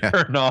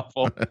her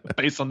novel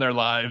based on their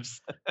lives.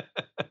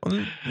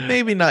 Well,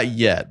 maybe not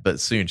yet, but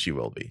soon she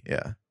will be.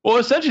 Yeah. Well,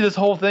 essentially, this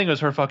whole thing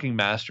is her fucking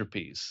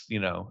masterpiece.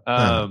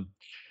 The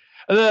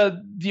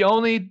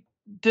only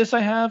diss I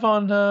have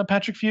on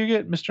Patrick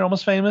Fugit, Mr.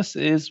 Almost Famous,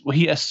 is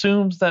he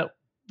assumes that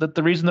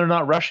the reason they're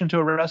not rushing to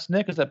arrest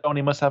Nick is that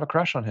Boney must have a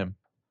crush on him.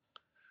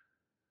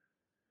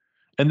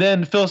 And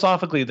then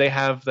philosophically, they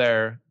have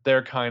their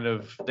kind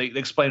of, they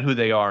explain who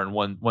they are in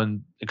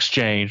one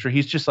exchange where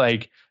he's just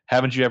like,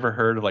 haven't you ever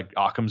heard of like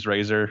Occam's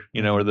razor,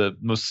 or the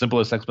most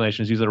simplest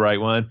explanation is usually the right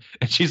one.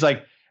 And she's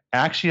like,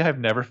 actually, I've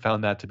never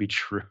found that to be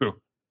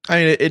true. I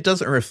mean, it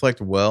doesn't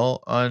reflect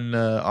well on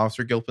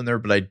Officer Gilpin there,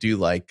 but I do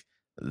like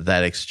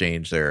that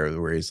exchange there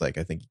where he's like,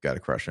 I think you got to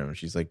crush him. And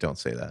she's like, don't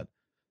say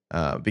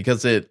that.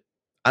 Because I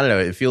don't know,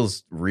 it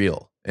feels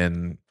real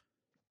and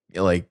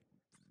like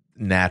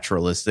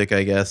naturalistic,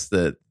 I guess,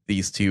 that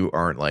these two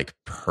aren't like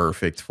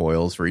perfect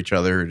foils for each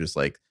other, just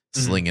like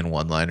slinging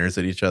one-liners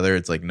at each other.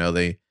 It's like, no,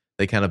 they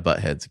kind of butt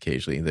heads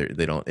occasionally.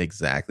 They don't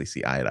exactly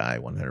see eye to eye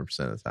 100%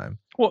 of the time.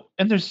 Well,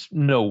 and there's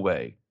no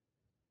way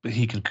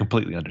he can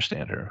completely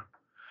understand her.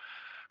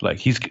 Like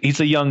he's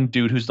a young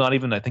dude who's not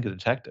even, I think, a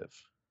detective.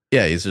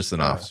 Yeah, he's just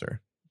an Uh,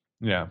 officer.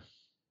 yeah.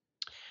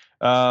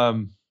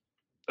 Um,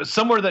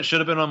 somewhere that should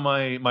have been on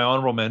my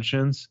honorable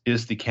mentions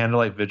is the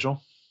Candlelight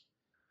Vigil.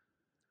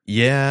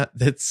 Yeah,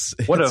 What it's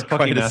a fucking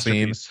quite a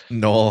scene. masterpiece.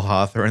 Noel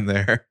Hawthorne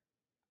there.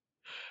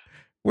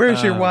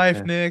 Where's your wife,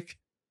 Man. Nick?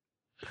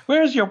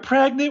 Where's your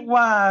pregnant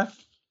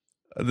wife?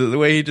 The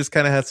way he just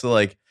kind of has to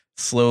like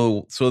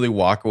slowly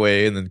walk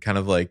away and then kind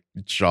of like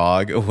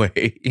jog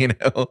away,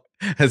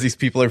 as these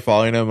people are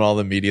following him and all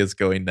the media's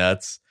going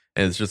nuts.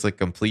 And it's just like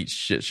complete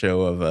shit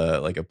show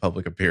of like a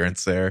public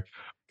appearance there.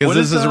 Because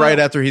What this is is right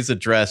after he's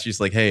addressed. She's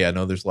like, hey, I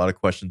know there's a lot of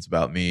questions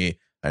about me.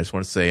 I just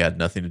want to say I had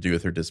nothing to do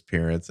with her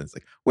disappearance. And it's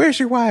like, where's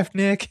your wife,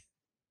 Nick?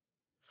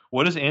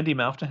 what does Andy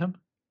mouth to him?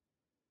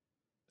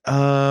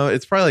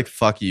 It's probably like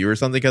fuck you or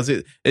something, because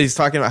he's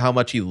talking about how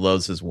much he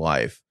loves his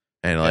wife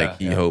and like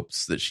he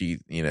hopes that she,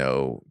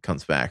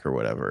 comes back or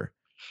whatever.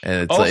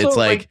 And it's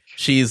like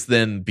she's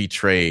then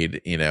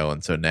betrayed,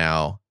 and so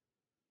now,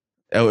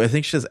 I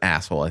think she says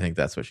asshole. I think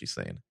that's what she's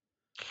saying.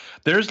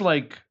 There's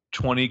like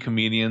 20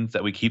 comedians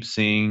that we keep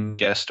seeing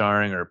guest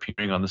starring or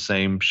appearing on the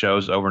same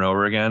shows over and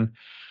over again.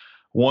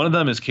 One of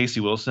them is Casey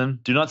Wilson.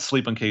 Do not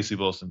sleep on Casey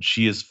Wilson.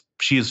 She is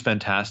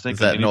fantastic. Is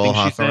that Noel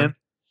Hawthorne?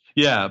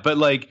 Yeah, but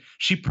like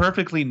she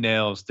perfectly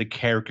nails the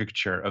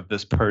caricature of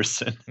this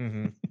person.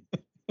 Mm-hmm.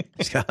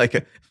 She's got like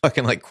a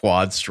fucking like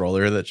quad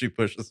stroller that she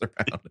pushes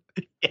around.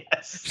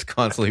 Yes. She's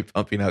constantly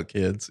pumping out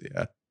kids.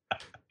 Yeah.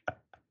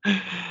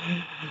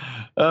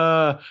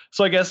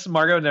 So I guess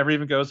Margot never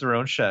even goes to her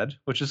own shed,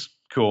 which is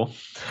cool.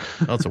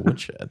 Oh, it's a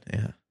woodshed.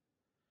 Yeah.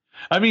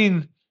 I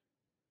mean,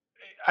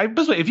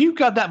 if you've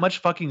got that much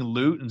fucking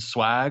loot and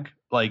swag,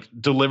 like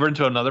delivered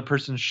to another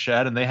person's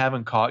shed and they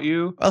haven't caught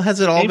you. Well, has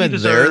it all been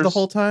there the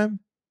whole time?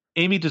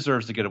 Amy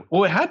deserves to get it.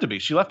 Well, it had to be.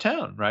 She left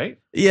town, right?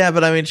 Yeah,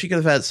 but I mean, she could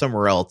have had it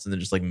somewhere else and then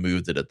just like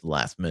moved it at the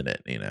last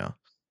minute,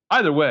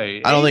 Either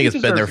way, I don't think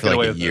it's been there for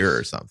like a year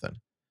or something.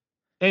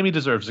 Amy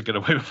deserves to get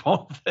away with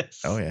all of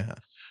this. Oh yeah.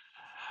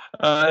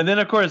 And then,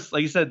 of course,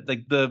 like you said,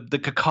 like the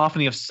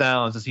cacophony of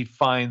sounds as he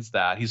finds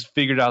that he's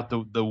figured out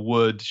the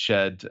wood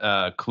shed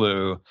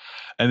clue,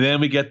 and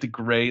then we get the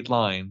great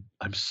line: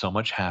 "I'm so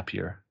much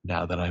happier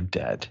now that I'm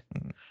dead."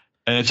 Mm-hmm.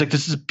 And it's like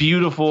this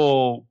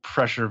beautiful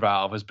pressure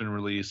valve has been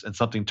released, and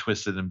something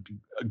twisted and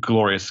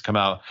glorious has come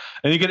out.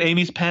 And you get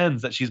Amy's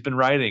pens that she's been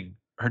writing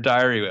her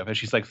diary with, and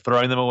she's like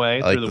throwing them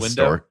away through the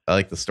window. I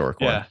like the stork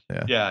one.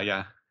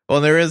 Yeah.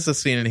 Well, there is a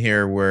scene in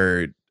here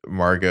where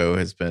Margot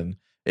has been.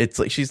 It's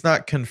like she's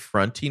not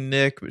confronting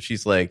Nick, but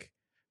she's like,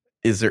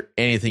 is there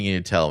anything you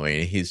need to tell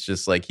me? He's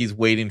just like, he's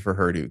waiting for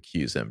her to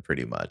accuse him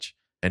pretty much.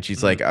 And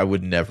she's like, I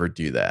would never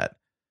do that.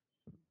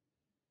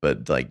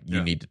 But like,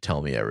 you need to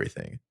tell me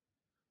everything.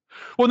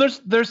 Well,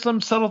 there's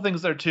some subtle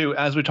things there too.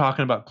 As we're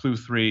talking about Clue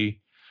 3,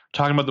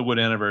 talking about the Wood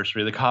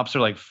Anniversary, the cops are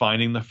like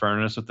finding the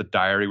furnace with the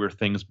diary where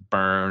things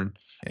burn.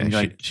 And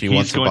she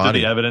wants going the body.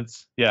 Through the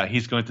evidence. Yeah,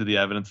 he's going through the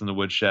evidence in the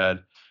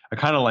woodshed. I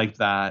kind of like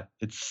that.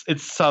 It's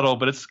subtle,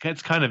 but it's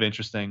kind of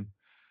interesting.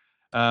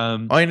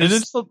 And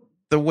it's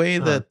the way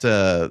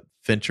that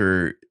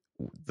Fincher,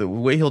 the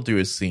way he'll do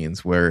his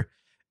scenes, where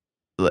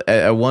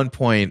at one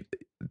point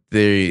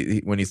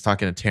when he's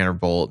talking to Tanner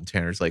Bolt, and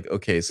Tanner's like,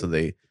 okay, so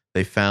they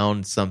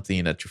found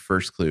something at your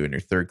first clue and your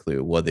third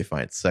clue. What they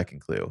find second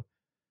clue,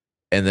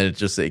 and then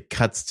it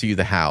cuts to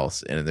the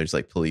house and there's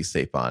like police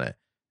tape on it,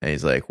 and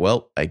he's like,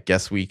 well, I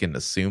guess we can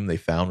assume they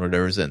found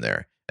whatever's in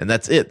there, and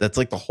that's it. That's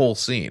like the whole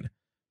scene.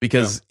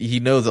 Because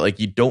he knows that like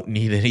you don't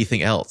need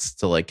anything else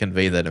to like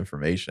convey that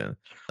information.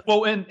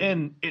 Well,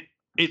 and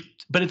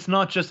but it's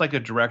not just like a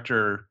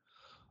director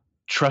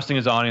trusting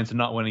his audience and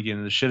not wanting to get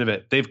into the shit of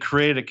it. They've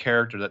created a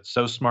character that's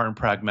so smart and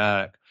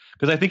pragmatic.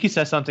 Because I think he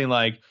says something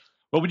like,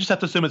 "Well, we just have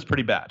to assume it's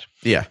pretty bad."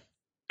 Yeah,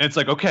 and it's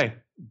like, okay,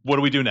 what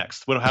do we do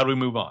next? How do we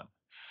move on?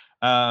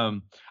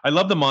 I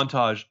love the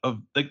montage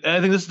of. Like,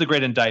 I think this is the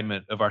great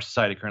indictment of our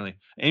society currently.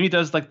 Amy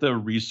does like the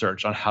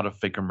research on how to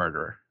fake a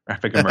murderer.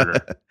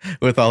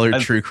 With all her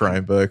true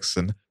crime books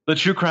and the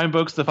true crime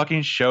books, the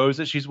fucking shows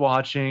that she's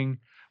watching,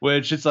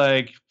 which it's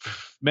like,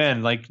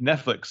 man, like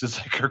Netflix is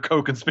like her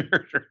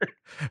co-conspirator.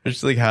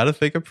 It's like how to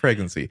fake a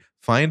pregnancy.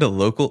 Find a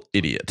local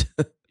idiot.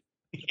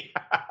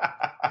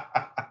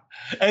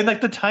 And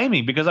like the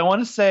timing, because I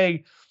want to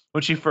say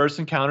when she first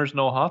encounters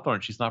Noel Hawthorne,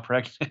 she's not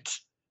pregnant.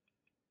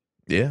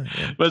 Yeah.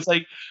 But it's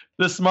like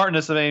the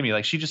smartness of Amy,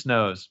 like she just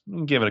knows.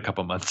 Give it a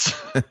couple months.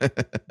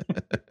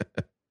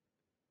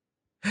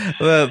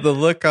 The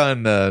look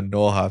on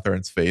Noel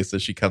Hawthorne's face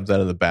as she comes out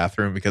of the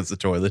bathroom because the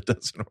toilet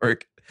doesn't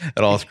work, it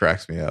always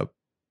cracks me up.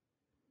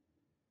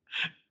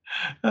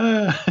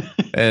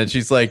 And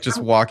she's like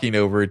just walking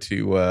over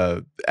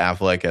to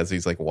Affleck as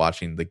he's like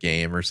watching the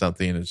game or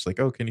something, and it's like,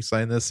 oh, can you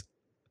sign this?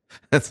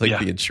 That's like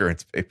the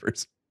insurance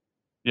papers.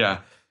 Yeah.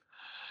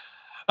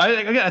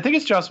 I think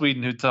it's Joss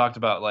Whedon who talked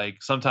about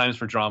like sometimes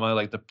for drama,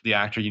 like the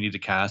actor you need to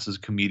cast as a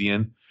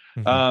comedian.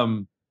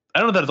 Mm-hmm. I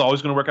don't know that it's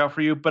always going to work out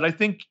for you, but I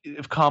think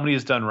if comedy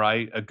is done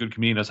right, a good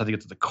comedian knows how to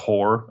get to the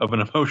core of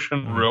an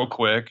emotion real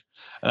quick.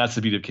 And that's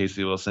the beauty of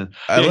Casey Wilson.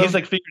 He's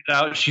like figured it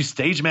out. She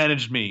stage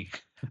managed me.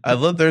 I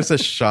love there's a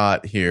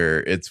shot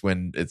here. It's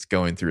when it's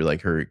going through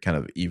like her kind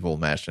of evil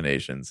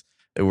machinations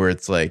where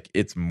it's like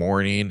it's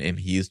morning and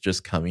he's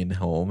just coming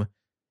home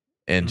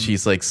and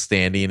she's like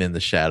standing in the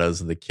shadows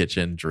of the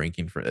kitchen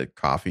drinking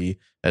coffee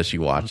as she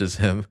watches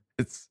him.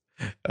 It's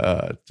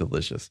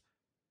delicious.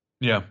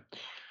 Yeah.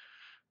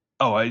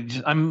 Oh,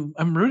 I'm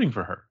rooting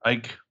for her.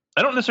 Like,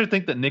 I don't necessarily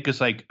think that Nick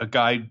is like a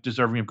guy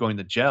deserving of going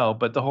to jail,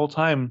 but the whole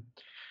time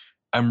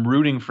I'm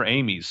rooting for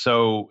Amy.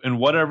 So in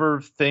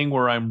whatever thing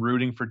where I'm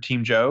rooting for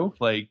Team Joe,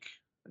 like,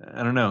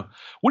 I don't know.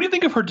 What do you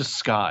think of her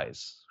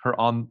disguise? Her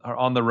on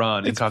the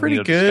run. It's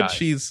pretty good.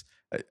 Disguise?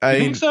 I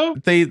think so?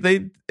 They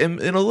in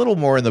a little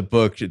more in the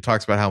book, it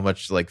talks about how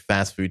much like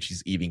fast food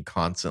she's eating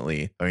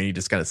constantly. I mean, you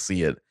just kind of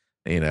see it,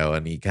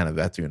 and you kind of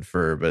have to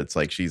infer, but it's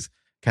like she's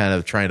kind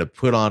of trying to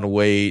put on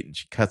weight and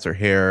she cuts her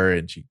hair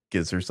and she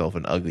gives herself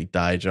an ugly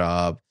dye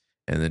job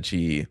and then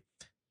she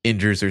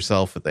injures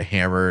herself with a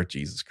hammer.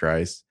 Jesus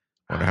Christ.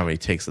 I wonder how many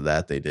takes of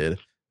that they did.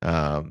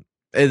 And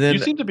then you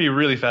seemed to be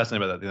really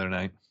fascinated by that the other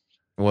night.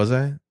 Was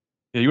I?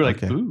 Yeah, you were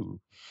like,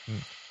 ooh.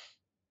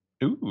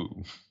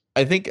 Ooh.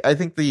 I think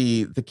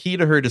the key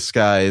to her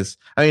disguise,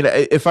 I mean,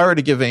 if I were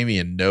to give Amy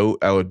a note,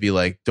 I would be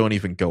like, don't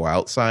even go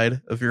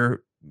outside of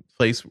your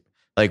place.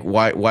 Like,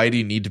 why do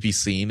you need to be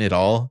seen at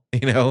all?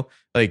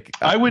 Like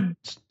I would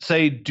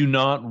say do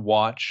not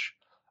watch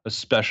a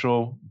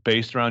special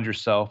based around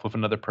yourself with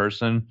another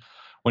person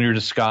when you're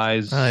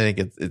disguised. I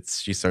think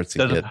she starts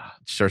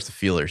to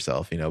feel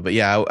herself, but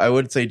yeah, I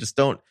would say just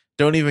don't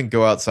even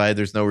go outside.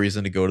 There's no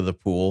reason to go to the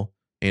pool,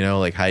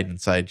 like hide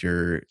inside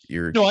your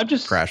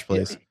crash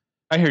place.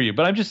 I hear you,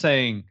 but I'm just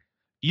saying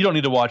you don't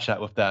need to watch that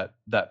with that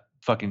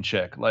fucking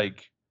chick.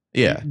 Like,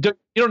 yeah, you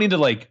don't need to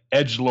like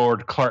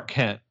edgelord Clark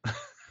Kent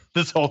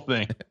this whole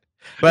thing.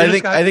 But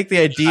I think the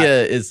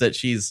idea is that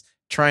she's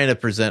trying to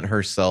present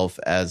herself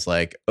as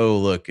like, oh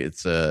look,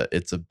 it's a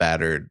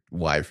battered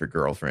wife or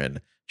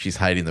girlfriend. She's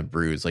hiding the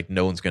bruise. Like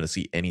no one's going to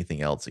see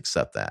anything else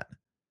except that.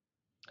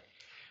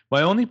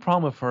 My only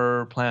problem with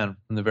her plan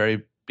from the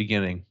very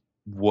beginning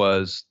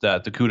was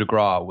that the coup de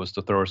grace was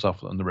to throw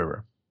herself in the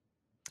river.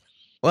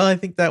 Well, I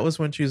think that was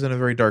when she was in a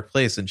very dark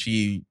place, and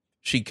she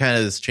kind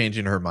of is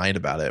changing her mind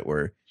about it.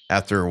 Where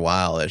after a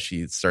while, as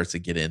she starts to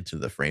get into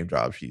the frame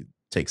job, she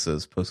takes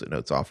those Post-it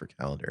notes off her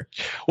calendar.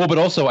 Well, but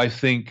also I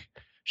think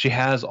she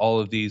has all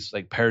of these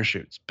like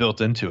parachutes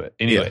built into it.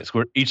 Anyways,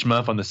 where each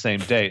month on the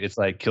same day, it's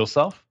like kill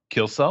self,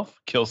 kill self,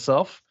 kill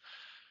self.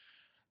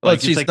 Well,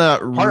 she's like,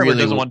 not really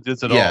doesn't want to do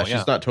this at all. Yeah,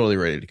 she's not totally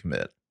ready to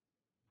commit.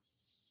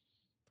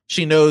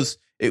 She knows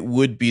it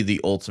would be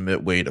the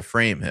ultimate way to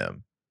frame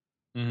him.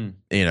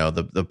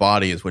 Mm-hmm. The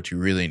body is what you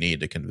really need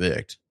to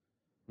convict.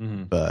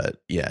 Mm-hmm. But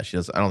yeah, she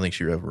does. I don't think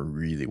she ever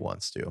really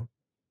wants to.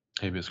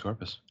 Habeas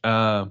corpus.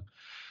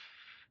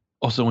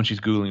 Also, when she's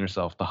Googling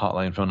herself, the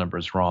hotline phone number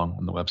is wrong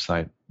on the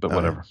website, but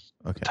whatever.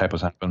 Okay.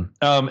 Typos happen.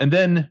 And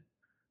then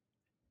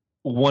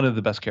one of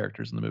the best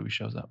characters in the movie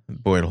shows up.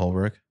 Boyd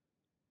Holbrook.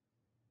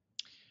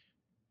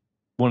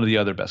 One of the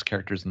other best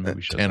characters in the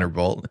movie shows Tanner up.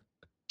 Bolt.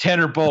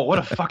 Tanner Bolt. What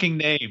a fucking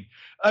name.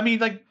 I mean,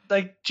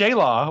 like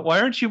J-Law, why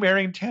aren't you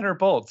marrying Tanner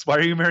Bolts? Why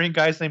are you marrying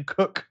guys named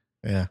Cook?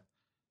 Yeah.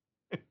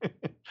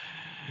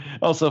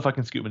 Also,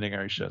 fucking Scoot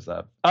McNairy shows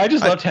up. I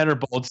just love Tanner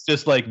Bolts,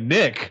 just like,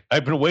 Nick,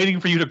 I've been waiting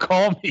for you to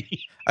call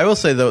me. I will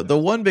say, though, the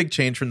one big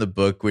change from the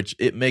book, which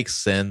it makes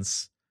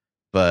sense,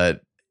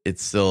 but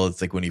it's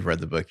like when you've read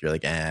the book, you're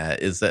like,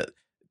 is that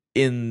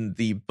in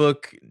the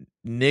book,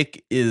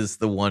 Nick is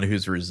the one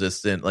who's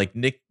resistant. Like,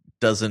 Nick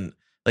doesn't,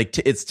 like,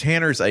 it's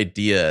Tanner's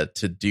idea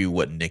to do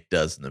what Nick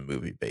does in the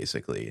movie,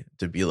 basically,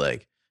 to be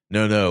like,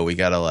 no, we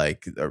gotta,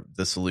 like,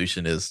 the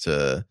solution is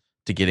to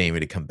get Amy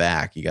to come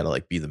back. You gotta,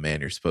 like, be the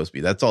man you're supposed to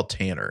be. That's all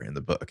Tanner in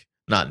the book,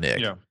 not Nick.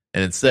 Yeah.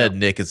 And instead,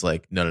 Nick is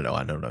like, no,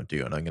 I know what I'm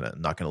doing. I'm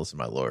not gonna listen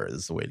to my lawyer. This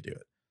is the way to do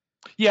it.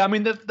 Yeah, I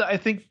mean, I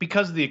think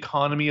because of the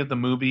economy of the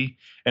movie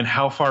and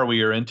how far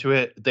we are into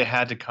it, they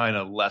had to kind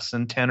of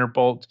lessen Tanner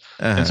Bolt,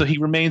 and so he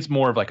remains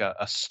more of like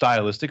a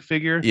stylistic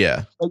figure.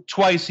 Yeah, like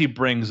twice he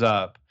brings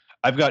up,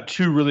 "I've got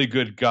two really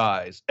good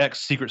guys,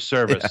 ex-Secret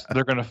Service. Yeah.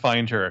 They're going to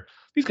find her."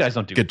 These guys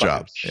don't do good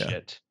job. Shit.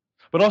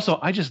 Yeah. But also,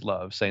 I just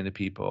love saying to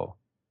people,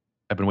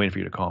 "I've been waiting for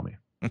you to call me."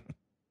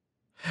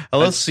 I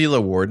love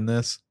Sela Ward in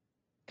this.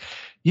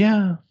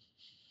 Yeah,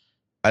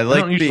 I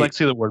don't usually like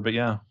Sela Ward, but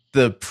yeah.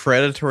 The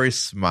predatory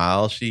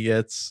smile she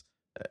gets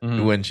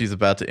when she's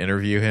about to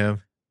interview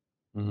him.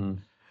 Mm-hmm.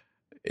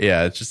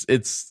 Yeah,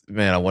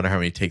 man, I wonder how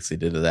many takes they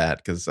did of that.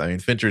 Because, I mean,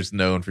 Fincher's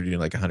known for doing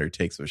like 100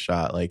 takes of a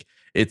shot. Like,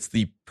 it's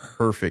the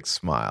perfect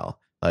smile.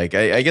 Like,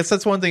 I guess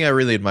that's one thing I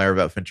really admire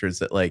about Fincher is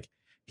that, like,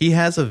 he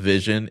has a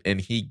vision and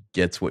he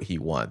gets what he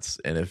wants.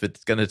 And if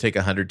it's going to take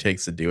 100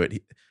 takes to do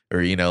it,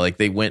 or, like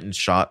they went and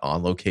shot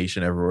on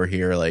location everywhere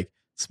here, like,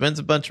 spends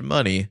a bunch of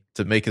money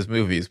to make his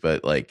movies,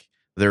 but, like,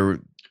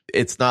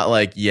 it's not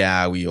like,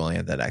 we only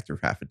had that actor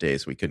for half a day,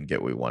 so we couldn't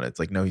get what we wanted. It's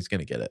like, no, he's going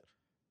to get it.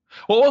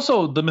 Well,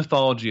 also the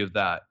mythology of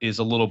that is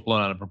a little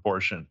blown out of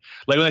proportion.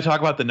 Like when I talk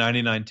about the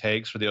 99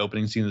 takes for the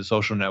opening scene of The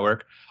Social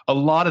Network, a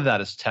lot of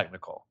that is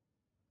technical,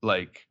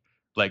 like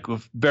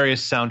with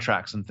various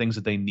soundtracks and things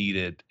that they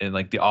needed, and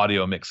like the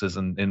audio mixes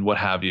and what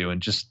have you,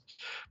 and just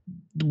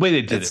the way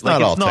they did It's it.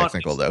 not Like all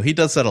technical though. He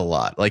does that a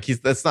lot. Like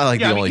that's not like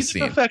yeah, the I mean, only he's a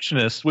scene.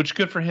 perfectionist, which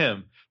good for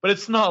him. But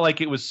it's not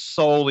like it was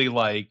solely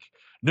like,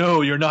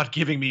 no, you're not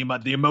giving me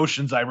the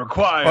emotions I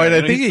require. Oh, and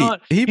I think he's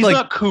like,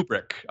 not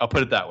Kubrick. I'll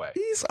put it that way.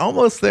 He's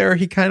almost there.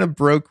 He kind of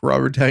broke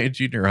Robert Downey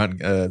Jr.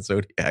 on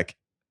Zodiac.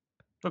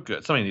 Oh,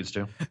 good. Somebody needs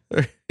to.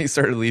 He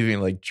started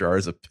leaving like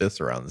jars of piss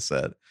around the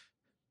set.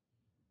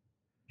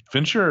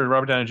 Fincher or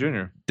Robert Downey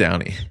Jr.?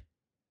 Downey.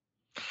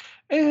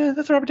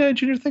 That's a Robert Downey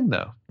Jr. thing,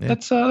 though. Yeah.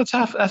 That's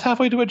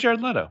halfway to a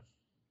Jared Leto.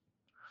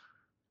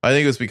 I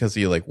think it was because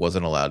he like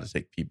wasn't allowed to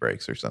take pee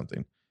breaks or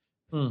something.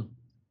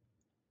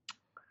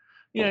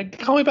 Yeah,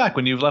 call me back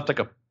when you've left like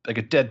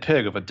a dead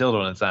pig of a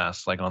dildo in its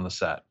ass, like on the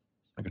set,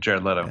 like a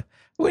Jared Leto. Yeah.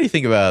 What do you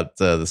think about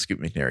the Scoot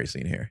McNairy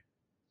scene here?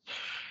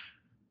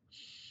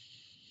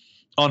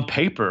 On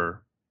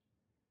paper,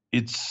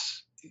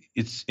 it's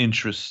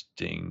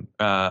interesting.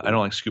 I don't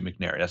like Scoot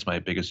McNairy. That's my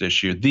biggest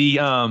issue.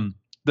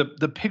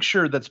 The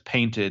picture that's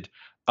painted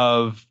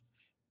of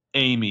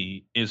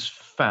Amy is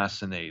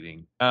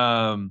fascinating.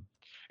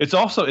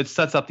 It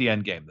sets up the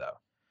end game though,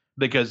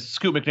 because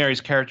Scoot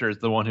McNairy's character is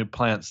the one who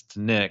plants to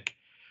Nick.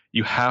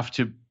 You have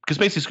to, because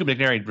basically Scoot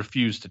McNairy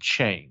refused to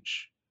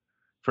change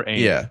for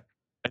Amy. Yeah.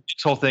 And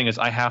this whole thing is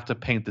I have to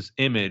paint this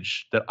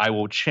image that I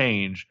will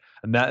change,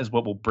 and that is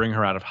what will bring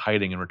her out of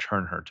hiding and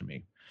return her to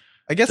me.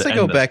 I guess I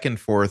go back and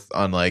forth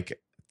on like,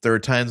 there are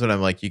times when I'm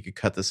like, you could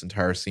cut this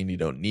entire scene, you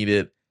don't need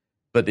it.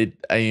 But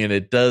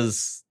it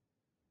does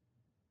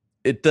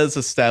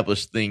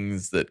establish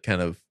things that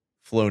kind of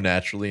flow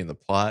naturally in the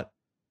plot.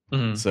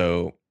 Mm-hmm.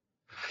 So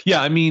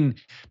yeah, I mean,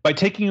 by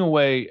taking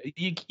away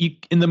you,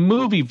 in the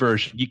movie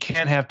version, you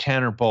can't have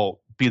Tanner Bolt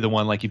be the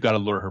one, like you've got to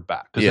lure her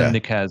back, because then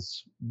Nick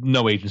has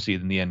no agency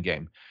in the end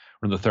game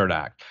or in the third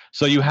act.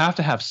 So you have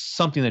to have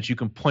something that you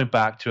can point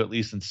back to at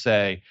least and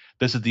say,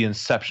 this is the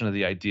inception of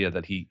the idea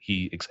that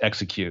he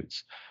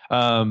executes.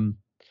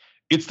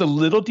 It's the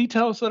little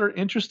details that are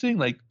interesting,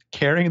 like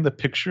carrying the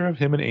picture of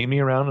him and Amy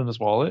around in his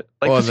wallet.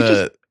 Like, does he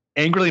just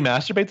angrily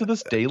masturbate to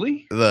this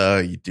daily?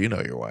 You do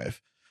know your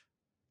wife.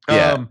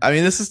 Yeah, I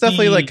mean, this is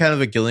definitely like kind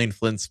of a Gillian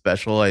Flynn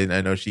special. I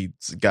know she's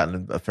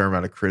gotten a fair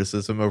amount of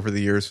criticism over the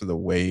years for the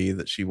way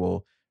that she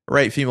will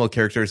write female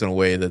characters in a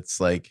way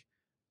that's like,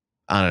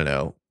 I don't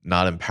know,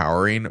 not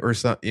empowering or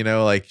something. You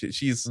know, like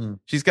she's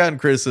gotten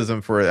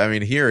criticism for it. I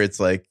mean, here it's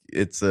like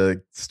it's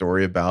a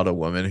story about a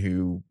woman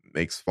who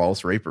makes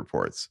false rape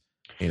reports.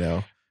 You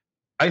know,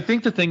 I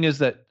think the thing is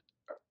that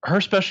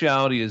her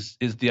speciality is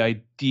the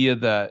idea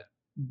that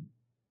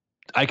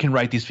I can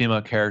write these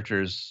female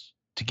characters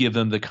to give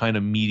them the kind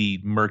of meaty,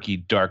 murky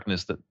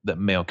darkness that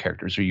male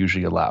characters are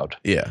usually allowed.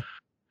 Yeah.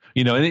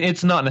 You know, and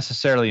it's not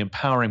necessarily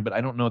empowering, but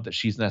I don't know that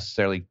she's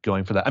necessarily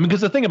going for that. I mean,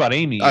 because the thing about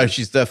Amy...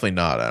 she's definitely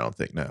not, I don't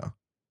think, no.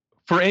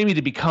 For Amy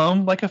to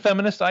become like a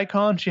feminist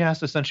icon, she has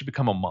to essentially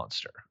become a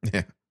monster.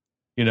 Yeah.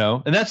 You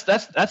know? And that's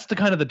the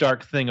kind of the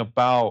dark thing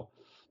about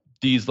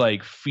these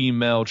like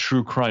female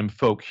true crime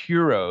folk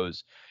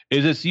heroes,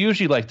 is it's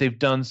usually like they've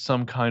done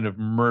some kind of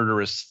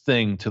murderous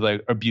thing to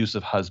like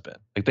abusive husband.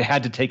 Like they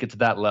had to take it to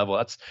that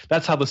level.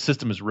 That's how the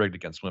system is rigged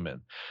against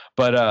women.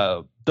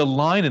 But the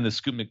line in the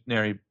Scoot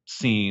McNairy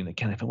scene,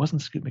 again, if it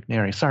wasn't Scoot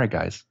McNairy, sorry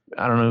guys,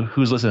 I don't know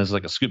who's listening as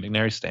like a Scoot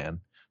McNairy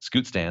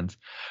Scoot stands,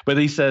 but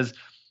he says,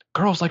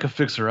 "Girl's like a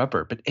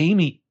fixer-upper, but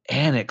Amy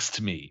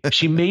annexed me.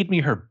 She made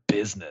me her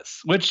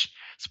business," which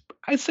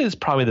I'd say is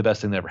probably the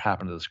best thing that ever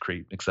happened to this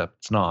creep, except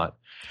it's not.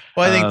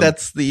 Well, I think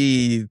that's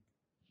the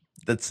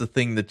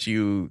thing that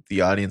you,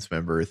 the audience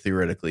member,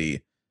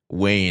 theoretically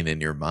weighing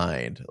in your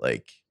mind.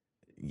 Like,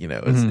 you know,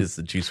 is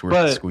the juice worth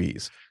the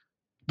squeeze?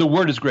 The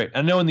word is great.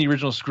 I know in the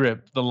original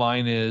script, the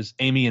line is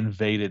Amy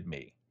invaded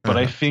me, but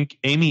I think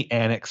Amy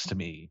annexed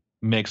me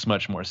makes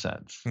much more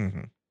sense.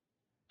 Mm-hmm.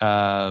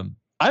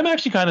 I'm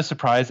actually kind of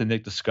surprised that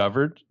Nick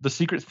discovered the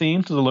secret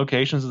theme to the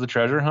locations of the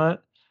treasure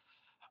hunt.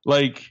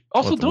 Like,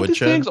 also, don't these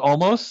things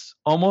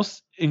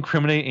almost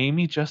incriminate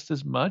Amy just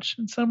as much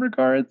in some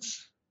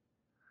regards?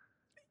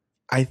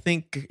 I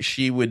think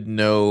she would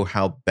know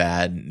how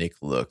bad Nick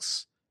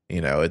looks.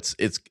 You know,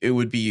 it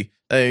would be.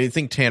 I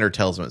think Tanner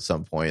tells him at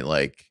some point,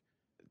 like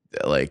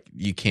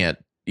we can't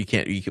go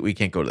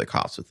to the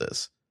cops with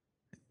this.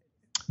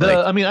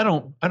 I mean, I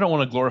don't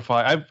want to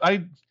glorify.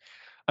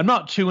 I'm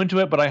not too into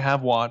it, but I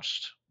have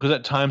watched, because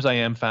at times I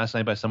am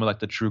fascinated by some of like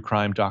the true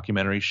crime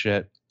documentary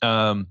shit.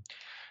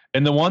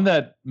 And the one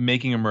that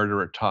Making a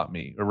Murderer taught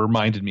me, or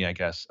reminded me, I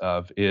guess,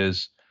 of,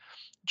 is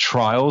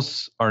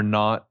trials are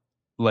not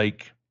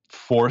like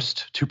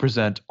forced to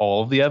present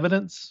all of the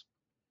evidence.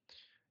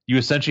 You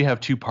essentially have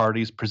two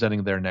parties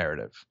presenting their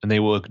narrative, and they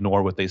will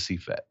ignore what they see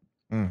fit.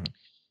 Mm-hmm.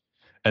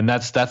 And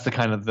that's the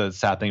kind of the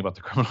sad thing about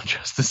the criminal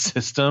justice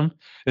system,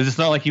 is it's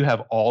not like you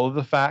have all of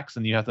the facts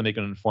and you have to make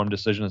an informed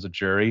decision as a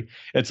jury.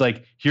 It's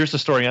like, here's the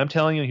story I'm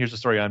telling you, and here's the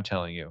story I'm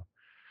telling you.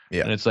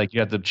 Yeah. And it's like you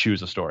have to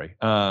choose a story.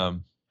 I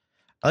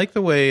like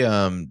the way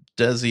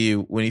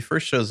Desi, when he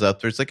first shows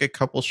up, there's like a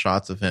couple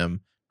shots of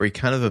him where he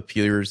kind of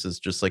appears as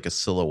just like a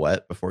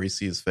silhouette before you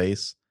see his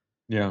face.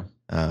 Yeah.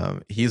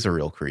 He's a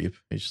real creep.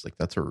 He's just like,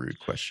 that's a rude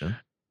question.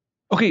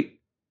 Okay,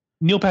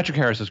 Neil Patrick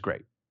Harris is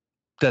great.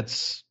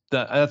 That's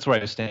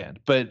where I stand.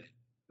 But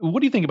what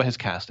do you think about his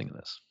casting in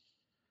this?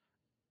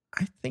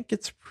 I think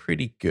it's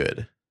pretty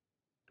good.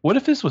 What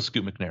if this was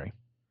Scoot McNairy?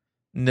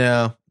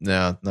 No,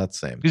 not the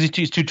same. Because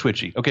he's too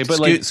twitchy. Okay,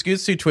 but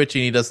Scoot's too twitchy,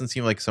 and he doesn't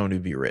seem like someone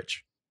who'd be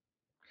rich.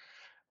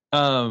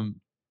 I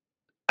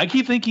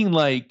keep thinking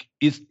like,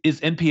 is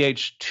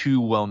NPH too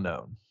well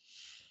known?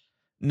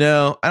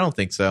 No, I don't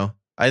think so.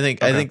 I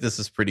think this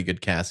is pretty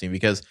good casting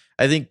because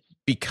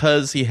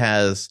because he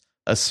has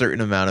a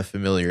certain amount of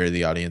familiarity with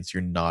the audience,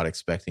 you're not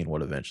expecting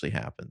what eventually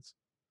happens.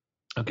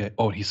 Okay.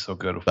 Oh, he's so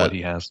good with what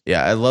he has.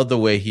 Yeah, I love the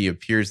way he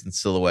appears in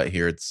silhouette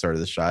here at the start of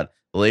the shot.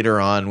 Later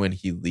on, when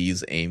he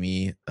leaves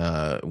Amy,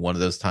 one of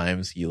those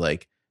times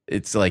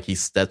it's like he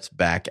steps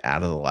back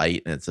out of the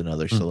light and it's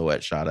another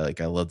silhouette shot.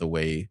 I love the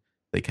way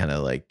they kind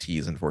of like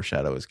tease and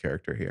foreshadow his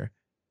character here.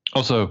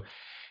 Also,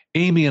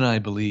 Amy and I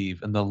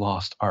believe in the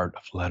lost art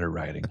of letter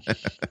writing.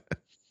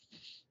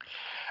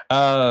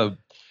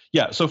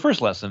 Yeah. So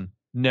first lesson: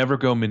 never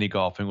go mini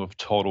golfing with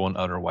total and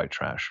utter white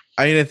trash.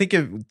 I mean, I think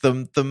if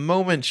the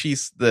moment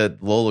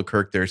Lola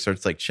Kirke there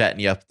starts like chatting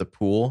you up at the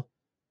pool,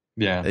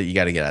 yeah, you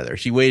got to get out of there.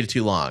 She waited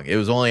too long. It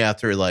was only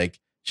after like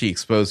she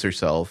exposed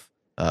herself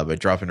by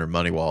dropping her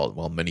money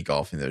while mini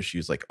golfing though. She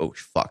was like, "Oh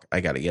fuck,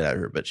 I got to get out of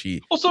here." But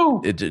she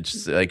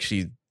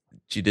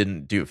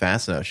didn't do it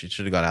fast enough. She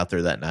should have got out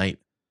there that night.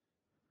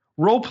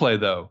 Role play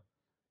though,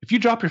 if you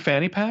drop your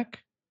fanny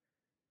pack,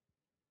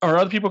 are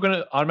other people going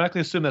to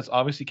automatically assume that's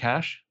obviously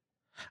cash?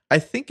 I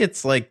think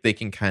it's like they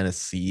can kind of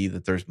see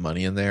that there's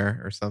money in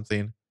there or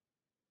something.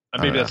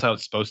 Maybe that's how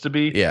it's supposed to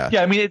be. Yeah.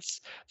 I mean,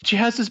 she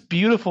has this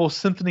beautiful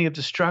symphony of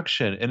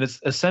destruction, and it's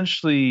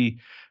essentially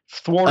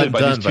thwarted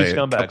by these two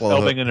scumbags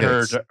elbowing in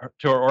her to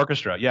her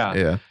orchestra.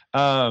 Yeah.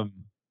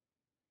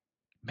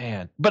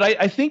 Man, but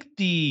I think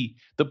the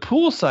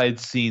poolside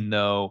scene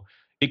though,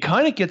 it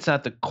kind of gets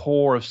at the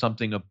core of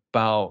something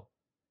about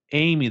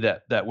Amy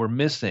that we're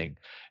missing.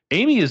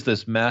 Amy is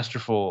this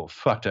masterful,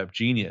 fucked up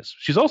genius.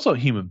 She's also a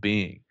human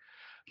being.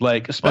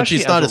 Like, especially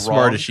she's not as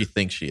smart as she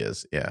thinks she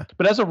is. Yeah.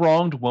 But as a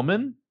wronged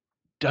woman,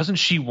 doesn't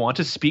she want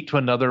to speak to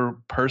another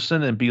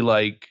person and be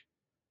like,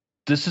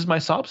 this is my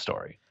sob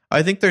story?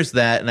 I think there's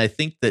that. And I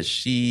think that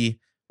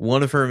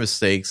one of her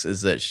mistakes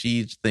is that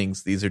she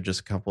thinks these are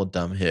just a couple of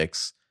dumb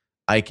hicks.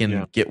 I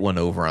can get one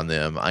over on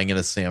them. I'm going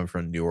to say I'm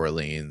from New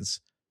Orleans.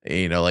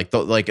 You know,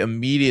 like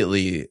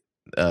immediately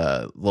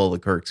Lola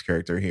Kirke's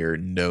character here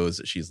knows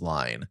that she's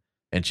lying,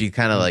 and she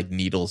kind of like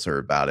needles her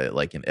about it,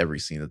 like in every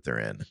scene that they're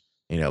in,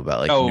 you know, about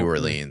like New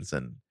Orleans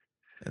and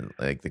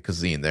like the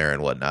cuisine there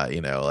and whatnot,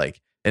 you know, like,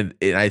 and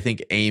I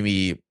think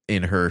Amy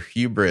in her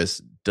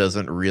hubris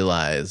doesn't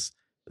realize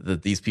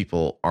that these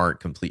people aren't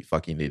complete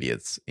fucking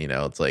idiots. You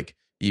know, it's like,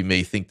 you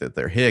may think that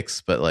they're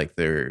hicks, but like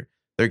they're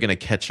going to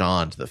catch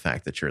on to the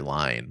fact that you're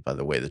lying by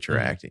the way that you're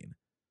acting.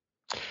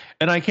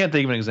 And I can't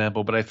think of an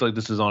example, but I feel like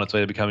this is on its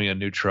way to becoming a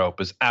new trope.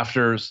 Is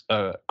after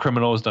a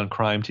criminal has done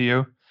crime to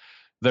you,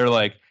 they're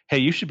like, "Hey,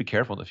 you should be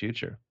careful in the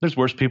future. There's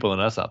worse people than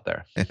us out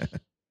there."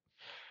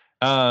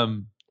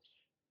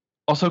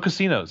 Also,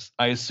 casinos.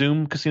 I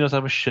assume casinos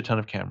have a shit ton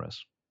of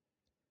cameras.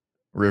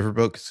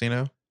 Riverboat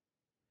Casino.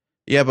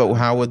 Yeah, but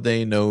how would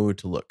they know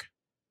to look?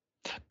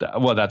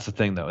 Well, that's the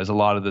thing, though. Is a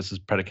lot of this is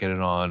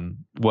predicated on,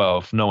 well,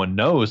 if no one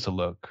knows to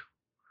look.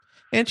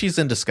 And she's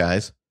in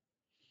disguise.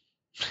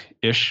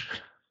 Ish.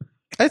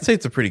 I'd say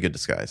it's a pretty good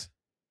disguise.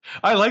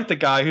 I like the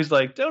guy who's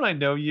like, "Don't I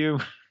know you?"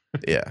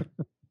 Yeah.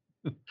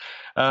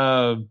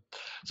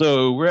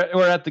 So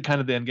we're at the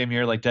kind of the end game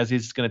here. Like,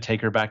 Desi's going to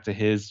take her back to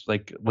his,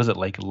 like, was it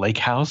like lake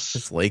house?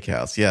 It's lake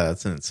house. Yeah,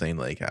 that's an insane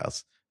lake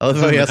house. I love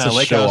how he has to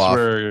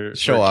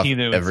show off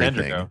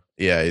everything.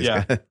 Yeah, he's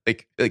got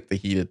like the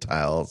heated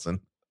tiles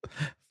and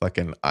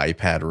fucking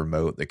iPad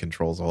remote that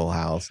controls the whole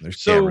house, and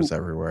there's cameras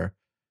everywhere.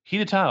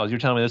 Heated tiles. You're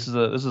telling me this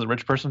is a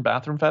rich person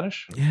bathroom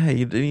fetish? Yeah,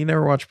 you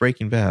never watched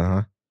Breaking Bad,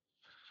 huh?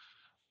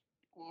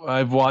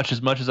 I've watched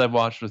as much as I've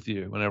watched with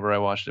you. Whenever I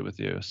watched it with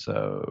you,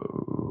 so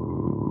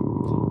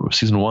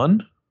season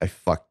 1. I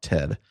fucked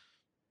Ted.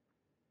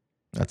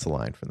 That's a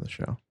line from the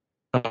show.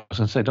 I was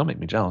gonna say, don't make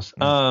me jealous.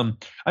 I'm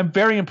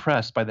very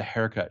impressed by the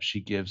haircut she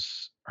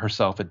gives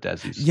herself at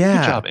Desi's.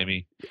 Yeah, good job,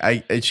 Amy.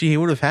 She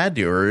would have had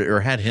to, or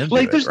had him.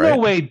 Like, there's no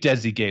way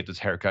Desi gave this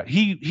haircut.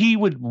 He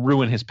would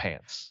ruin his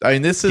pants. I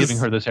mean, this is giving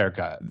her this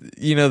haircut.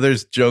 You know,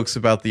 there's jokes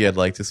about the "I'd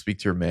like to speak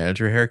to your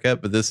manager"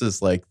 haircut, but this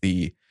is like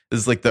the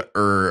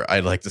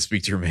 "I'd like to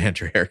speak to your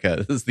manager"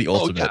 haircut. This is the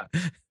ultimate.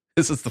 Yeah.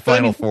 This is the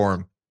final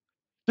form.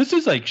 This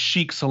is like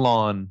chic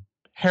salon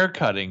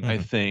haircutting, I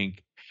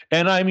think.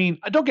 And I mean,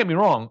 don't get me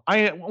wrong.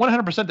 I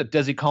 100% that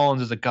Desi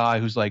Collins is a guy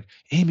who's like,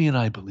 Amy and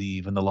I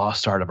believe in the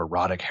lost art of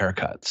erotic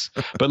haircuts.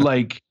 But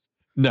like,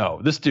 no,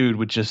 this dude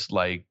would just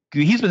like,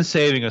 he's been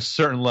saving a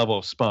certain level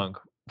of spunk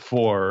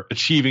for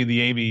achieving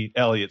the Amy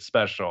Elliott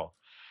special.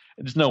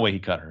 There's no way he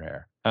cut her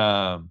hair.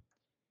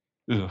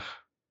 Oof.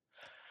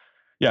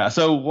 Yeah,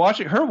 so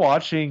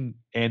watching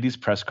Andy's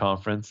press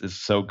conference is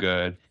so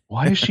good.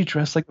 Why is she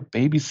dressed like a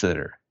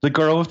babysitter? The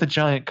girl with the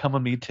giant come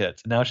on me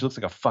tits. And now she looks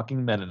like a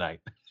fucking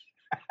Mennonite.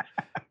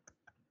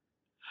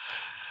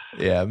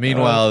 Yeah.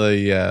 Meanwhile,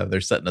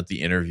 they're setting up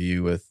the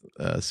interview with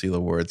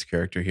Sela Ward's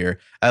character here.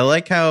 I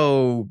like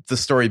how the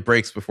story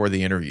breaks before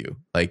the interview.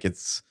 Like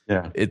it's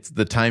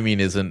the timing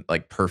isn't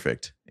like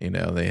perfect.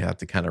 They have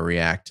to kind of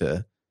react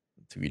to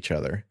each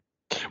other.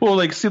 Well,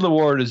 like Sela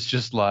Ward is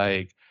just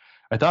like,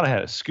 I thought I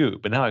had a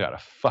scoop, but now I got a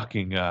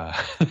fucking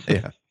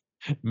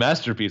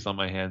masterpiece on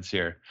my hands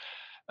here.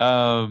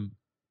 So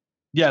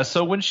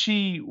when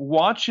she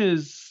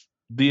watches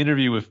the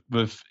interview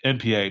with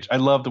NPH, I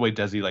love the way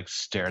Desi like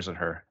stares at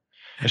her.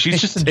 And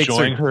she's just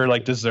enjoying her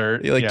like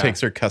dessert. He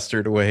takes her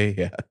custard away.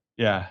 Yeah.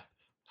 Yeah.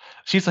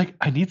 She's like,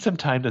 I need some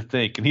time to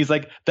think. And he's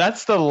like,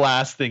 that's the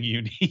last thing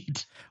you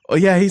need. Oh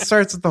yeah, he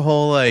starts with the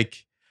whole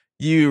like,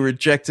 you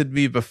rejected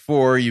me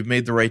before, you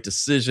made the right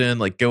decision,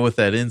 like go with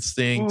that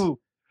instinct. Ooh,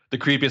 the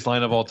creepiest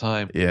line of all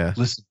time. Yeah.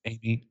 Listen,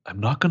 Amy, I'm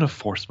not going to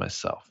force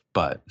myself,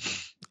 but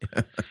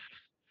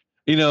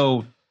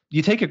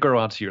you take a girl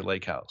out to your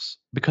lake house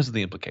because of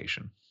the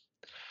implication.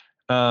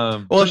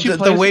 Well,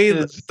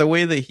 the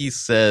way that he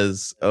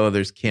says, "Oh,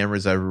 there's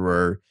cameras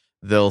everywhere.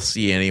 They'll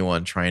see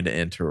anyone trying to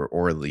enter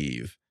or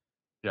leave."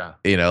 Yeah,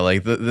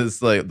 like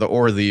this, like the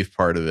or leave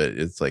part of it.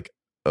 It's like,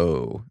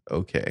 oh,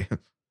 okay.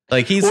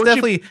 Like he's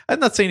definitely. I'm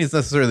not saying he's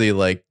necessarily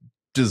like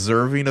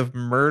deserving of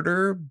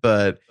murder,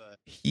 but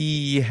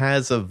he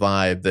has a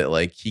vibe that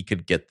like he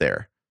could get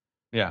there.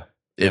 Yeah.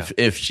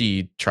 If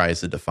she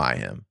tries to defy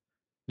him.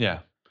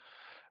 Yeah.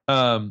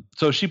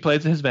 So she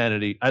plays to his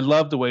vanity. I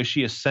love the way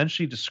she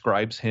essentially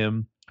describes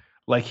him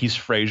like he's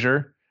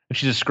Frasier, and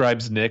she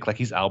describes Nick like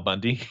he's Al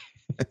Bundy.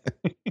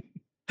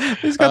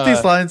 He's got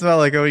these lines about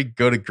like, oh, we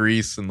go to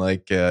Greece and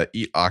like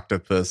eat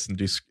octopus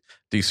and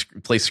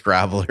play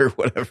Scrabble or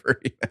whatever.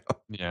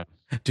 Yeah.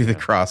 Do the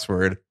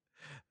crossword.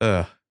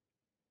 So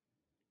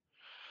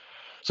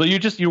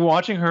you're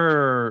watching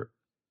her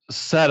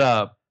set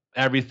up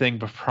everything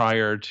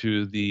prior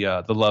to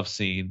the love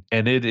scene,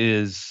 and it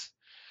is.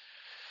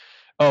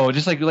 Oh,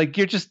 just like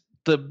you're just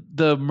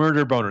the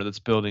murder boner that's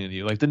building in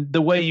you, like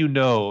the way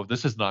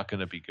this is not going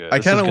to be good. I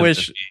kind of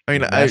wish.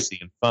 Messy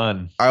and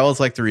fun. I always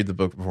like to read the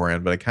book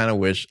beforehand, but I kind of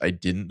wish I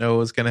didn't know what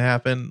was going to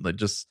happen. Like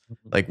just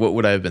like what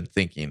would I have been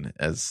thinking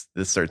as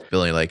this starts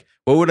building? Like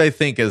what would I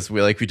think as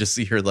we just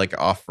see her like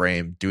off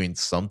frame doing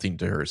something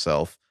to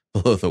herself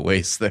below the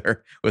waist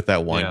there with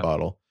that wine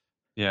bottle.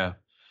 Yeah.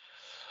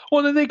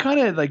 Well, then they kind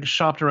of like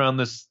shopped around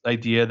this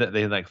idea that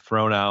they like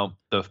thrown out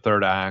the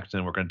third act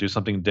and we're going to do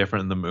something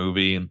different in the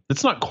movie. And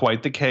it's not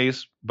quite the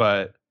case,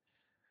 but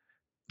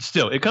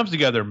still, it comes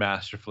together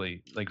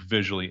masterfully, like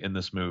visually in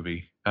this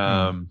movie.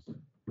 Because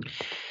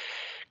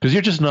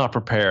you're just not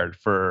prepared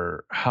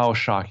for how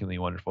shockingly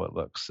wonderful it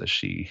looks as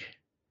she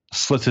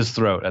slits his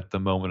throat at the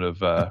moment of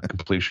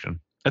completion,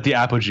 at the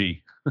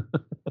apogee.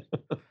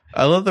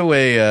 I love the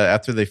way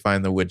after they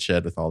find the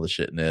woodshed with all the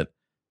shit in it,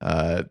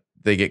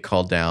 they get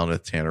called down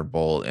with Tanner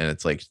Bolt, and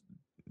it's like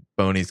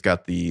Boney's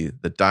got the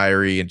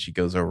diary, and she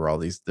goes over all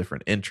these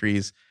different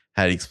entries.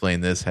 How do you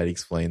explain this? How do you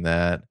explain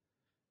that?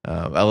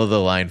 I love the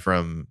line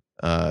from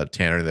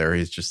Tanner there.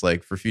 He's just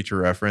like, for future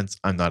reference,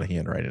 I'm not a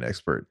handwriting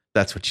expert.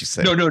 That's what she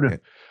said. No.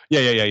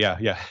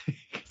 Yeah.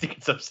 He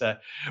gets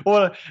upset.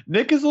 Well,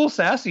 Nick is a little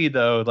sassy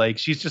though. Like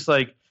she's just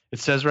like, it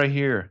says right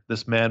here,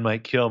 this man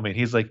might kill me. And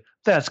he's like,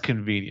 that's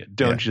convenient,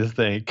 don't you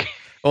think?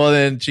 Well,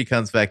 then she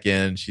comes back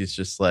in. She's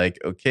just like,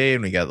 okay,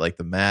 and we got like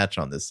the match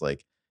on this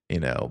like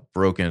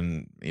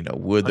broken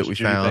wood that we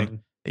found.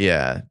 Thing.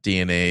 Yeah,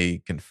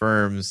 DNA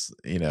confirms.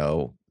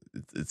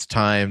 It's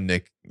time,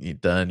 Nick. You're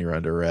done. You're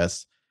under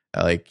arrest.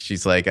 Like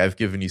she's like, I've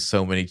given you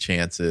so many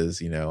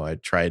chances. I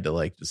tried to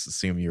like just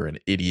assume you're an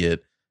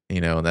idiot.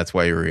 And that's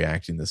why you're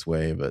reacting this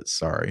way. But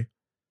sorry.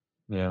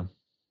 Yeah.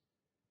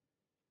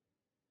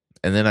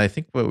 And then I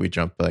think we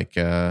jumped like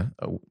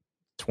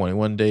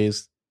 21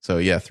 days. So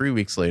yeah, 3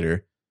 weeks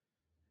later,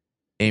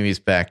 Amy's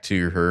back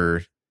to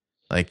her,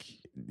 like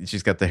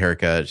she's got the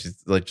haircut.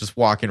 She's like just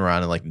walking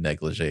around in like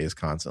negligees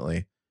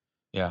constantly.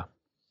 Yeah.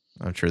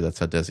 I'm sure that's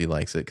how Desi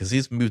likes it because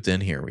he's moved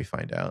in here, we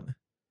find out.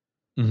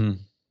 Mm-hmm.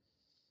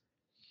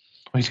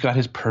 Well, he's got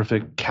his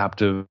perfect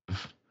captive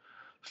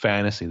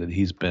fantasy that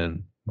he's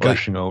been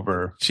gushing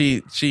over.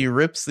 She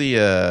rips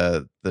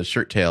the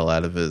shirt tail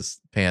out of his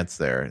pants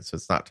there, so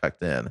it's not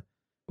tucked in.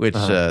 Which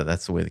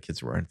that's the way the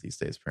kids were these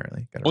days,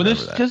 apparently. Well,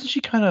 doesn't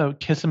she kind of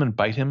kiss him and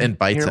bite him? And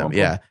bites him,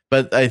 yeah.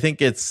 But I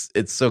think it's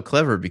so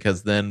clever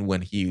because then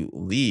when he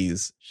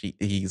leaves,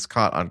 he's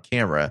caught on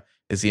camera.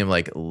 Is him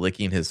like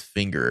licking his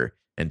finger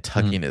and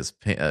tucking his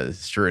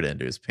shirt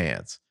into his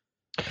pants.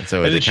 And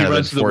so then she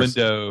runs to the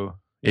window.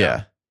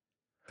 Yeah.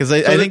 Because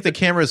I think the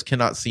cameras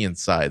cannot see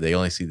inside. They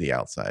only see the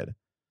outside.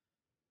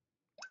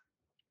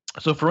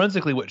 So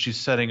forensically, what she's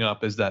setting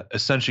up is that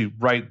essentially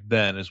right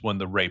then is when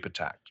the rape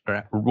attacked,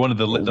 or one of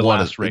the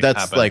last rape. That's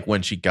happened. Like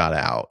when she got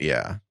out.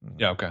 Yeah.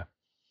 Yeah. Okay.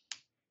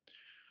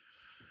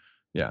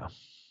 Yeah.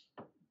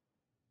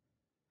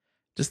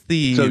 Just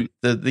So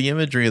the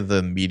imagery of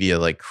the media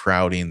like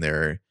crowding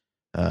their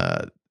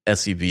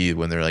SUV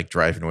when they're like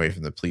driving away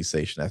from the police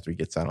station after he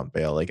gets out on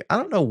bail. Like, I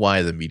don't know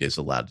why the media is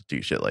allowed to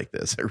do shit like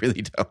this. I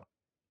really don't.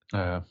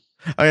 I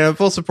mean, I'm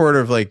full supporter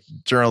of like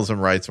journalism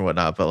rights and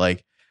whatnot, but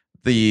like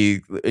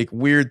the like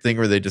weird thing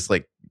where they just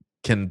like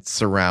can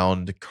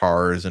surround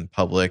cars in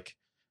public,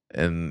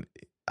 and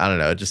I don't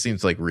know, it just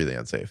seems like really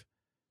unsafe.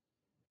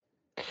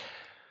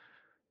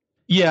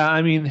 yeah,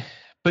 I mean,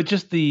 but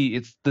just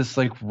it's this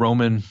like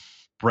Roman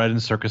bread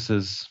and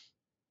circuses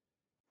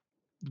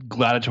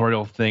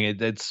gladiatorial thing.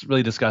 It's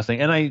really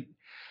disgusting, and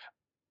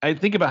I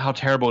think about how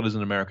terrible it is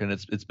in America, and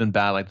it's been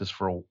bad like this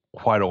for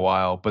quite a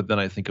while. But then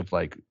I think of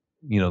like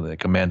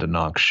like Amanda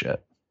Knox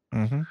shit.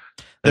 Mm-hmm.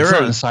 There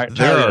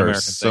are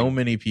so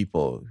many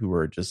people who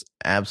are just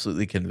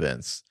absolutely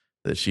convinced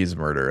that she's a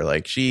murderer.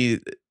 Like,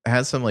 she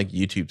has some like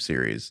YouTube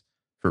series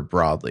for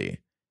Broadly,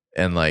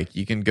 and like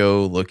you can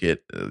go look at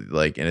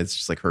like, and it's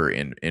just like her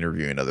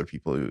interviewing other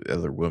people,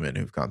 other women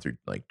who've gone through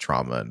like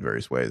trauma in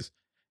various ways.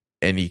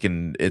 And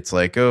it's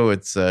like, oh,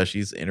 it's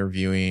she's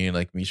interviewing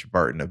like Misha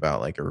Barton about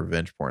like a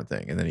revenge porn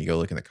thing, and then you go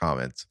look in the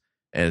comments,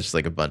 and it's just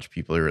like a bunch of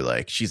people who are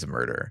like, she's a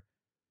murderer.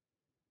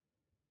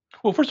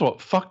 Well, first of all,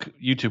 fuck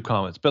YouTube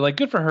comments, but like,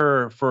 good for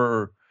her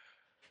for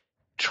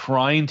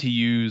trying to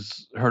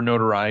use her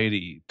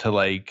notoriety to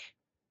like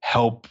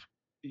help,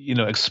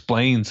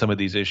 explain some of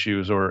these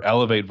issues or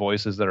elevate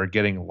voices that are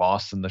getting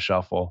lost in the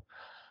shuffle.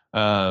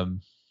 Look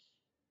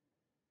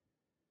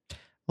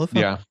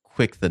how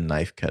quick the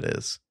knife cut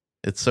is.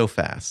 It's so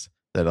fast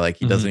that like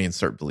he doesn't even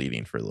start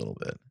bleeding for a little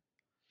bit.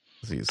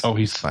 He's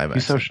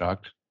so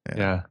shocked.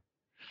 Yeah.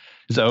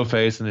 His O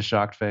face and his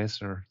shocked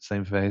face are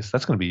same face.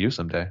 That's going to be you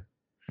someday.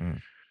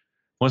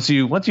 Once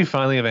you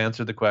finally have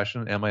answered the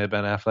question, am I a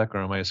Ben Affleck or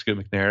am I a Scoot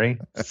McNairy?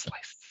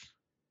 Slice.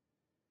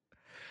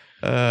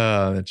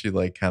 And she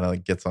like kind of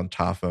like gets on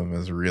top of him,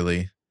 is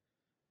really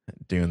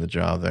doing the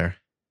job there.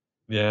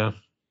 Yeah.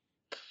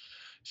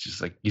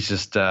 She's like, he's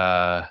just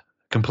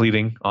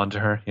completing onto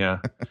her. Yeah.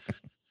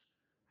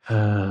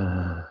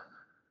 I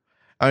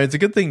mean, it's a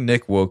good thing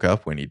Nick woke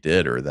up when he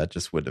did, or that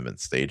just wouldn't have been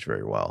staged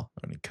very well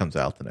when he comes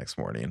out the next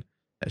morning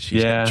as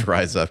she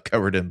dries up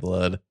covered in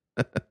blood.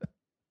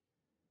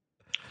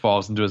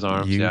 Falls into his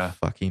arms. You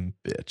fucking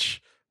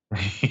bitch.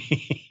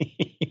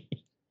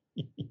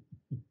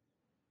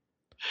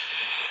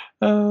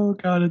 Oh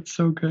God, it's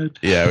so good.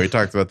 Yeah, we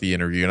talked about the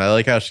interview, and I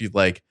like how she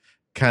like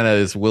kind of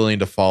is willing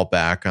to fall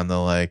back on the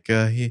like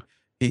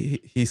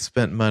he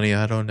spent money.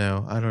 I don't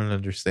know. I don't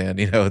understand.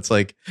 It's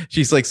like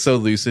she's like so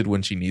lucid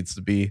when she needs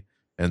to be,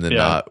 and then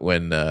not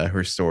when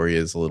her story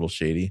is a little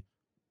shady.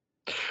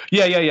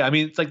 Yeah. I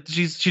mean, it's like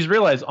she's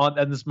realized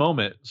at this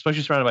moment,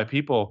 especially surrounded by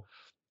people,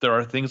 there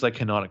are things I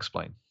cannot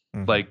explain.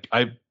 Mm-hmm. Like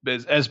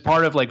as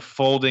part of like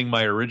folding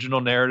my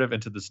original narrative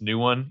into this new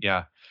one.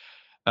 Yeah.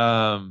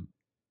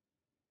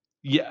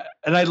 Yeah.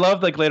 And I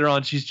love like later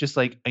on, she's just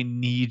like, I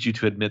need you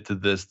to admit to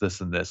this,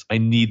 this, and this. I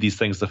need these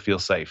things to feel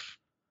safe.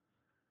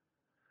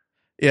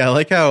 Yeah. I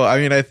like how, I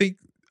mean, I think,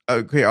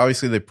 okay,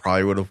 obviously they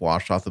probably would have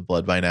washed off the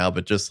blood by now,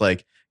 but just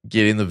like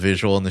getting the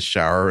visual in the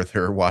shower with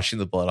her washing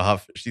the blood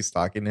off, she's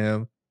talking to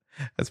him.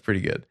 That's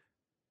pretty good.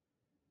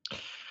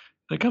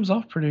 It comes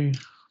off pretty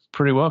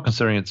well,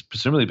 considering it's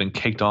presumably been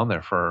caked on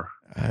there for.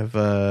 I've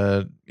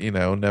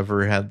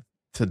never had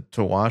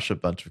to wash a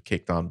bunch of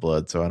caked on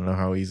blood, so I don't know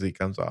how easy it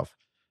comes off.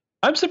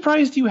 I'm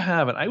surprised you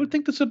haven't. I would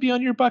think this would be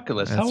on your bucket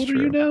list. How old are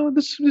you now?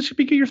 This should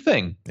be your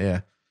thing.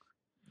 Yeah.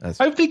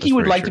 I think you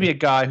would like to be a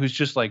guy who's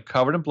just like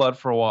covered in blood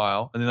for a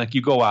while, and then like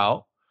you go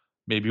out,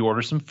 maybe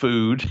order some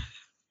food.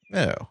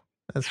 No,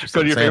 that's just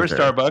go to your favorite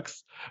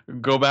Starbucks,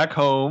 go back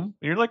home,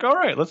 and you're like, all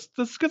right, let's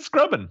get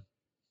scrubbing.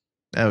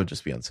 That would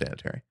just be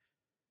unsanitary.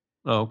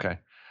 Oh, okay.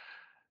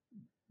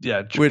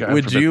 Yeah.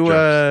 Would you,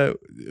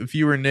 if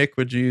you were Nick,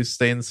 would you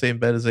stay in the same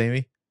bed as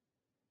Amy?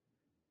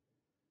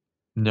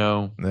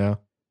 No.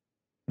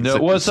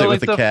 Sit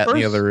with the cat in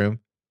the other room.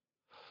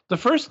 The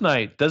first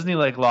night, doesn't he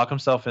like lock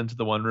himself into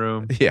the one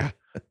room? Yeah.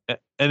 And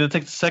then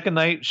like the second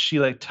night, she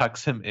like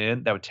tucks him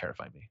in. That would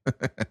terrify me.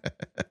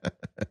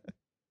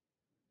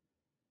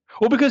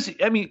 Well, because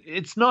I mean,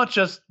 it's not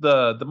just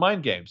the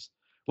mind games.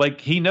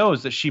 Like he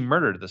knows that she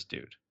murdered this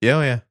dude.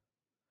 Yeah.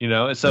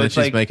 So it's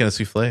she's making a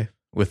souffle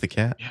with the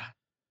cat.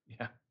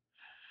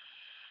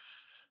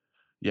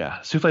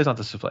 Yeah. Souffle is not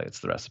the souffle;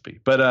 it's the recipe.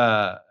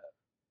 But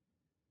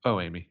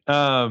Amy.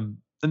 And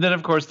then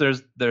of course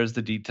there's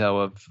the detail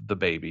of the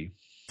baby.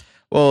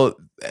 Well,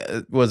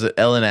 was it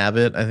Ellen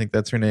Abbott? I think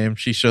that's her name.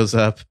 She shows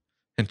up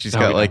and she's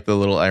got like the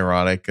little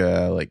ironic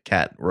like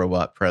cat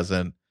robot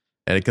present,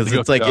 and because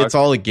it's like it's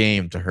all a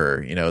game to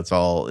her. It's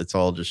all just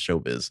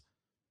showbiz.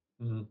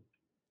 Mm-hmm.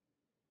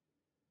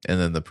 And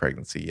then the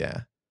pregnancy,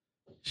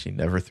 she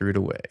never threw it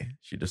away.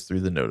 She just threw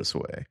the notice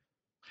away.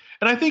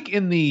 And I think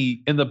in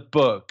the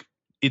book,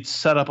 it's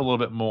set up a little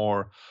bit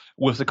more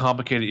with the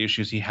complicated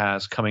issues he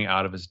has coming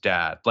out of his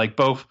dad, like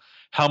both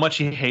how much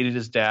he hated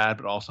his dad,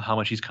 but also how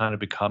much he's kind of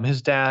become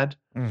his dad.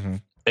 Mm-hmm.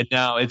 And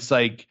now it's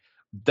like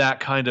that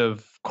kind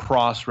of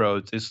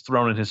crossroads is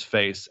thrown in his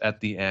face at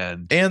the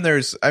end. And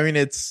there's, I mean,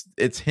 it's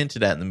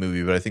hinted at in the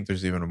movie, but I think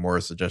there's even a more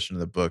suggestion in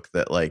the book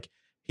that like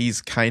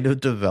he's kind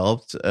of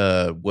developed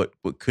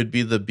what could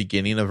be the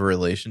beginning of a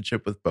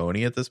relationship with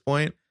Boney at this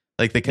point.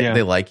 Like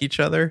they like each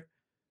other.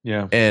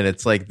 Yeah. And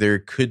it's like there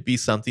could be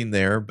something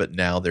there, but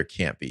now there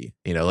can't be.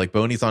 You know, like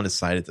Boney's on his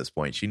side at this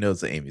point. She knows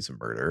that Amy's a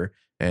murderer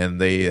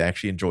and they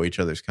actually enjoy each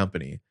other's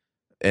company.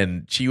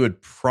 And she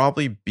would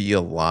probably be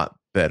a lot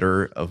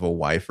better of a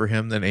wife for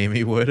him than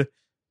Amy would.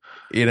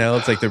 You know,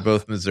 it's like they're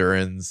both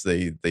Missourians.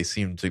 They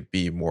seem to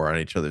be more on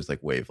each other's like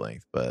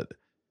wavelength, but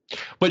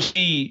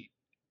she,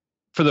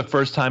 for the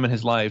first time in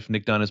his life,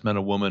 Nick Dunn has met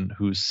a woman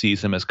who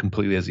sees him as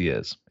completely as he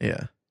is.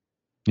 Yeah.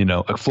 You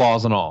know,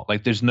 flaws and all.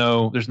 Like there's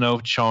no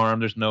charm,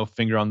 there's no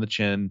finger on the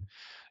chin.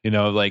 You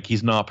know, like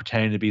he's not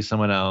pretending to be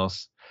someone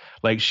else.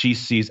 Like she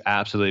sees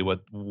absolutely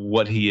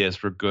what he is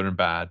for good and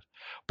bad.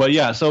 But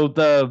yeah, so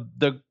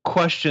the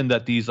question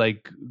that these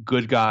like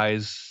good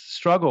guys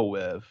struggle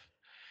with,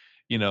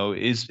 you know,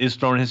 is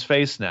thrown in his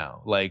face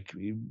now. Like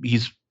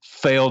he's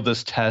failed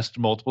this test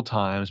multiple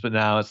times, but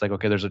now it's like,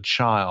 okay, there's a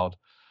child.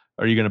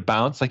 Are you going to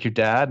bounce like your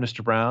dad,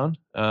 Mr. Brown?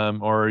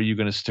 Or are you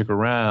going to stick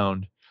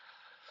around?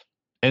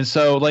 And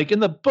so, like in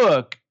the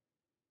book,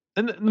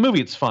 in the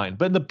movie, it's fine.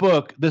 But in the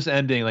book, this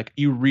ending, like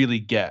you really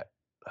get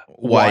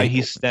why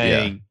he's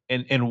staying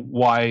and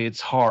why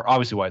it's hard.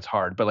 Obviously, why it's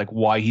hard, but like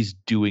why he's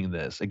doing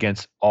this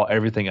against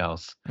everything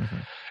else. Mm-hmm.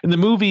 In the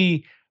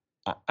movie,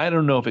 I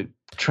don't know if it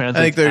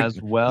translates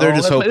as well. They're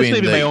just hoping this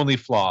may be my only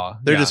flaw.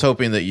 They're just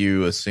hoping that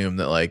you assume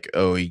that like,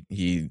 oh,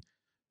 he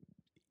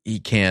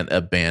can't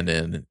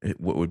abandon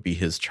what would be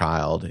his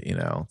child, you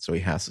know, so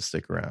he has to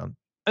stick around.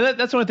 And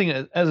that's the only thing.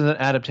 As an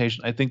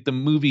adaptation, I think the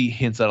movie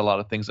hints at a lot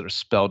of things that are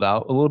spelled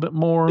out a little bit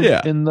more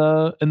in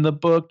the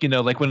book. You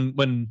know, like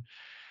when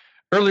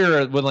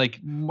earlier when like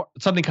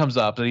something comes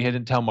up that he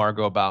didn't tell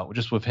Margot about,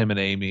 just with him and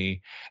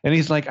Amy, and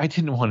he's like, "I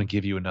didn't want to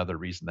give you another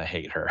reason to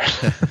hate her."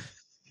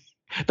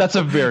 That's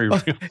a very real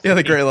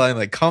the great line,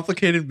 like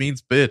complicated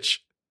means bitch.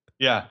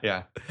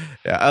 Yeah.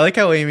 I like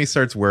how Amy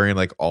starts wearing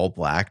like all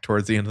black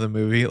towards the end of the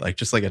movie, like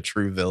just like a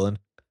true villain.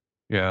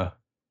 Yeah,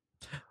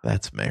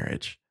 that's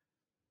marriage.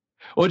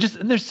 Well,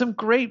 and there's some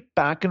great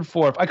back and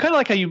forth. I kind of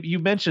like how you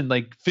mentioned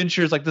like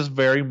Fincher's like this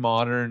very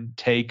modern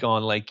take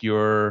on like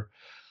your,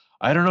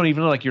 I don't know,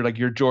 even like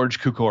your George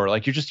Cukor,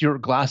 like you're just your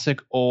classic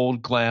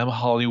old glam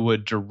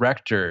Hollywood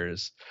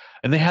directors,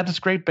 and they had this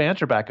great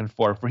banter back and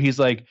forth where he's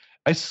like,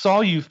 "I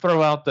saw you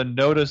throw out the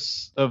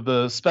notice of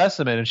the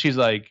specimen," and she's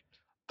like,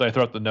 "Did I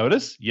throw out the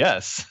notice?"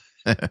 "Yes."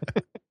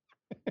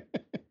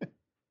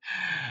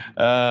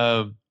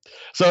 So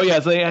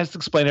they has to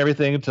explain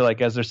everything to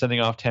like as they're sending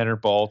off Tanner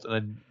Bolt, and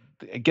then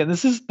again,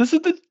 this is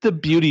the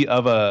beauty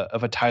of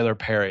a Tyler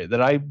Perry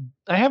that I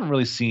haven't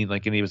really seen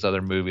like any of his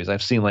other movies.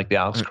 I've seen like the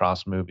Alex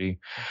Cross movie,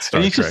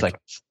 and he's just like,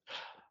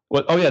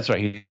 what? Oh yeah, that's right.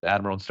 He's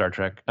Admiral in Star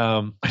Trek.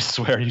 I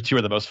swear, you two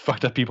are the most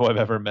fucked up people I've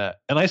ever met,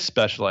 and I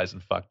specialize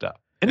in fucked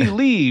up. And he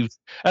leaves,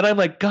 and I'm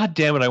like, God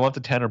damn it, I want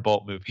the Tanner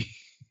Bolt movie.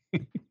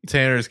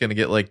 Tanner's gonna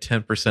get like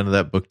 10% of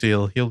that book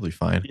deal. He'll be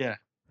fine. Yeah.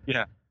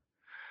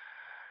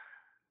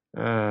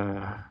 And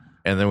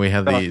then we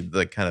have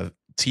the kind of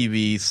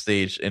TV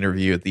stage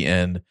interview at the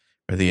end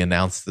where they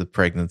announce the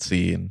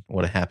pregnancy, and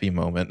what a happy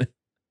moment.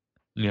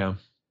 Yeah.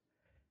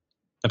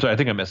 I'm sorry, I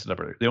think I messed it up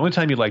earlier. The only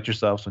time you liked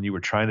yourself is when you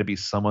were trying to be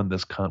someone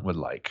this cunt would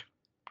like.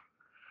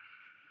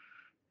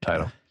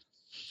 Title.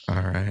 All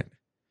right.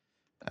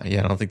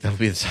 Yeah, I don't think that'll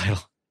be the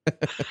title.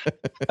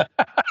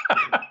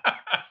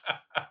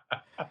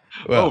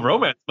 Well,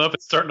 romance stuff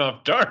is starting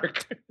off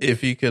dark.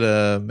 If you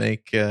could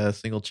make a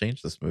single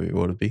change to this movie,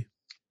 what would it be?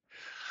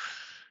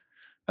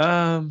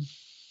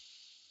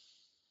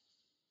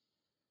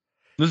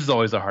 This is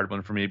always a hard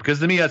one for me because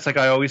to me, it's like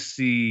I always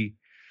see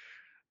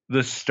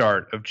the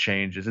start of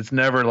changes. It's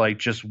never like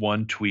just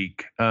one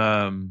tweak. So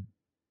I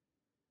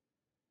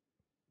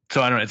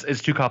don't know.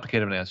 It's too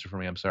complicated of an answer for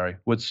me. I'm sorry.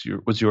 What's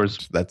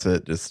yours? That's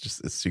it.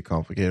 It's too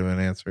complicated of an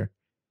answer.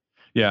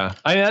 Yeah,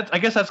 I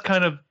guess that's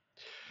kind of.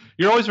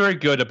 You're always very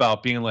good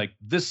about being like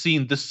this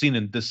scene, and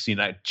this scene.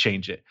 I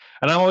change it,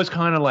 and I'm always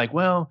kind of like,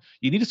 well,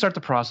 you need to start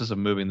the process of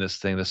moving this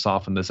thing to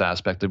soften this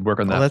aspect and work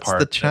on that that's part.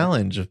 That's the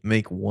challenge of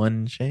make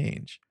one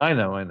change. I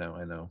know.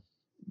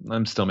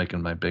 I'm still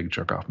making my big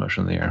jerk off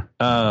motion in the air.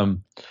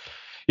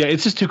 Yeah,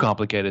 it's just too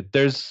complicated.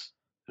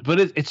 But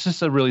it's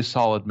just a really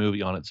solid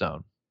movie on its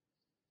own.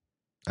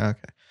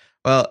 Okay.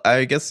 Well,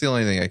 I guess the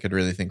only thing I could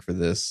really think for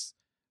this,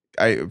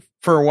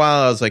 for a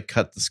while I was like,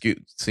 cut the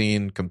Scoot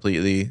scene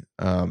completely.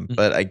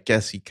 But I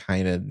guess you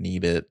kind of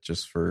need it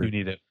just for, you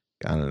need it.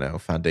 I don't know,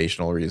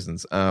 foundational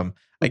reasons. I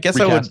guess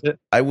Recast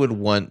I would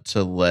want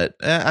to let,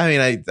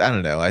 I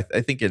don't know. I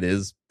think it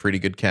is pretty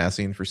good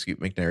casting for Scoot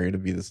McNairy to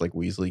be this like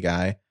Weasley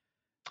guy.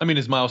 I mean,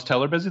 is Miles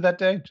Teller busy that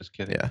day? Just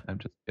kidding. Yeah. I'm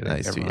just kidding.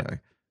 Nice, too young.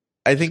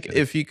 I think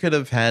if you could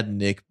have had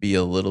Nick be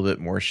a little bit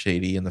more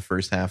shady in the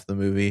first half of the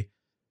movie,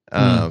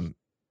 some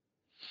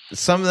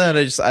of that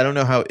I don't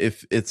know how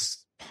if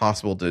it's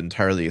possible to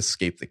entirely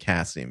escape the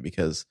casting,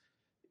 because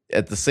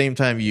at the same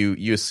time,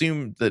 you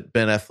assume that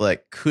Ben Affleck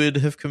could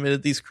have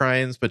committed these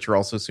crimes, but you're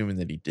also assuming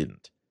that he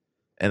didn't.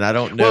 And I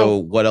don't know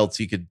what else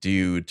he could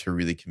do to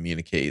really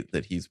communicate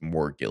that he's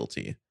more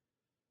guilty.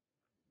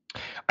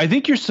 I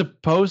think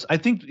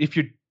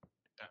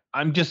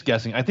I'm just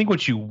guessing. I think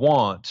what you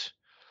want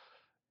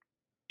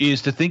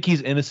is to think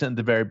he's innocent at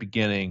the very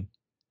beginning,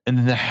 and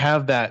then to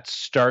have that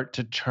start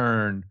to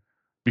turn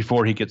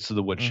before he gets to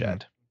the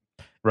woodshed.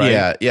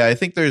 Right? Yeah. I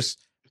think there's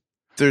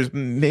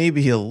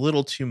maybe a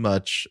little too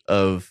much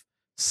of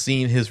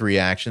seeing his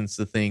reactions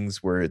to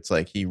things where it's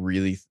like he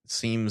really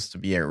seems to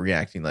be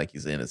reacting like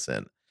he's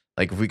innocent.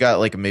 Like if we got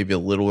like maybe a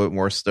little bit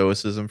more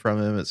stoicism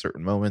from him at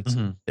certain moments,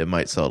 it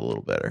might sell it a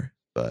little better.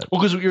 But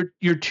because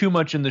you're too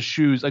much in the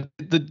shoes. Like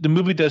the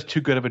movie does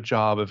too good of a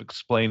job of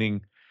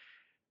explaining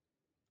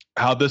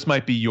how this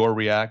might be your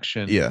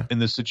reaction in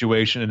this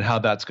situation and how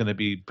that's going to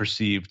be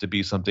perceived to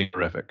be something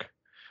horrific,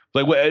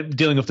 like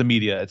dealing with the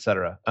media,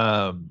 etc.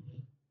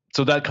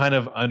 So that kind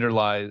of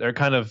underlies or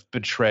kind of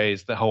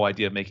betrays the whole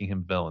idea of making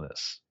him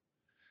villainous,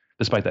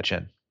 despite that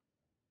chin.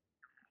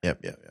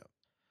 Yep.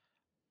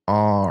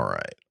 All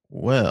right.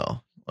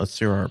 Well, let's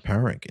do our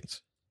power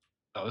rankings.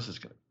 Oh, this is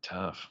going to be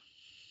tough.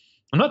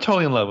 I'm not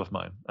totally in love with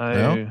mine.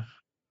 No?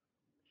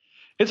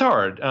 It's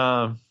hard.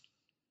 I've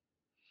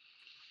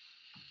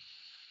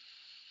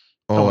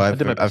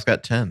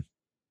got 10.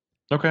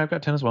 Okay, I've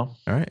got 10 as well.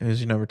 All right,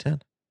 who's your number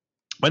 10?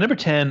 My number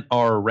 10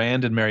 are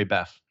Rand and Mary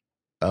Beth.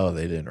 Oh,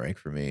 they didn't rank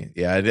for me.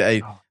 Yeah,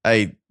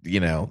 I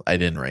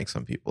didn't rank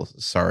some people.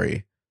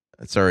 Sorry.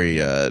 What's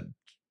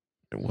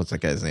that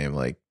guy's name?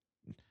 Like,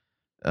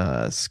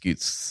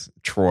 Scoots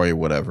Troy,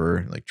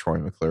 whatever, like Troy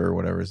McClure, or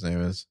whatever his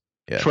name is.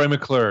 Yeah, Troy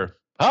McClure.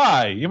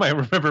 Hi, you might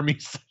remember me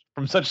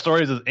from such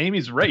stories as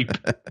Amy's rape.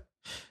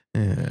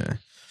 Yeah.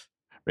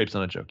 Rape's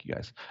not a joke, you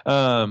guys.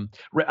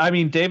 I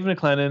mean, David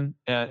McLennan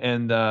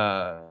and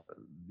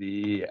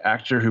the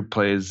actor who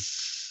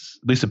plays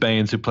Lisa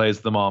Baines, who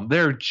plays the mom,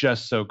 they're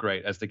just so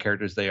great as the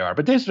characters they are.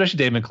 But especially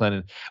David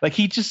McLennan, like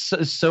he just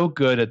is so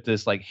good at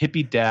this like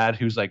hippie dad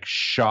who's like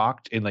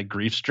shocked and like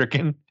grief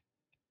stricken.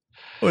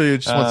 Well, he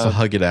just wants to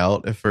hug it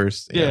out at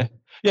first. Yeah,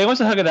 he wants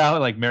to hug it out.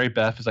 And like Mary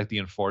Beth is like the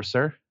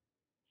enforcer.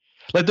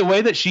 Like the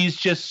way that she's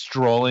just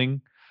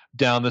strolling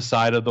down the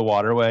side of the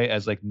waterway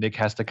as like Nick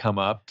has to come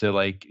up to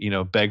like,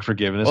 beg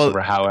forgiveness over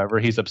however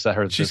he's upset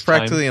her. She's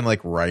practically in like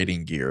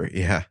riding gear.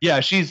 Yeah.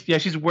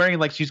 She's wearing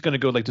like she's going to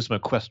go like do some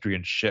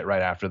equestrian shit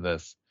right after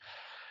this.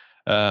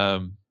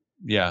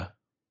 Yeah.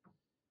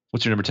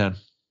 What's your number 10?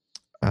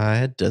 I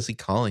had Desi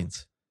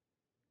Collins.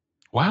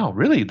 Wow.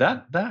 Really?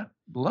 That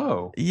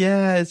low?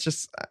 Yeah. It's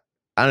just,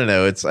 I don't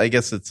know. I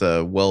guess it's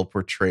a well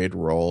portrayed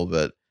role,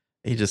 but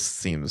he just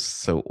seems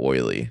so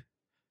oily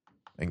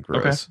and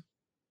gross. Okay.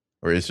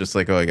 Or it's just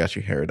like, oh, I got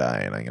you hair dye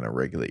and I'm going to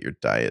regulate your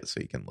diet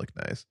so you can look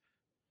nice.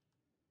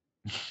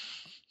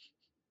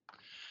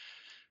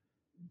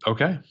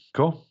 Okay,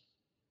 cool.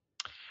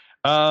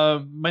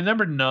 My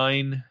number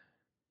 9,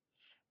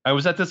 I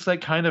was at this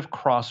like kind of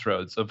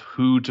crossroads of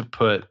who to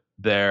put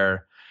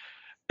there.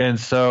 And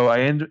so I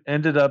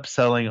ended up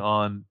settling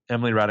on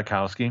Emily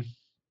Ratajkowski.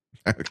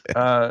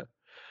 Okay.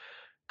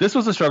 This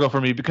was a struggle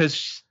for me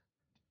because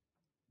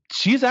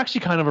she's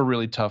actually kind of a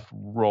really tough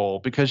role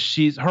because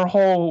her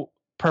whole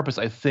purpose,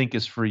 I think,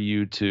 is for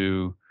you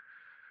to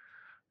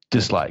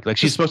dislike. Like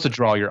she's supposed to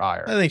draw your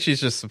ire. I think she's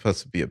just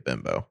supposed to be a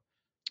bimbo.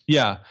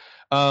 Yeah.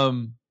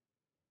 And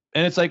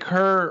it's like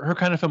her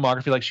kind of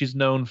filmography, like she's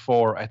known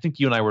for, I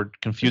think you and I were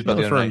confused about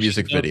the other night. For a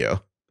music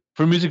video.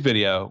 For a music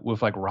video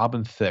with like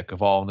Robin Thicke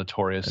of all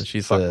notorious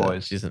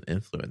fuckboys. She's an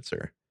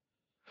influencer.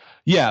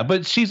 Yeah,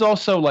 but she's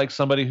also like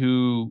somebody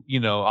who,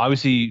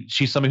 obviously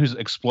she's somebody who's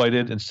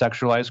exploited and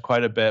sexualized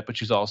quite a bit, but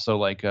she's also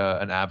like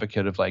an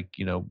advocate of like,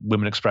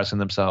 women expressing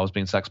themselves,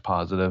 being sex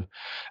positive.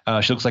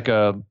 She looks like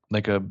a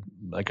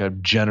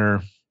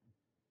Jenner,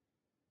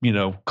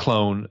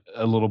 clone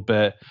a little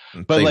bit.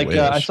 But like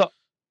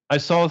I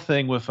saw a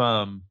thing with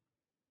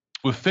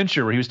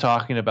Fincher where he was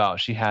talking about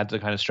she had to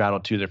kind of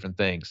straddle two different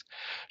things.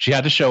 She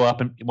had to show up,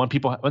 and one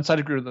side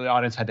of the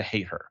audience had to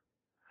hate her.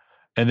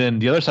 And then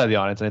the other side of the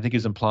audience, and I think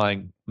he's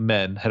implying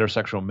men,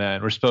 heterosexual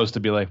men, were supposed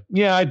to be like,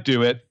 yeah, I'd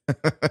do it.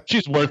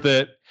 She's worth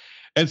it.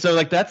 And so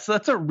like that's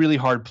a really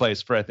hard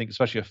place for, I think,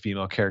 especially a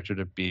female character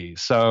to be.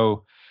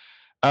 So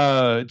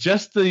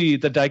just the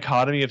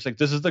dichotomy of like,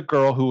 this is the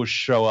girl who will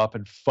show up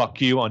and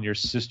fuck you on your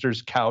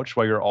sister's couch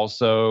while you're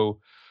also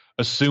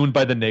assumed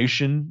by the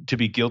nation to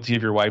be guilty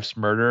of your wife's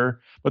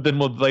murder, but then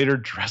will later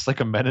dress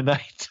like a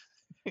Mennonite.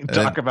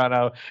 Talk about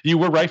how you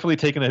were rightfully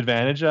taken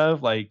advantage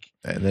of, like,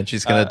 and then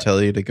she's gonna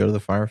tell you to go to the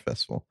Fire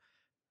Festival.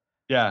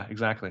 Yeah,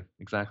 exactly.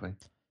 So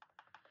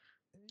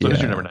who's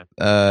your number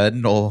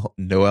 9?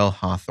 Noelle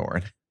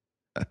Hawthorne.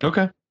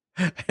 Okay.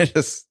 I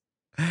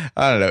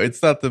don't know.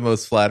 It's not the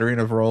most flattering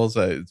of roles.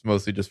 It's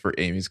mostly just for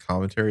Amy's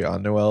commentary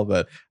on Noelle,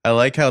 but I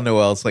like how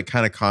Noelle's like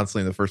kind of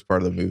constantly in the first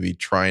part of the movie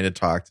trying to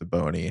talk to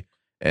Boney,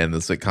 and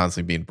it's like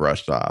constantly being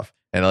brushed off.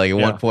 And like at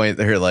one point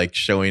they're like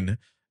showing.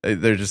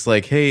 They're just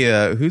like,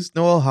 hey, who's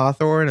Noelle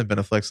Hawthorne? And Ben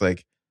Affleck's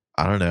like,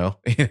 I don't know.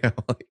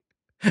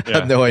 I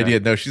have no idea.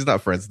 No, she's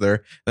not friends with her.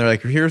 And they're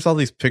like, here's all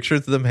these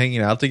pictures of them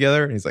hanging out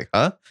together. And he's like,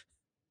 huh?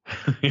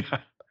 Yeah.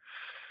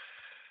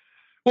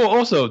 Well,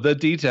 also the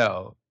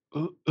detail.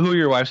 Who are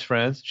your wife's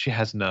friends? She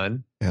has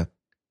none. Yeah.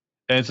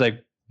 And it's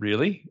like,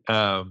 really?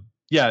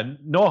 Yeah,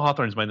 Noah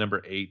Hawthorne is my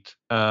number 8.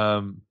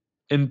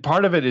 And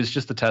part of it is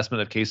just the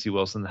testament of Casey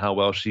Wilson, how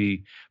well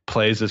she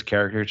plays this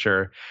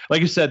caricature. Like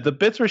you said, the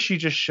bits where she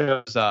just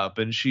shows up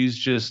and she's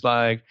just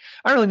like,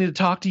 I really need to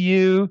talk to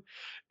you.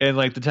 And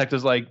like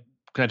detective's like,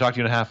 can I talk to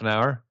you in a half an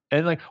hour?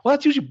 And like, well,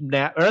 that's usually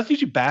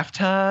bath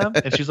time.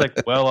 And she's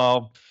like, well,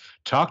 I'll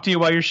talk to you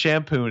while you're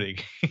shampooing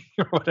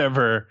or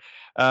whatever.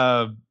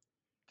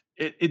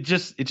 It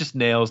just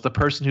nails the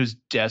person who's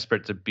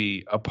desperate to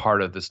be a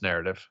part of this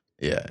narrative.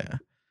 Yeah.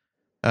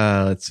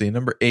 Let's see.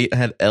 Number 8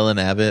 had Ellen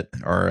Abbott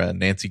or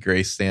Nancy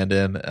Grace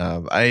stand-in.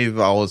 I've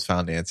always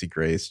found Nancy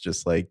Grace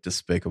just like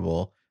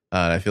despicable.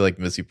 I feel like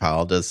Missy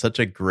Powell does such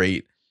a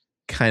great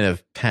kind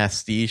of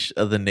pastiche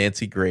of the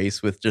Nancy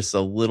Grace with just a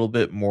little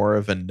bit more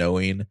of a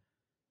knowing,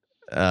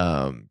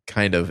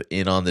 kind of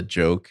in on the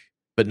joke,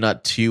 but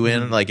not too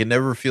in. Like it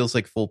never feels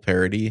like full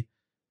parody,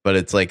 but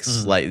it's like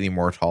slightly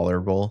more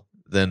tolerable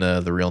than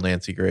the real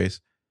Nancy Grace.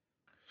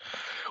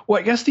 Well,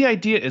 I guess the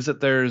idea is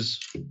that there's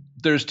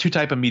 2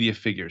 type of media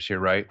figures here,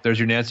 right? There's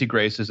your Nancy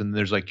Graces and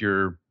there's like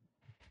your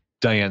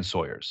Diane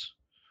Sawyers.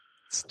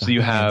 So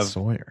you have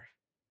Sawyer.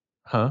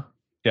 Huh?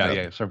 Yeah,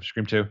 yeah. Sorry,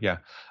 Scream 2. Yeah.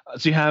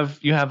 So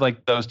you have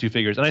like those 2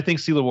 figures, and I think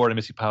Celia Ward and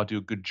Missy Powell do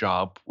a good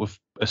job with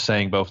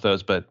saying both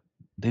those, but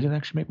they didn't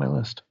actually make my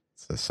list.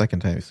 It's the second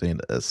time you've seen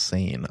a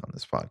sane on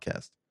this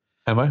podcast.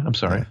 Have I? I'm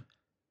sorry. Yeah.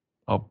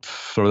 I'll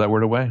throw that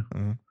word away.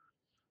 Mm-hmm.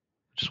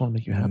 Just want to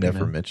make you happy.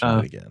 Never mention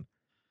it again.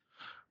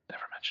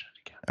 Never mention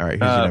it again. All right,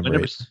 who's your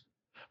number 8?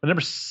 My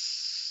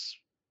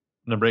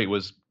number 8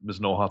 was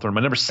Noel Hawthorne.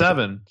 My number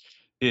 7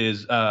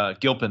 is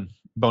Gilpin,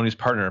 Boney's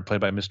partner,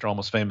 played by Mr.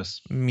 Almost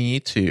Famous. Me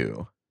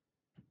too.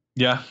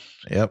 Yeah.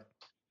 Yep.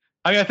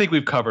 I think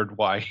we've covered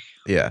why.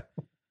 Yeah.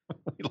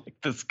 We like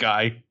this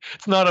guy.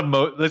 It's not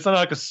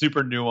like a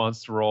super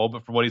nuanced role,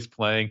 but for what he's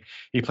playing,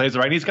 he plays it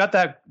right. And he's got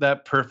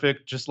that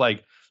perfect, just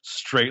like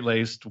straight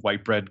laced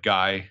white bread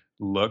guy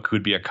look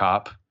who'd be a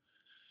cop.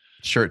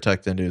 Shirt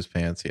tucked into his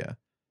pants. Yeah.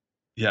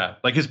 Yeah.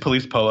 Like his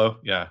police polo.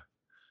 Yeah.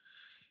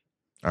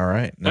 All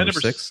right. Number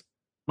 6.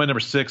 My number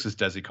 6 is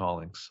Desi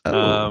Collins.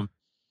 Oh.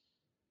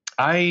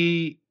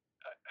 I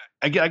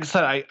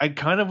said, I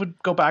kind of would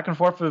go back and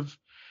forth of,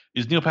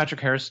 is Neil Patrick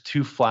Harris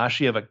too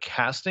flashy of a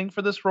casting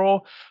for this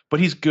role? But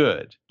he's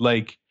good.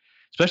 Like,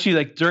 especially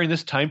like during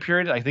this time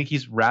period, I think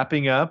he's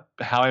wrapping up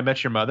How I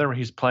Met Your Mother, where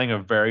he's playing a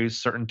very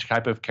certain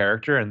type of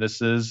character. And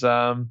this is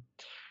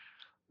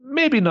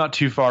maybe not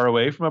too far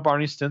away from a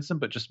Barney Stinson,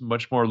 but just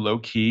much more low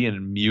key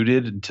and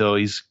muted until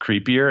he's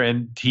creepier.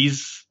 And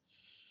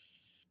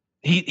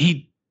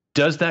he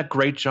does that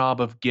great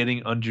job of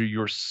getting under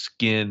your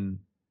skin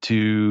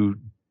to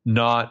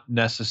not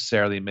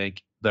necessarily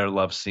make their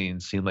love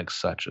scenes seem like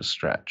such a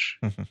stretch.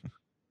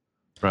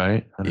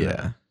 Right? I don't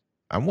know.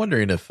 I'm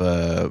wondering if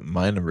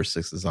my number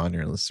 6 is on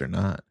your list or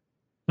not.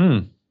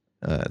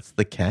 It's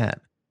the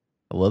cat.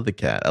 I love the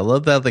cat. I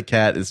love that the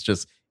cat is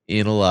just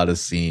in a lot of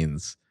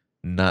scenes,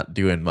 not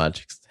doing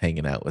much,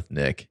 hanging out with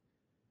Nick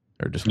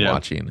or just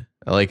watching.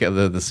 I like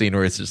the scene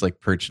where it's just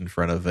like perched in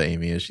front of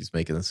Amy as she's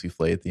making the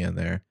souffle at the end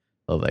there.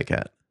 Love that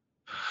cat.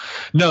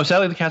 No,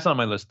 sadly, the cat's not on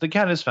my list. The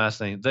cat is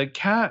fascinating. The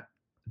cat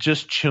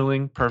just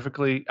chilling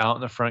perfectly out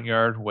in the front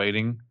yard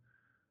waiting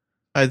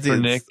for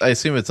Nick. I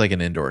assume it's like an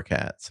indoor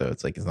cat, so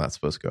it's like it's not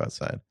supposed to go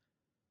outside.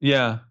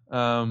 Yeah.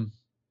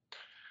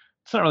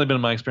 It's not really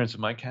been my experience with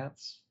my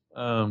cats.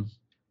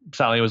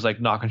 Sally was like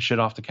knocking shit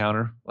off the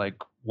counter like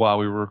while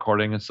we were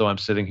recording, and so I'm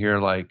sitting here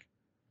like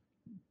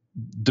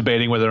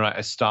debating whether or not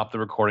I stop the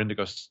recording to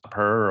go stop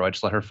her or I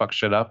just let her fuck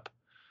shit up.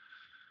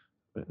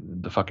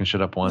 The fucking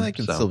shit up one. I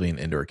can still be an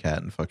indoor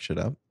cat and fuck shit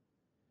up.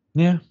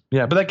 Yeah,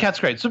 but that cat's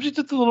great. So just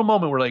a little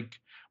moment where like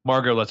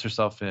Margot lets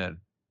herself in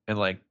and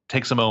like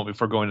takes a moment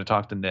before going to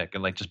talk to Nick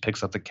and like just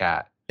picks up the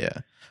cat. Yeah,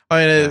 I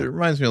mean, it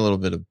reminds me a little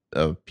bit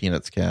of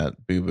Peanuts' cat,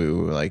 Boo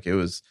Boo. Like it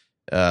was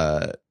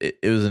an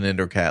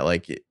indoor cat.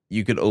 Like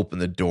you could open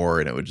the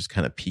door and it would just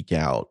kind of peek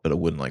out, but it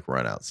wouldn't like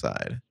run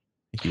outside.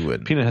 He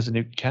wouldn't. Peanut has a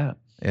new cat.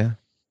 Yeah,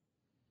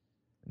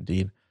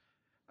 indeed.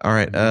 All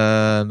right,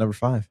 number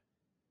 5.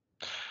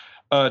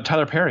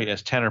 Tyler Perry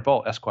as Tanner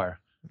Bolt, Esquire.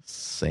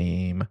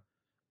 Same.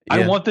 Yeah.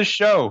 I want this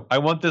show. I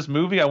want this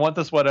movie. I want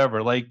this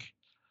whatever. Like,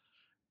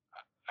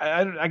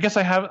 I guess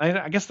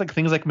I guess like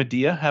things like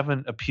Medea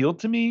haven't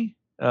appealed to me.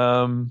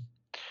 I've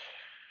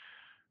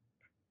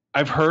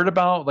heard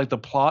about like the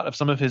plot of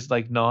some of his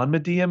like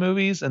non-Medea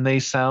movies, and they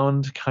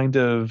sound kind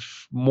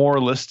of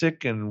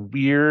moralistic and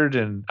weird.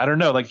 And I don't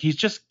know, like he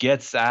just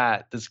gets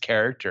at this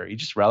character. He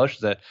just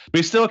relishes it. But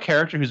he's still a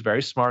character who's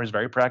very smart. He's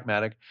very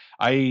pragmatic.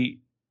 I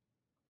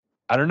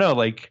don't know,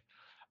 like,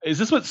 is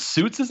this what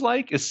Suits is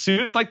like? Is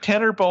Suits like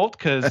Tanner Bolt?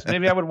 Because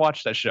maybe I would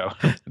watch that show.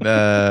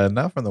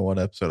 Not from the one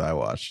episode I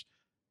watched.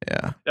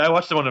 Yeah, I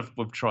watched the one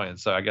with Troyan,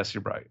 so I guess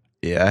you're right.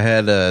 Yeah, I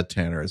had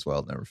Tanner as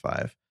well, number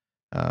 5.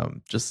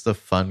 Just a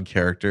fun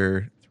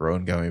character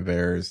throwing gummy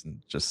bears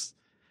and just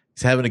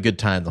he's having a good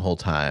time the whole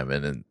time.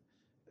 And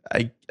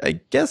I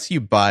guess you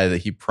buy that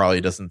he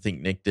probably doesn't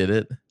think Nick did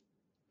it.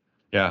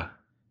 Yeah.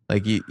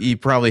 Like he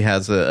probably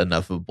has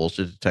enough of a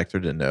bullshit detector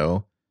to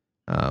know.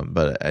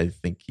 But I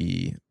think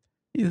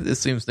it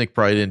seems Nick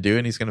probably didn't do it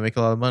and he's going to make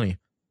a lot of money.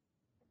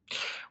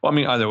 Well, I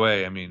mean, either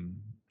way, I mean,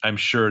 I'm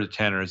sure that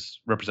Tanner has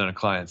represented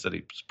clients that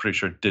he's pretty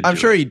sure did. I'm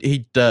sure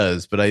he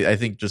does, but I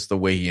think just the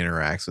way he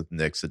interacts with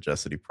Nick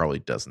suggests that he probably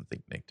doesn't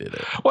think Nick did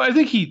it. Well, I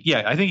think he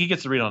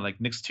gets the read on like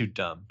Nick's too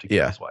dumb to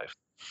kill his wife.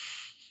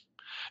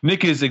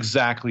 Nick is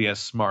exactly as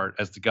smart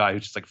as the guy who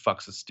just like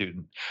fucks a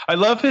student. I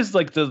love his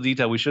like the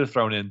detail we should have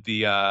thrown in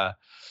the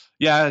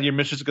your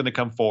missions are going to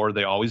come forward.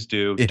 They always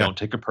do. Yeah. Don't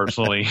take it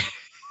personally.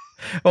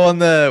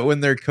 Well,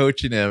 when they're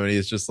coaching him and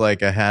he's just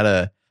like, I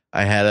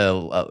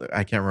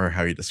can't remember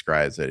how he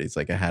describes it. He's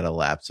like, I had a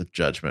lapse of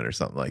judgment or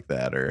something like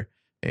that. Or,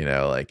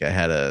 like I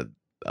had a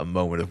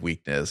moment of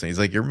weakness. And he's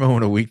like, your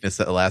moment of weakness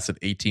that lasted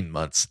 18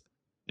 months.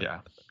 Yeah.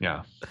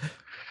 Yeah.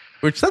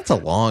 Which that's a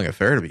long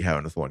affair to be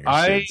having with one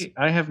of your students.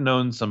 I have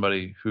known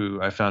somebody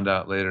who I found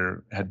out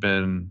later had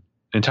been,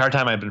 the entire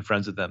time I've been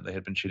friends with them, they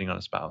had been cheating on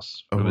a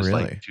spouse. Oh, it was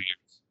really? like 2 years.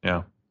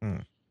 Yeah.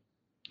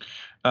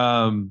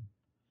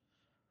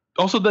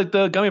 Also,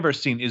 the gummy bear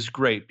scene is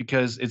great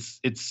because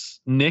it's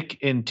Nick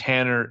and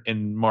Tanner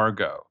and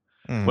Margot.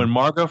 When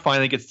Margot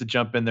finally gets to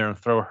jump in there and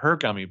throw her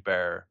gummy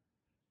bear,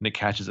 Nick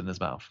catches it in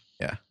his mouth.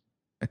 Yeah.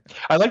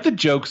 I like the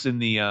jokes in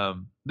the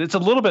it's a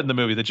little bit in the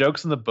movie. The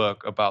jokes in the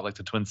book about like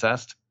the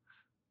twincest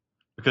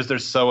because they're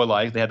so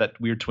alike. They have that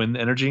weird twin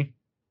energy.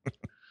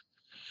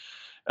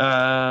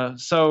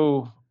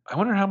 So I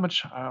wonder how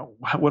much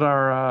what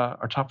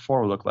our top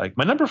 4 will look like.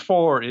 My number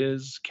 4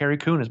 is Carrie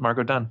Coon as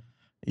Margot Dunn.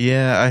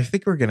 Yeah, I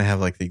think we're gonna have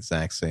like the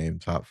exact same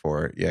top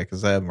 4. Yeah,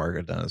 because I have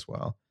Margot Dunn as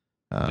well.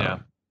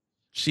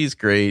 She's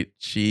great.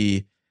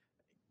 She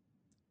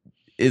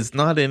is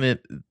not in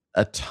it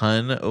a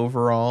ton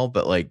overall,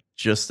 but like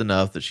just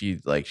enough that she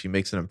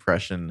makes an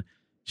impression.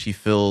 She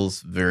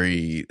feels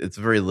it's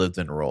a very lived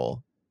in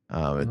role.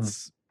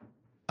 It's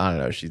I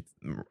don't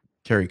know.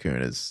 Carrie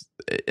Coon is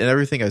in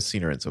everything I've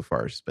seen her in so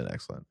far. She's been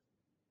excellent.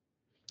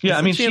 Yeah,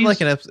 I mean, she's in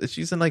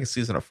like a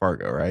season of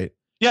Fargo, right?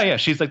 Yeah.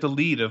 She's like the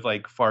lead of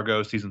like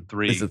Fargo season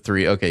 3. Is it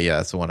 3? Okay, yeah,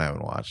 that's the one I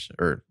haven't watched.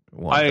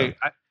 I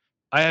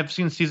have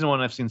seen season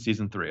 1. I've seen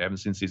season 3. I haven't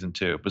seen season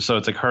 2. But so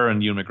it's like her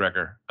and Ewan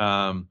McGregor.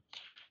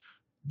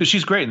 But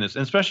she's great in this,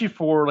 and especially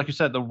for, like you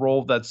said, the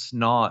role that's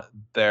not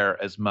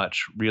there as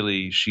much.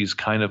 Really, she's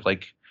kind of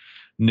like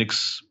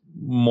Nick's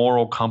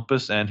moral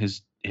compass and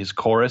his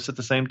chorus at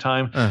the same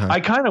time.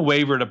 I kind of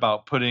wavered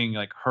about putting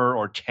like her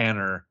or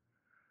Tanner,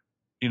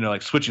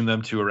 like switching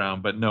them two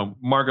around. But no,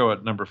 Margot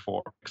at number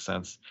 4 makes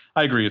sense.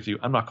 I agree with you.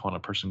 I'm not calling a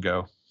person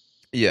go.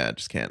 Yeah, I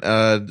just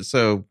can't.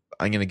 So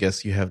I'm gonna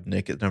guess you have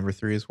Nick at number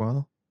 3 as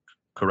well.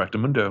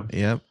 Correctamundo.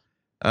 Yep.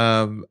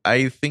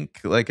 I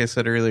think, like I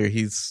said earlier,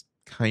 he's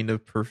kind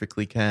of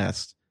perfectly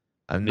cast.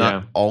 I'm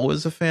not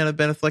always a fan of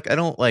Ben Affleck. I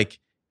don't like.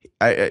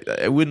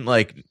 I wouldn't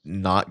like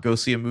not go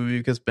see a movie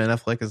because Ben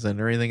Affleck is in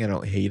or anything. I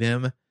don't hate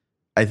him.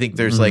 I think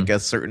there's like a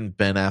certain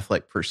Ben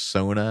Affleck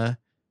persona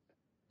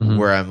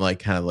where I'm like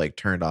kind of like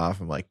turned off.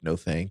 I'm like, no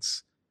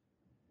thanks.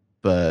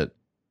 But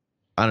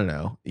I don't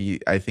know.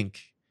 I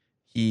think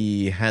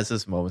he has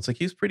his moments. Like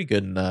he was pretty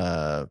good in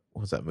what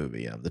was that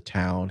movie? The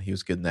Town. He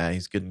was good in that.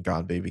 He's good in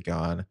Gone Baby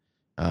Gone.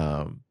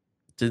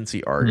 Didn't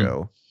see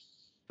Argo,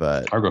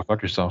 but Argo,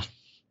 fuck yourself.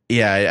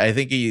 Yeah, I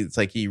think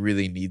he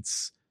really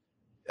needs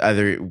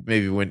either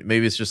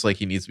maybe it's just like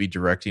he needs to be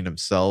directing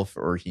himself,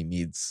 or he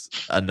needs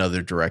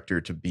another director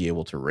to be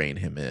able to rein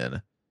him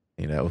in.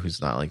 Who's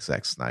not like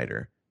Zack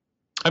Snyder.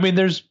 I mean,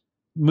 there's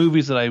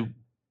movies that I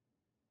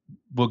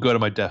will go to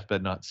my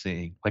deathbed not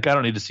seeing. Like I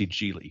don't need to see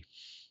Geely.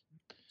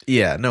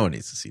 Yeah, no one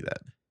needs to see that.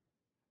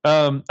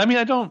 I mean,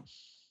 I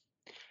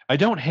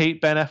don't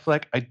hate Ben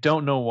Affleck. I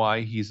don't know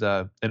why he's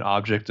an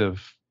object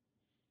of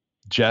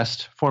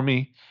jest for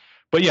me.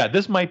 But yeah,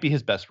 this might be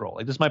his best role.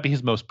 Like this might be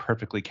his most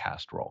perfectly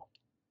cast role.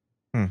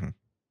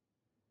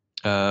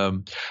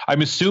 I'm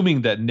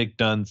assuming that Nick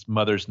Dunn's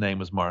mother's name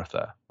was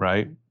Martha,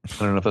 right? I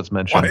don't know if that's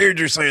mentioned. Why did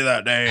you say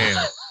that name?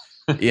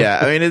 Yeah,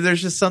 I mean,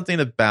 there's just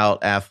something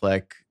about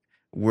Affleck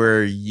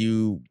where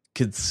you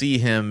could see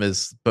him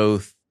as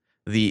both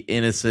the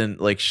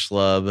innocent like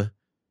schlub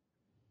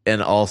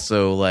and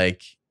also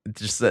like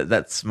just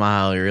that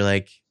smile. You're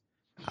like,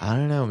 I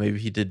don't know, maybe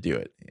he did do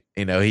it.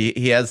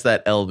 He has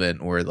that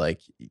element where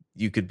like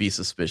you could be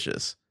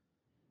suspicious.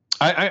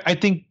 I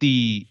think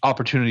the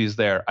opportunity is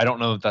there. I don't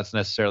know if that's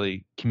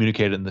necessarily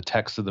communicated in the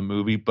text of the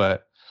movie,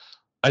 but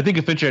I think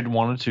if Fincher had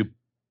wanted to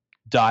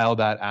dial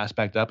that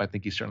aspect up, I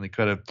think he certainly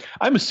could have.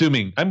 I'm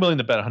willing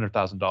to bet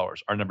 $100,000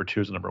 our number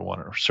 2 and number 1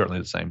 are certainly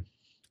the same.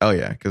 Oh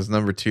yeah, because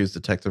number 2 is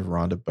Detective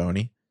Rhonda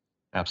Boney.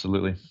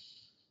 Absolutely.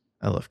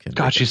 I love Kim.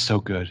 God, she's so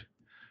good.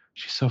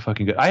 She's so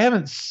fucking good.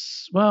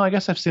 I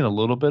guess I've seen a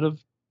little bit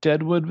of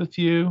Deadwood with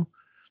you.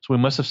 So we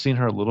must have seen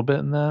her a little bit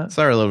in that.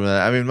 Sorry, a little bit.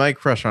 I mean, my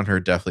crush on her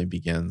definitely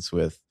begins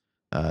with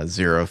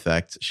Zero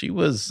Effect. She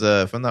was,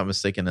 if I'm not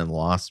mistaken, in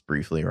Lost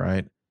briefly,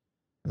 right?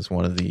 as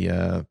one of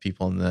the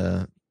people in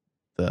the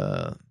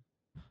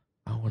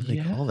what do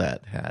they call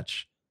that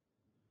hatch?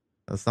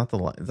 That's not the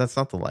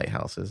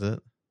lighthouse, is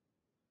it?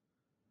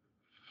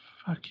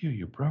 Fuck you!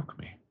 You broke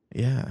me.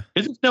 Yeah.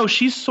 No,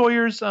 she's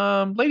Sawyer's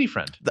lady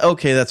friend.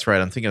 Okay, that's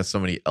right. I'm thinking of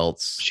somebody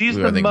else. She's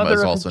the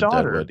mother of his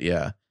daughter. Deadwood.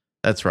 Yeah,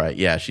 that's right.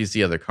 Yeah, she's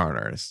the other con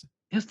artist.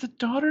 Is the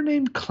daughter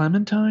named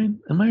Clementine?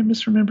 Am I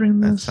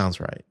misremembering this? That sounds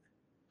right.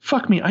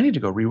 Fuck me. I need to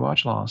go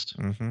rewatch Lost.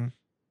 Mm-hmm.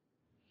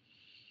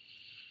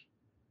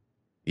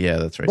 Yeah,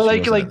 that's right. But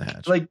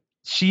like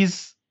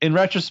she's, in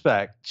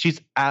retrospect, she's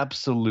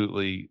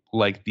absolutely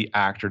like the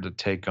actor to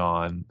take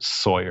on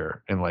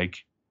Sawyer and like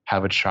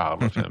have a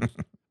child with him.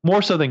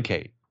 More so than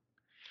Kate.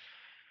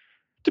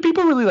 Do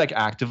people really like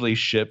actively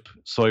ship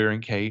Sawyer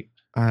and Kate?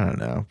 I don't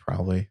know,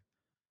 probably.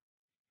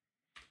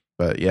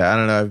 But yeah, I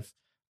don't know.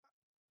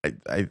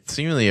 I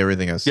seemingly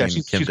everything I've seen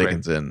Kim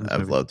Dickens in,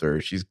 I've loved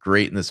her. She's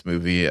great in this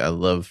movie. I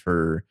love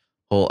her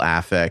whole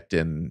affect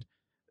and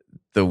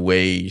the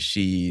way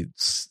she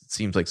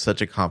seems like such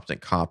a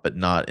competent cop, but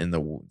not in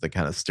the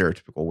kind of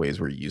stereotypical ways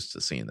we're used to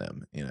seeing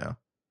them. You know,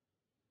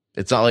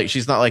 it's not like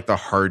she's not like the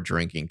hard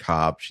drinking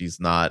cop. She's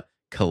not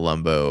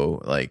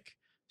Columbo. Like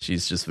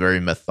she's just very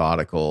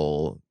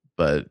methodical,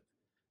 but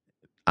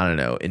I don't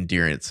know,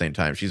 endearing at the same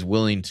time. She's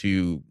willing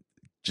to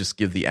just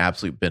give the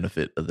absolute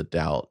benefit of the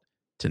doubt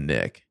to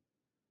Nick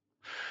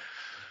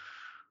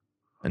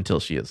until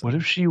she isn't. What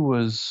if she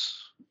was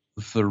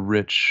the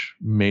rich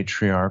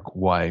matriarch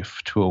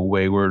wife to a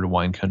wayward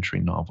wine country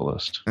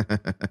novelist?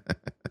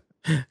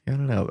 I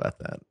don't know about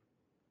that.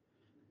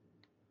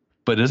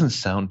 But it doesn't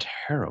sound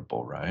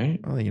terrible, right?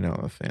 Well, you know,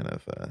 I'm a fan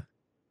of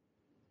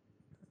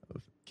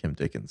Kim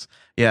Dickens.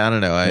 Yeah, I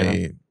don't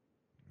know.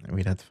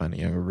 We'd have to find a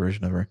younger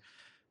version of her.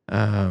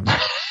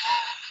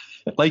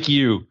 Like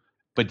you,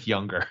 but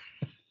younger.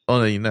 Oh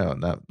no, you know,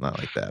 not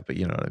like that, but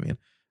you know what I mean.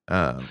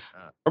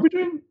 Are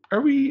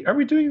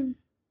we doing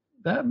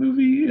that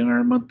movie in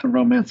our month of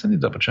romance? I need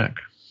to double check.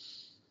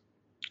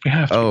 We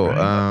have to. Oh,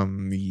 right?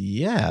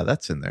 Yeah,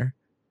 that's in there.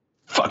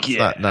 Fuck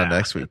yeah! Not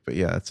next week, but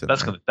yeah,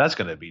 that's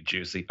gonna be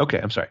juicy. Okay,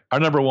 I'm sorry. Our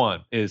number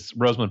one is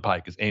Rosamund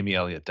Pike as Amy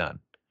Elliott Dunn.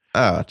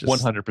 Oh,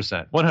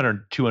 100%,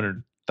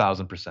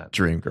 200,000%.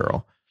 Dream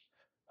girl.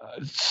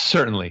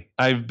 Certainly,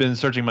 I've been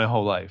searching my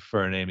whole life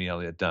for an Amy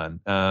Elliott Dunn.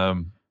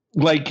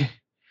 Like,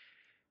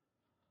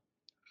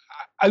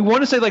 I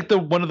want to say like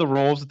one of the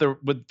roles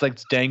that like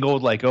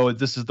dangled, like, oh,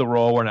 this is the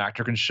role where an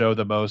actor can show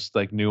the most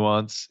like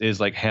nuance is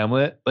like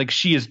Hamlet. Like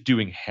she is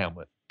doing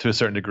Hamlet to a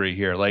certain degree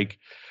here. Like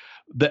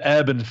the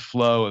ebb and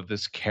flow of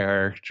this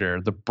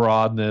character, the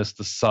broadness,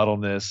 the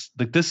subtleness.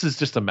 Like this is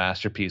just a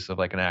masterpiece of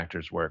like an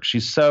actor's work.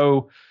 She's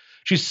so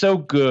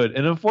good,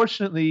 and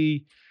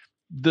unfortunately,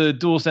 the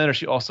dual standard,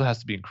 she also has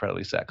to be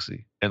incredibly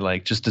sexy and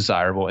like just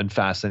desirable and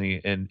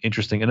fascinating and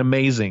interesting and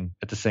amazing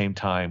at the same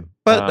time.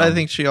 But I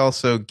think she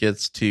also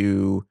gets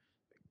to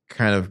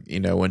kind of, you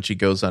know, when she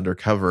goes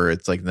undercover,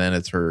 it's like then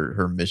it's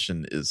her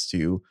mission is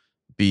to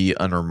be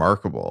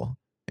unremarkable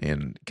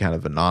and kind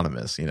of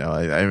anonymous. You know,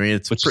 I mean,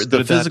 it's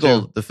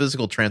the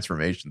physical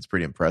transformation is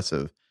pretty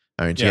impressive.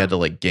 I mean, she had to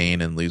like gain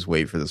and lose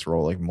weight for this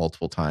role like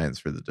multiple times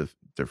for the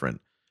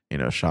different, you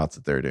know, shots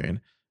that they're doing.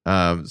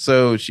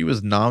 So she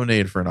was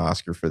nominated for an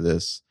Oscar for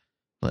this.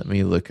 Let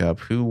me look up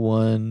who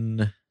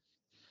won.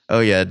 Oh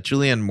yeah,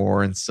 Julianne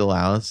Moore and Still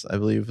Alice, I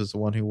believe, is the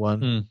one who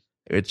won.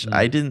 Which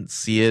I didn't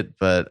see it,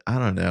 but I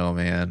don't know,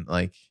 man.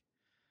 Like,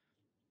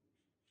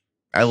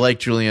 I like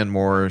Julianne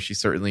Moore. She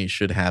certainly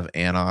should have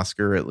an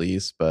Oscar at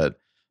least. But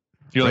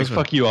you're like,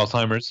 fuck you,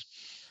 Alzheimer's.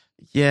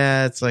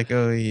 Yeah, it's like,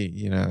 oh,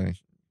 you know,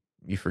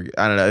 you forget.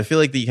 I don't know. I feel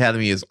like the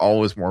Academy is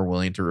always more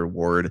willing to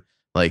reward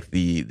like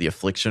the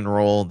affliction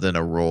role than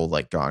a role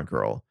like Gone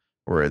Girl,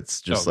 where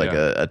it's just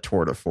a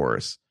tour de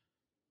force.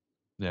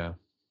 Yeah.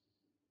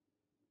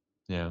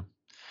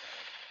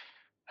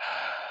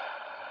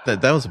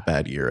 That was a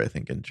bad year, I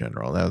think, in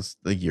general. That was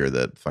the year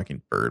that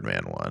fucking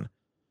Birdman won.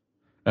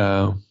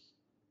 Are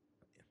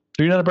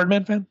you not a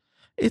Birdman fan?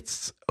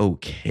 It's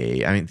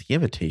okay. I mean, The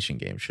Imitation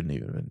Game shouldn't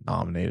even have been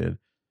nominated.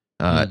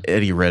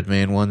 Eddie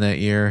Redmayne won that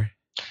year.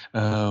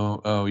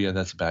 Oh yeah,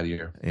 that's a bad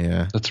year.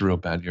 Yeah, that's a real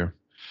bad year.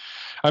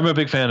 I'm a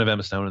big fan of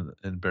Emma Stone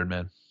in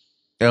Birdman.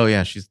 Oh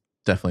yeah, she's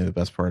definitely the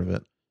best part of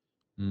it.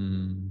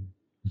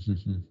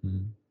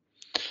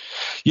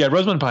 Yeah,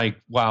 Rosamund Pike.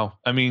 Wow.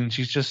 I mean,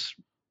 she's just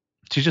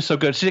so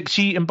good.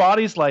 She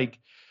embodies like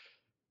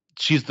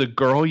she's the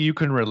girl you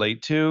can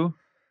relate to,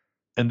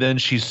 and then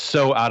she's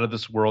so out of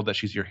this world that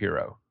she's your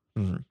hero.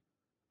 Mm-hmm.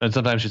 And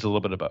sometimes she's a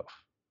little bit of both.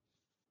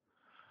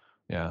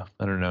 Yeah,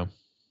 I don't know.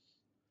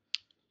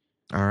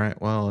 All right,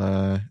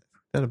 well,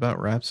 that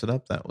about wraps it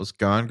up. That was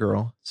Gone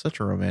Girl. Such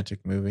a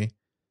romantic movie.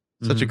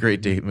 Such a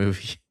great date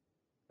movie.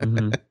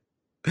 I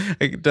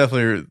could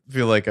definitely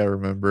feel like I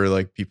remember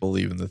like people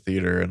leaving the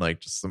theater and like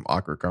just some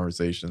awkward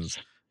conversations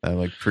that I'm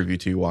like privy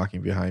to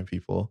walking behind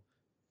people.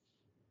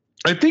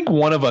 I think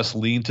one of us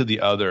leaned to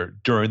the other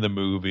during the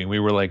movie and we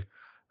were like,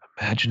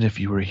 imagine if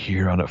you were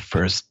here on a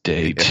first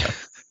date.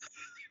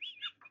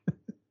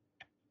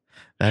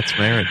 That's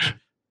marriage.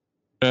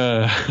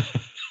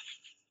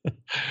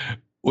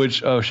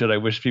 Which, oh shit, I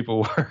wish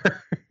people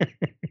were.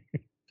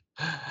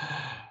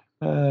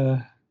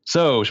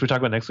 So, should we talk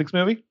about next week's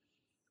movie?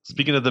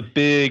 Speaking of the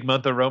big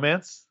month of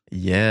romance.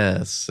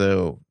 Yeah,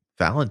 so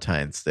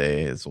Valentine's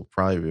Day will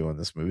probably be when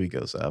this movie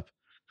goes up.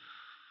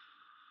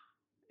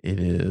 It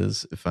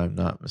is, if I'm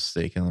not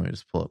mistaken. Let me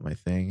just pull up my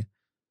thing.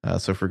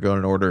 So if we're going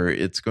in order,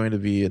 it's going to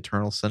be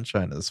Eternal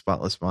Sunshine of the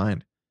Spotless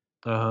Mind.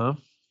 Uh-huh.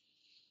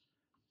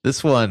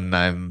 This one,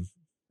 I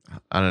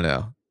don't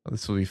know.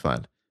 This will be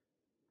fun.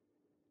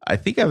 I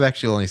think I've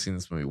actually only seen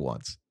this movie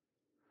once.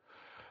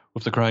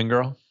 With the crying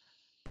girl?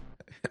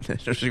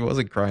 She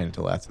wasn't crying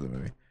until after the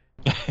movie.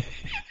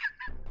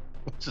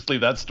 Just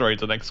leave that story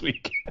until next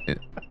week.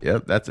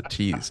 Yep, that's a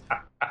tease.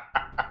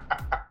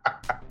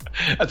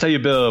 That's how you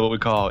build what we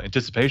call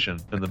anticipation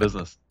in the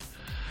business.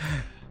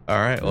 All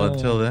right. Well,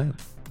 until then,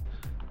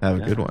 have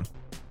a good one.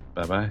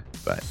 Bye-bye.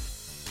 Bye.